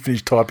time you'd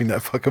finished typing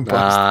that fucking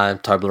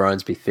post.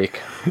 Toblerones be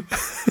thick.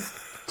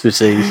 2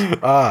 C's.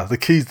 The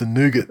key's the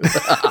nougat.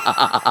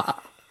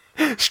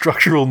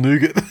 Structural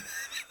nougat.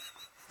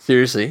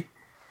 Seriously,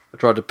 I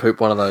tried to poop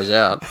one of those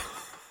out.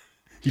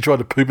 You tried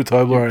to poop a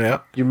Toblerone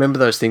out? You remember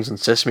those things on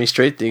Sesame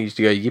Street? They used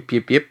to go yip,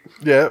 yip, yip?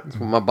 Yeah. That's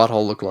what my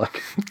butthole looked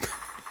like.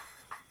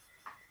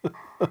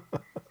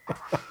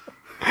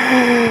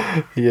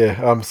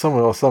 Yeah.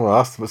 Someone asked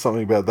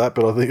something about that,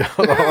 but I think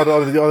I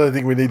don't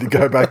think we need to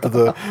go back to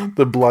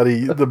the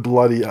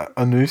bloody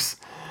anus.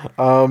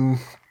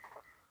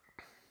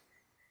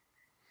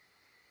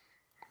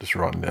 Just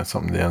writing down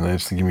something down there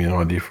just to give me an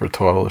idea for a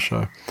title of the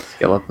show.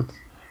 Skeletons.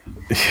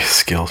 Yeah,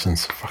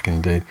 skeletons, fucking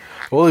indeed.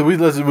 Well,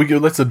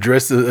 let's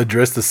address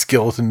the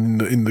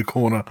skeleton in the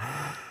corner.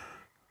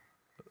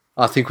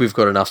 I think we've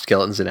got enough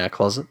skeletons in our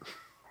closet.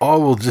 I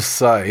will just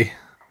say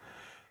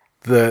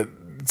that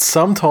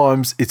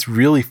sometimes it's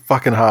really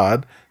fucking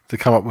hard to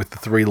come up with the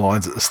 3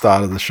 lines at the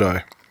start of the show.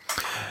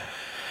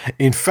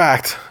 In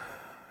fact,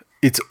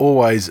 it's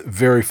always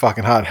very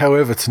fucking hard.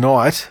 However,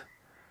 tonight,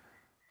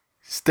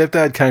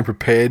 stepdad came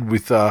prepared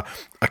with a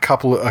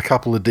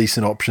couple of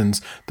decent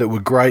options that were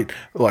great,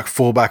 like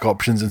fallback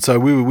options, and so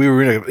we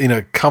were in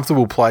a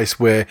comfortable place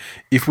where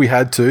if we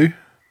had to,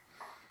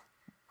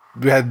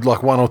 we had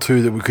like 1 or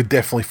 2 that we could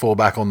definitely fall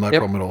back on, no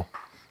problem at all.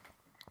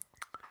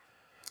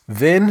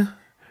 Then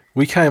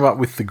we came up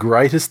with the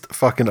greatest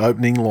fucking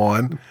opening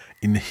line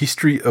in the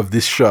history of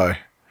this show,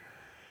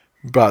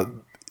 but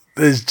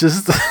there's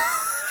just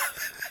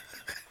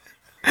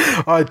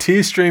I had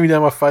tears streaming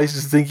down my face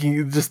just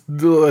thinking, just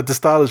at the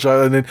start of the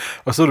show, and then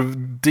I sort of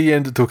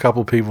DM'd it to a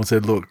couple of people and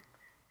said, look,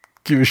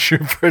 give a shoe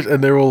press,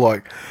 and they're all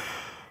like,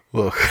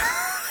 look.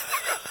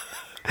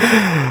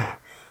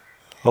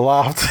 I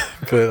laughed,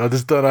 but I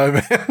just don't know,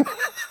 man.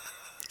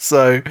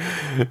 So,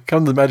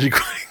 come to Magic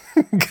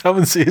come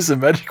and see us at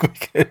Magic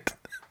Weekend.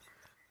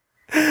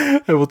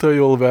 And we'll tell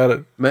you all about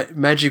it.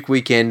 Magic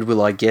Weekend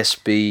will, I guess,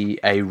 be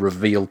a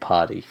reveal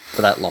party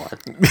for that line.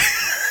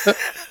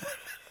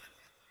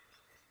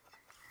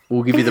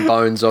 We'll give you the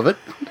bones of it.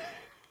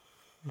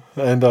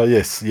 And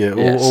yes.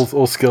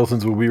 All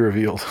skeletons will be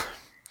revealed.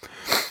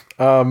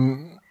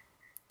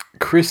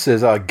 Chris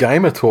says,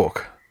 Gamer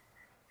Talk.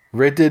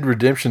 Red Dead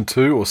Redemption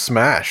 2 or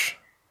Smash?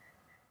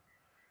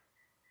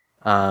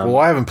 Well,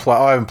 I haven't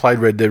played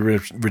Red Dead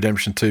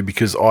Redemption 2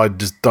 because I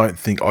just don't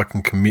think I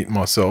can commit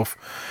myself.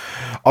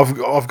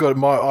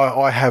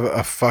 I have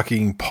a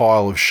fucking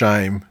pile of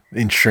shame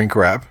in shrink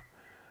wrap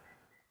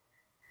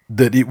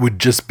that it would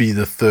just be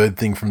the third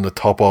thing from the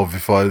top of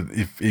if I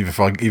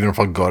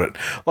got it.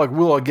 Like,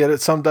 will I get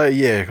it someday?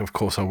 Yeah, of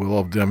course I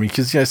will.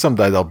 Because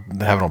someday they'll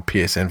have it on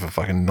PSN for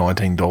fucking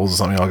 $19 or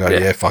something. I'll go,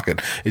 yeah, fuck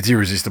it. It's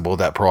irresistible at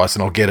that price,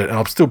 and I'll get it. And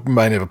I still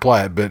may never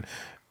play it, but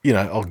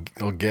I'll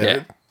get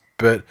it.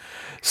 But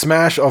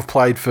Smash, I've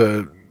played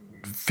for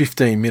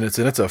 15 minutes,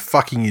 and it's a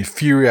fucking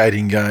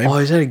infuriating game. Oh,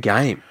 is that a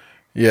game?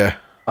 Yeah.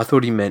 I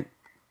thought he meant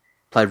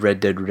play Red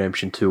Dead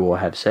Redemption 2 or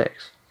have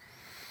sex.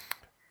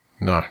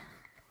 No.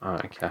 Oh,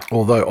 okay.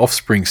 Although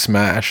Offspring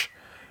Smash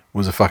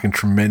was a fucking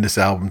tremendous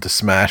album to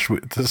smash 2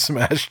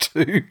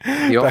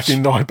 back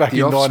in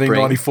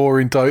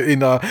 1994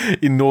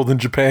 in northern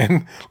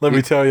Japan. Let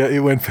me tell you, it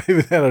went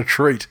without a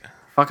treat.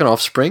 Fucking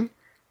Offspring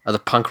are the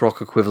punk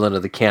rock equivalent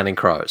of the Counting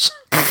Crows.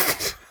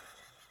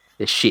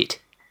 They're shit.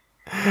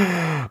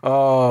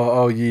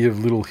 Oh, you have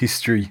little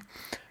history.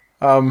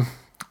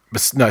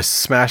 But no,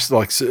 Smash,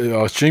 like,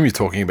 I assume you're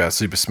talking about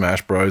Super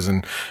Smash Bros.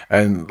 And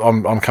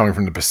I'm coming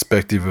from the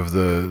perspective of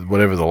the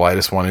whatever the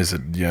latest one is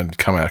that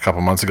come out a couple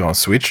of months ago on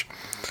Switch.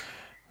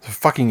 It's a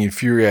fucking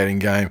infuriating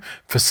game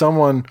for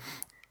someone.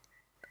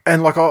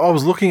 And like I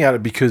was looking at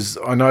it because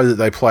I know that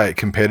they play it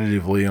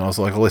competitively, and I was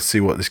like, let's see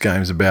what this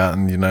game's about,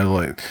 and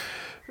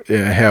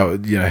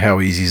how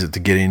easy is it to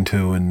get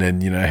into, and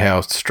then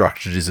how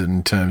structured is it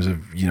in terms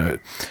of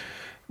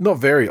not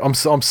very. I'm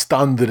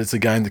stunned that it's a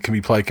game that can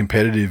be played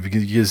competitive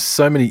because there's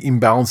so many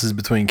imbalances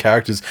between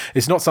characters.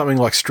 It's not something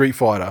like Street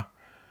Fighter,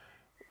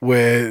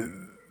 where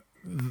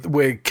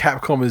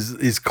Capcom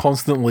is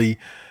constantly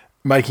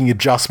making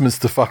adjustments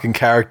to fucking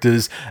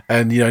characters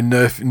and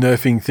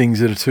nerfing things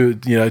that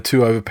are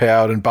too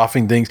overpowered and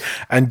buffing things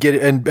and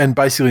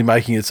basically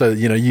making it so that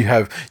you can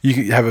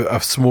have a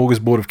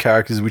smorgasbord of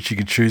characters which you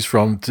can choose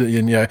from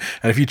and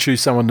if you choose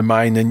someone to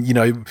main, then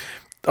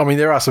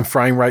there are some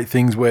frame rate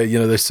things where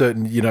there's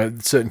certain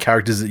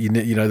characters that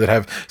that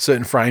have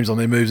certain frames on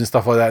their moves and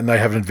stuff like that, and they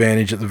have an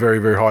advantage at the very,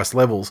 very highest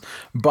levels.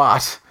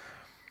 But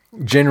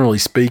generally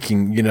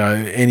speaking,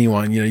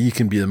 anyone you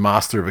can be the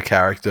master of a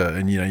character,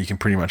 and you can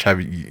pretty much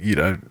have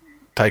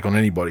take on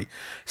anybody.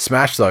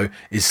 Smash though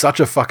is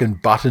such a fucking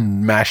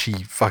button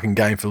mashy fucking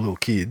game for little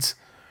kids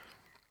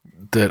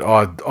that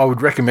I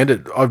would recommend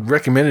it. I'd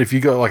recommend it if you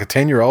got like a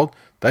 10-year-old.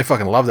 They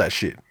fucking love that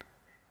shit.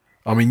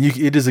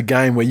 It is a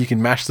game where you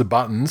can mash the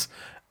buttons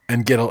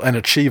and and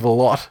achieve a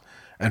lot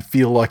and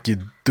feel like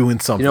you're doing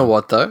something. You know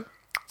what, though?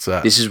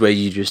 So, this is where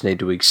you just need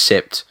to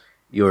accept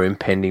your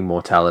impending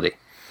mortality.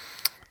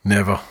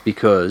 Never.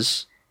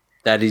 Because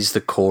that is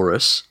the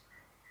chorus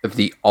of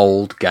the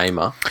old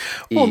gamer.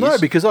 Well, no,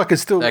 because I can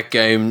still... That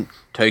game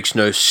takes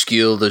no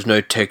skill, there's no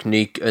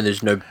technique, and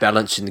there's no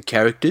balance in the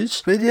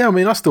characters. But yeah,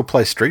 I still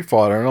play Street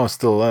Fighter, and I'll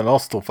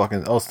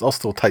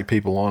still take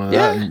people on and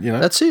that. And,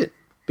 that's it.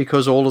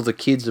 Because all of the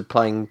kids are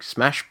playing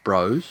Smash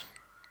Bros.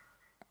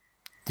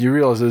 You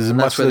realise there's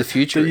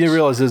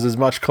as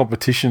much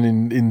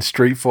competition in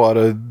Street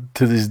Fighter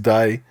to this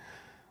day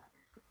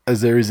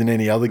as there is in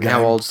any other game.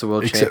 How old's the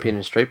world champion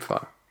in Street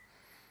Fighter?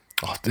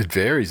 Oh, it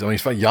varies.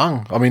 He's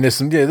young. There's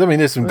some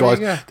guys.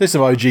 There's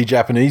some OG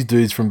Japanese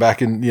dudes from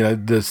back in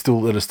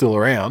that are still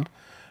around.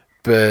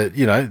 But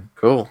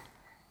cool.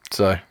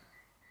 So.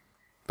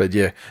 But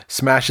yeah,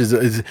 Smash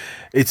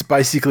it's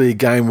basically a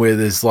game where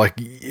there's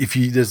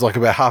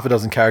about half a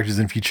dozen characters,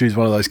 and if you choose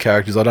one of those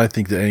characters, I don't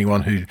think that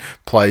anyone who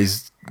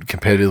plays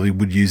competitively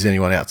would use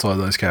anyone outside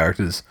those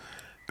characters,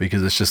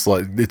 because it's just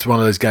like it's one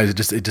of those games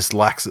that it just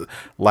lacks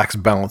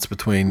balance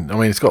between.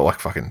 It's got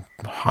like fucking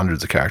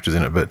hundreds of characters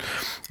in it, but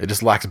it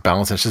just lacks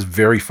balance, and it's just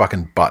very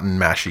fucking button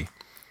mashy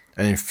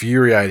and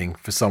infuriating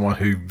for someone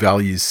who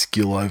values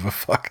skill over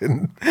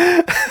fucking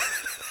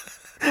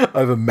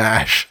over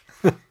mash.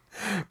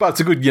 But it's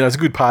a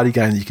good party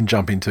game that you can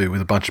jump into with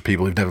a bunch of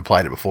people who've never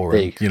played it before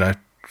and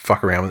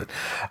fuck around with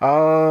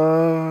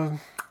it.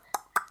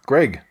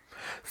 Greg,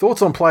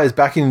 thoughts on players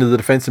backing into the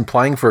defence and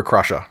playing for a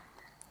crusher?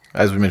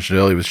 As we mentioned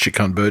earlier with shit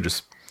cunt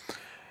Burgess.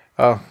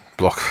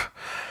 Look,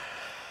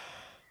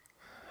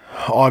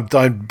 I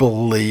don't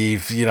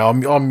believe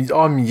I'm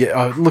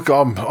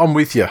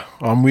with you.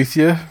 I'm with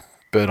you.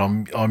 But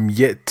I'm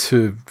yet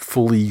to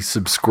fully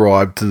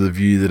subscribe to the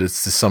view that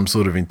it's just some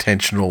sort of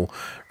intentional,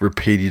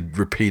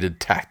 repeated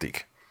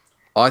tactic.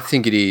 I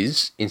think it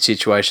is in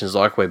situations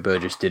like where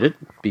Burgess did it,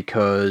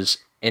 because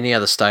any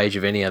other stage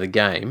of any other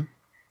game,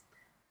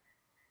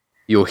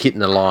 you're hitting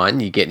the line,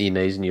 you're getting your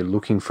knees and you're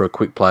looking for a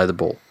quick play of the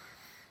ball.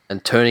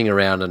 And turning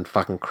around and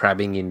fucking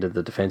crabbing into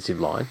the defensive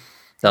line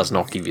does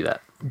not give you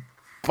that.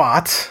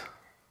 But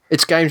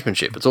it's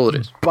gamesmanship. It's all it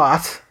is.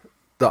 But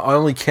the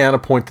only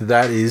counterpoint to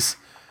that is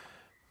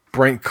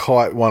Brent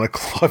Kite won a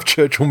Clive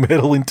Churchill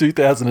medal in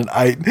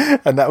 2008,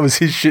 and that was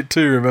his shit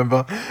too,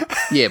 remember?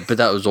 Yeah, but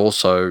that was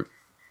also,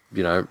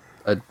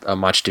 a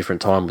much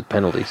different time with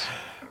penalties.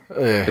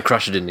 Yeah. The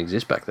crusher didn't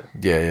exist back then.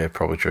 Yeah,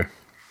 probably true.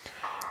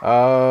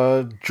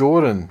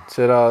 Jordan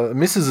said,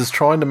 Mrs. is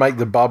trying to make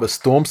the bub a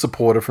Storm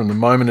supporter from the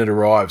moment it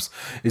arrives.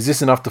 Is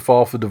this enough to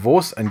file for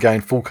divorce and gain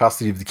full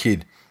custody of the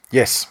kid?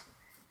 Yes.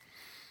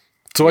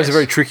 It's always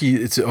very tricky.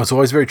 It's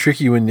always very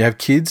tricky when you have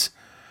kids,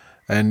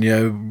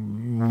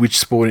 and which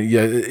sporting.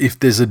 If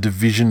there's a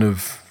division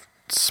of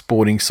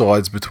sporting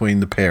sides between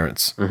the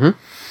parents,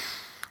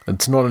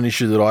 it's not an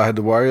issue that I had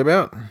to worry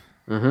about.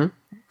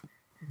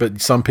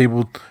 But some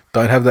people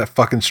don't have that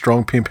fucking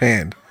strong pimp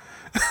hand.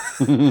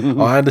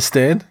 I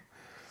understand.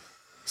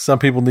 Some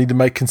people need to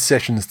make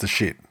concessions to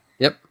shit.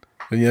 Yep.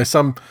 But,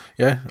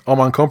 I'm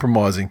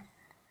uncompromising.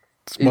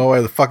 It's my way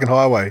of the fucking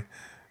highway.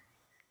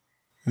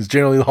 It's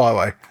generally the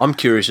highway. I'm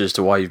curious as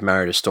to why you've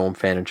married a Storm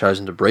fan and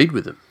chosen to breed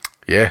with him.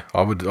 Yeah,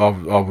 I would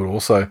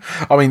also.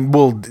 I mean,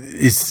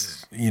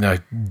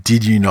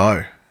 did you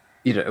know?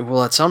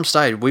 Well, at some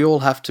stage, we all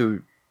have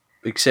to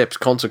accept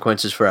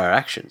consequences for our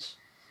actions.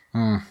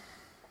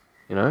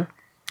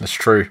 That's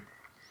true.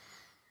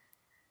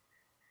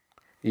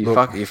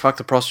 You fuck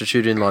the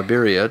prostitute in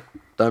Liberia.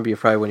 Don't be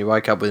afraid when you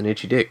wake up with an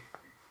itchy dick.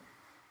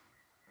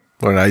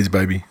 Or an AIDS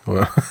baby.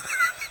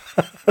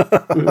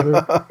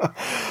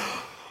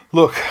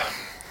 Look,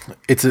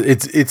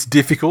 it's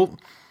difficult,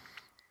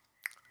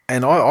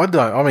 and I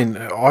don't. I mean,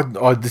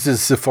 this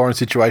is a foreign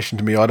situation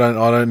to me. I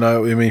don't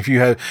know. I mean, if you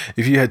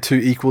had two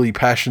equally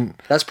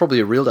passionate, that's probably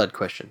a real dad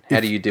question.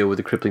 How do you deal with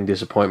the crippling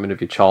disappointment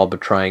of your child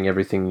betraying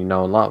everything you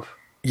know and love?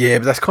 Yeah,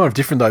 but that's kind of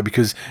different though,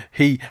 because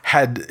he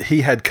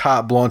had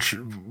carte blanche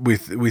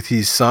with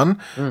his son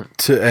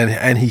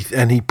and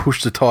he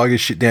pushed the Tiger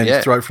shit down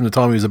his throat from the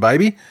time he was a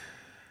baby,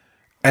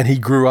 and he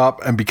grew up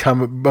and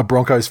become a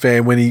Broncos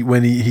fan when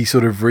he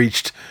sort of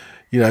reached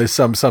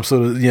some sort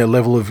of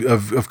level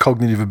of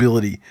cognitive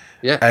ability.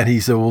 Yeah, and he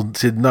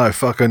said no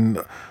fucking.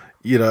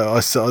 I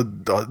saw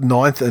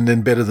ninth and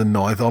then better than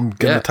ninth. I'm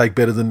going to take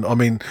better than. I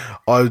mean,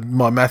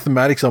 my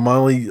mathematics.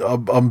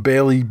 I'm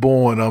barely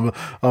born. I'm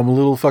a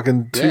little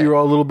fucking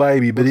 2-year-old little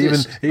baby. But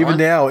even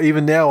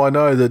now, I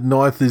know that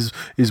ninth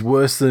is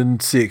worse than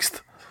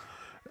sixth,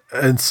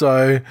 and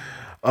so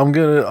I'm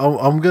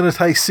gonna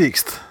take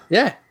sixth.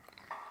 Yeah,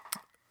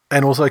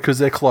 and also because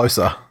they're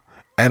closer,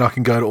 and I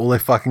can go to all their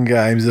fucking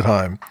games at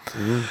home.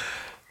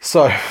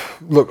 So,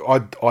 look, I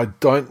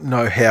don't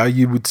know how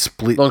you would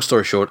split. Long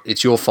story short,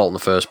 it's your fault in the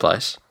first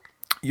place.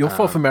 Your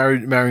fault for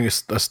marrying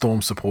a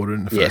Storm supporter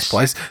in the first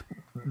place.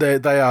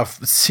 They are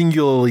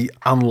singularly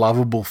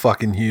unlovable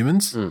fucking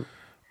humans. And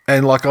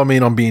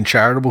I'm being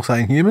charitable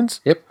saying humans.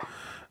 Yep.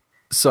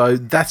 So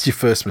that's your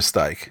first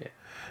mistake. Yeah.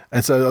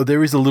 And so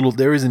there is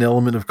an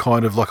element of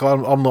kind of like,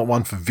 I'm not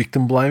one for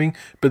victim blaming,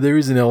 but there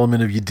is an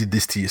element of you did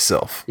this to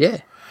yourself. Yeah.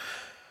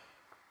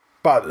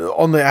 But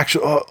on the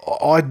actual,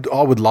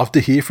 I would love to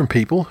hear from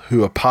people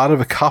who are part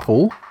of a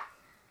couple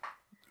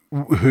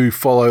who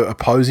follow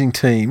opposing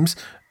teams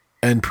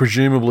and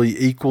presumably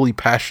equally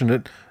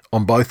passionate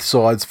on both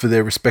sides for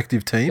their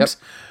respective teams.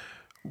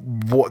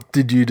 Yep. What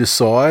did you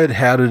decide?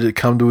 How did it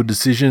come to a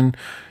decision?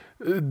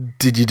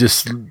 Did you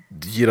just,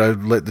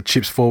 let the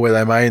chips fall where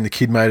they may, and the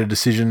kid made a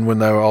decision when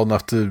they were old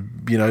enough to,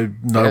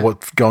 know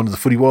what going to the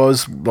footy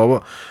was? Blah,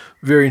 blah.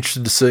 Very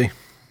interested to see.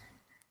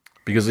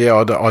 Because,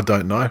 I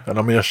don't know. And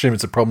I assume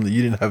it's a problem that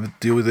you didn't have to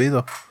deal with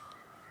either.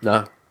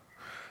 No.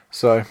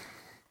 So,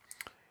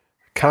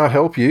 can't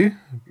help you,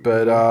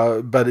 but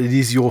it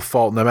is your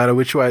fault. No matter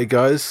which way it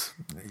goes,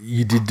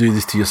 you did do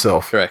this to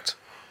yourself. Correct.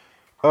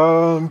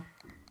 What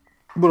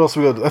else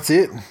we got? That's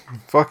it.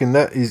 Fucking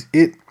that is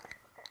it.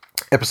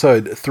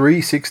 Episode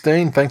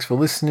 316. Thanks for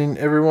listening,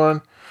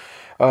 everyone.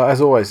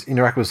 As always,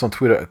 interact with us on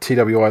Twitter at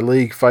TWiL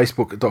League,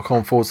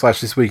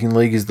 Facebook.com/This Week in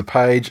League is the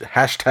page,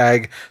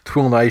 hashtag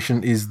TWiL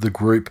Nation is the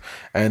group,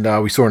 and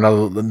we saw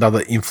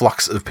another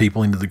influx of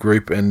people into the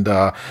group, and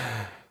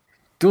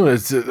doing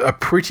a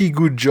pretty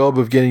good job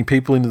of getting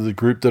people into the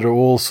group that are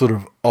all sort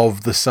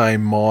of the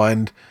same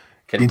mind.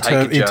 In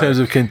terms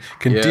of can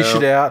dish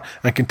it out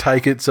and can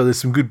take it, so there's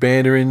some good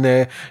banter in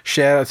there.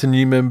 Shout out to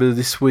new member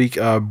this week,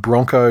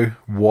 Bronco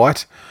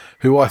White,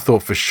 who I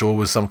thought for sure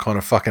was some kind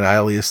of fucking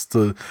alias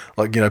to,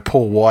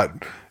 Paul White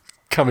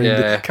coming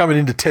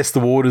in to test the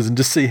waters and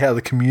just see how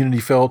the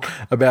community felt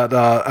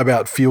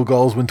about field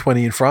goals when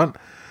 20 in front,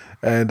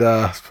 and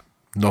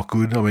not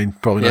good.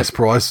 Probably no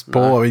surprise,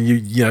 Paul. No.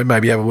 You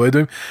maybe have a word to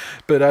him,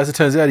 but as it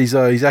turns out, he's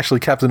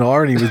actually Captain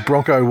Irony with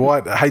Bronco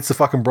White. Hates the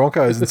fucking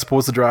Broncos and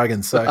supports the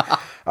Dragons. So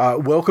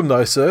welcome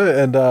though,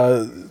 sir,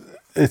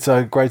 it's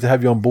great to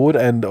have you on board,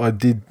 and I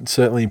did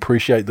certainly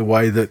appreciate the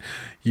way that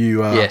you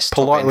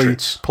top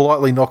entrance.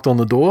 politely knocked on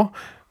the door.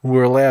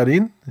 We're allowed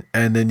in,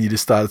 and then you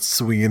just started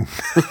swinging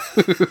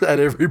at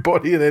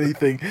everybody and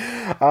anything.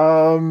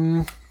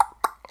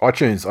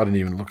 iTunes, I didn't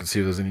even look and see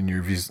if there's any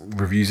new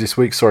reviews this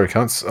week. Sorry,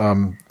 cunts.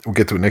 We'll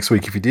get to it next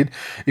week if you did.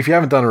 If you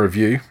haven't done a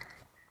review,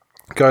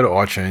 go to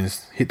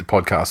iTunes, hit the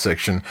podcast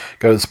section,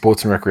 go to the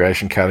sports and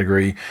recreation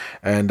category,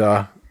 and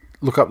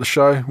look up the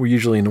show. We're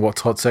usually in the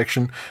What's Hot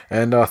section,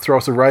 and throw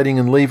us a rating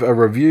and leave a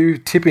review.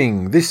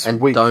 Tipping this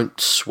week. And don't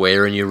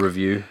swear in your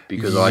review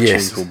because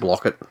iTunes will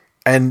block it.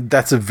 And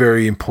that's a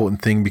very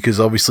important thing, because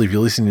obviously if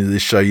you're listening to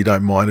this show, you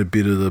don't mind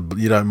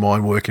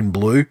working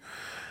blue.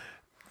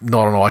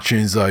 Not on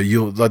iTunes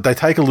though. They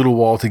take a little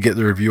while to get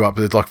the review up.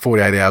 It's like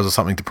 48 hours or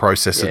something to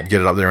process it and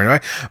get it up there anyway.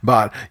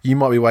 But you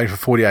might be waiting for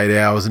 48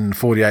 hours, and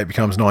 48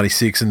 becomes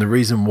 96. And the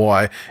reason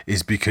why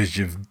is because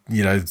you've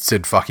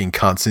said fucking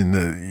cunts in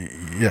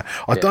the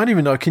I don't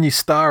even know. Can you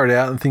star it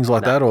out and things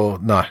like that, or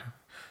no?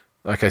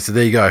 Okay, so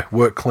there you go.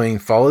 Work clean,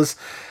 fellas.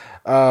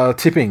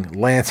 Tipping,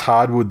 Lance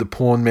Hardwood, the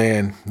porn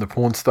man, the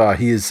porn star.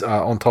 He is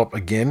on top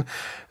again.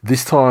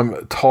 This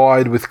time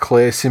tied with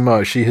Claire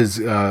Simo. She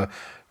has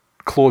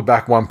clawed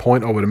back 1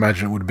 point. I would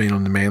imagine it would have been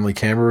on the Manly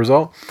Canberra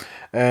result.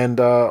 And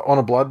on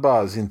a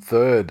Bloodbars in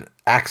third.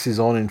 Axe is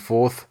on in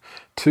fourth.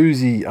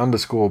 Toozy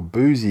 _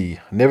 Boozy,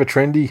 Never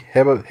Trendy,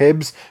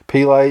 Hebs,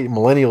 Pele,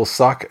 Millennial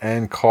Suck,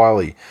 and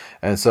Kylie.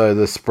 And so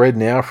the spread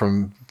now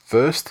from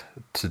first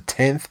to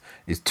 10th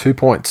is 2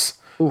 points.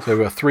 Oof. So we've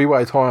got a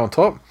three-way tie on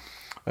top.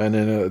 And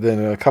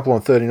then a couple on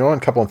 39, a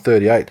couple on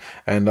 38.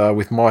 And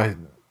with my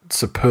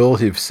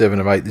superlative 7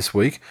 of 8 this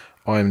week,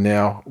 I am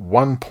now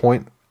 1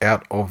 point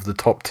out of the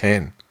top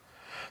 10.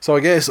 So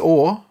I guess,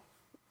 or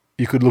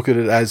you could look at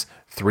it as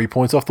 3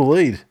 points off the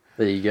lead.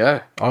 There you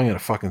go. I'm going to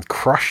fucking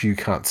crush you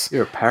cunts.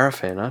 You're a para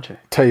fan, aren't you?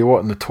 Tell you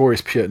what,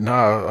 Notorious POD.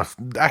 No,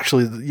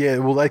 actually, yeah,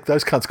 well,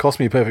 those cunts cost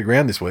me a perfect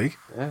round this week.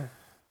 Yeah.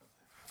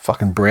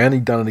 Fucking Brownie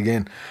done it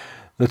again.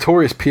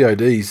 Notorious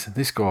PODs,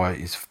 this guy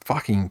is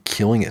fucking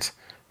killing it.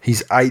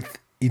 He's 8th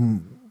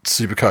in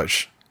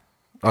Supercoach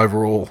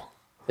overall.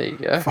 There you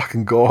go.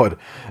 Fucking God.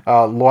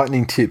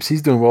 Lightning Tips,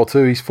 he's doing well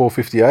too. He's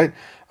 458.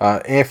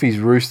 Amphy's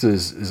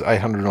Roosters is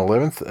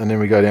 811th. And then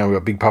we go down, we've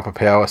got Big Papa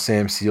Power,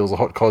 Sam Seals, the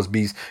Hot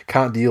Cosbys,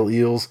 Can't Deal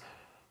Eels,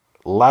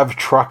 Lav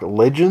Truck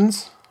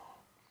Legends.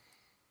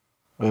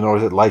 Or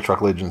is it Lay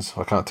Truck Legends?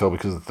 I can't tell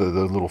because the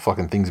little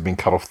fucking things have been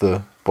cut off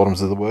the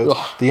bottoms of the words.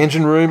 Ugh. The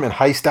Engine Room and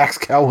Haystacks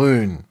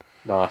Calhoun.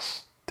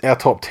 Nice. Our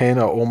top 10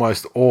 are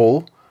almost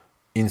all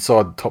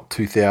inside the top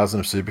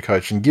 2,000 of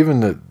Supercoach, and given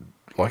that,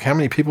 like, how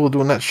many people are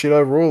doing that shit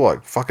overall?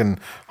 Like, fucking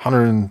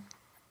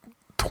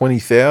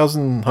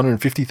 120,000,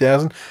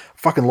 150,000,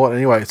 fucking lot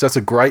anyway. So that's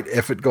a great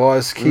effort,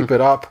 guys. Keep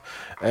it up,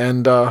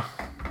 and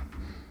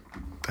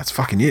that's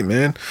fucking it,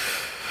 man.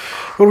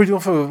 What are we doing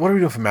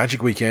for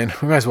Magic Weekend?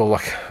 We may as well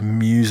like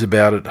muse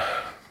about it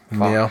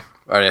now.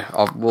 Oh yeah,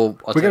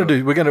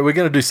 we're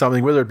gonna do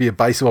something, whether it be a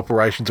base of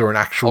operations or an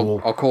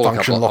actual I'll call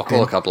function I'll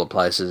call a couple of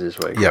places this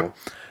week. Yep.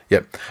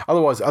 Yep.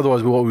 Otherwise,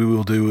 what we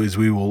will do is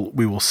we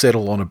will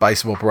settle on a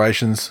base of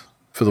operations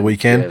for the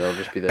weekend. Yeah, they'll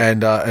just be there.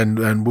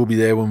 And we'll be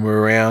there when we're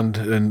around,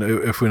 and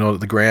if we're not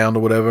at the ground or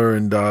whatever,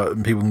 and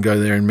people can go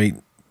there and meet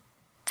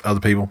other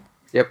people.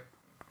 Yep.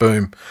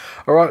 Boom.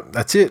 All right,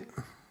 that's it.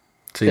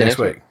 See you next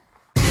week.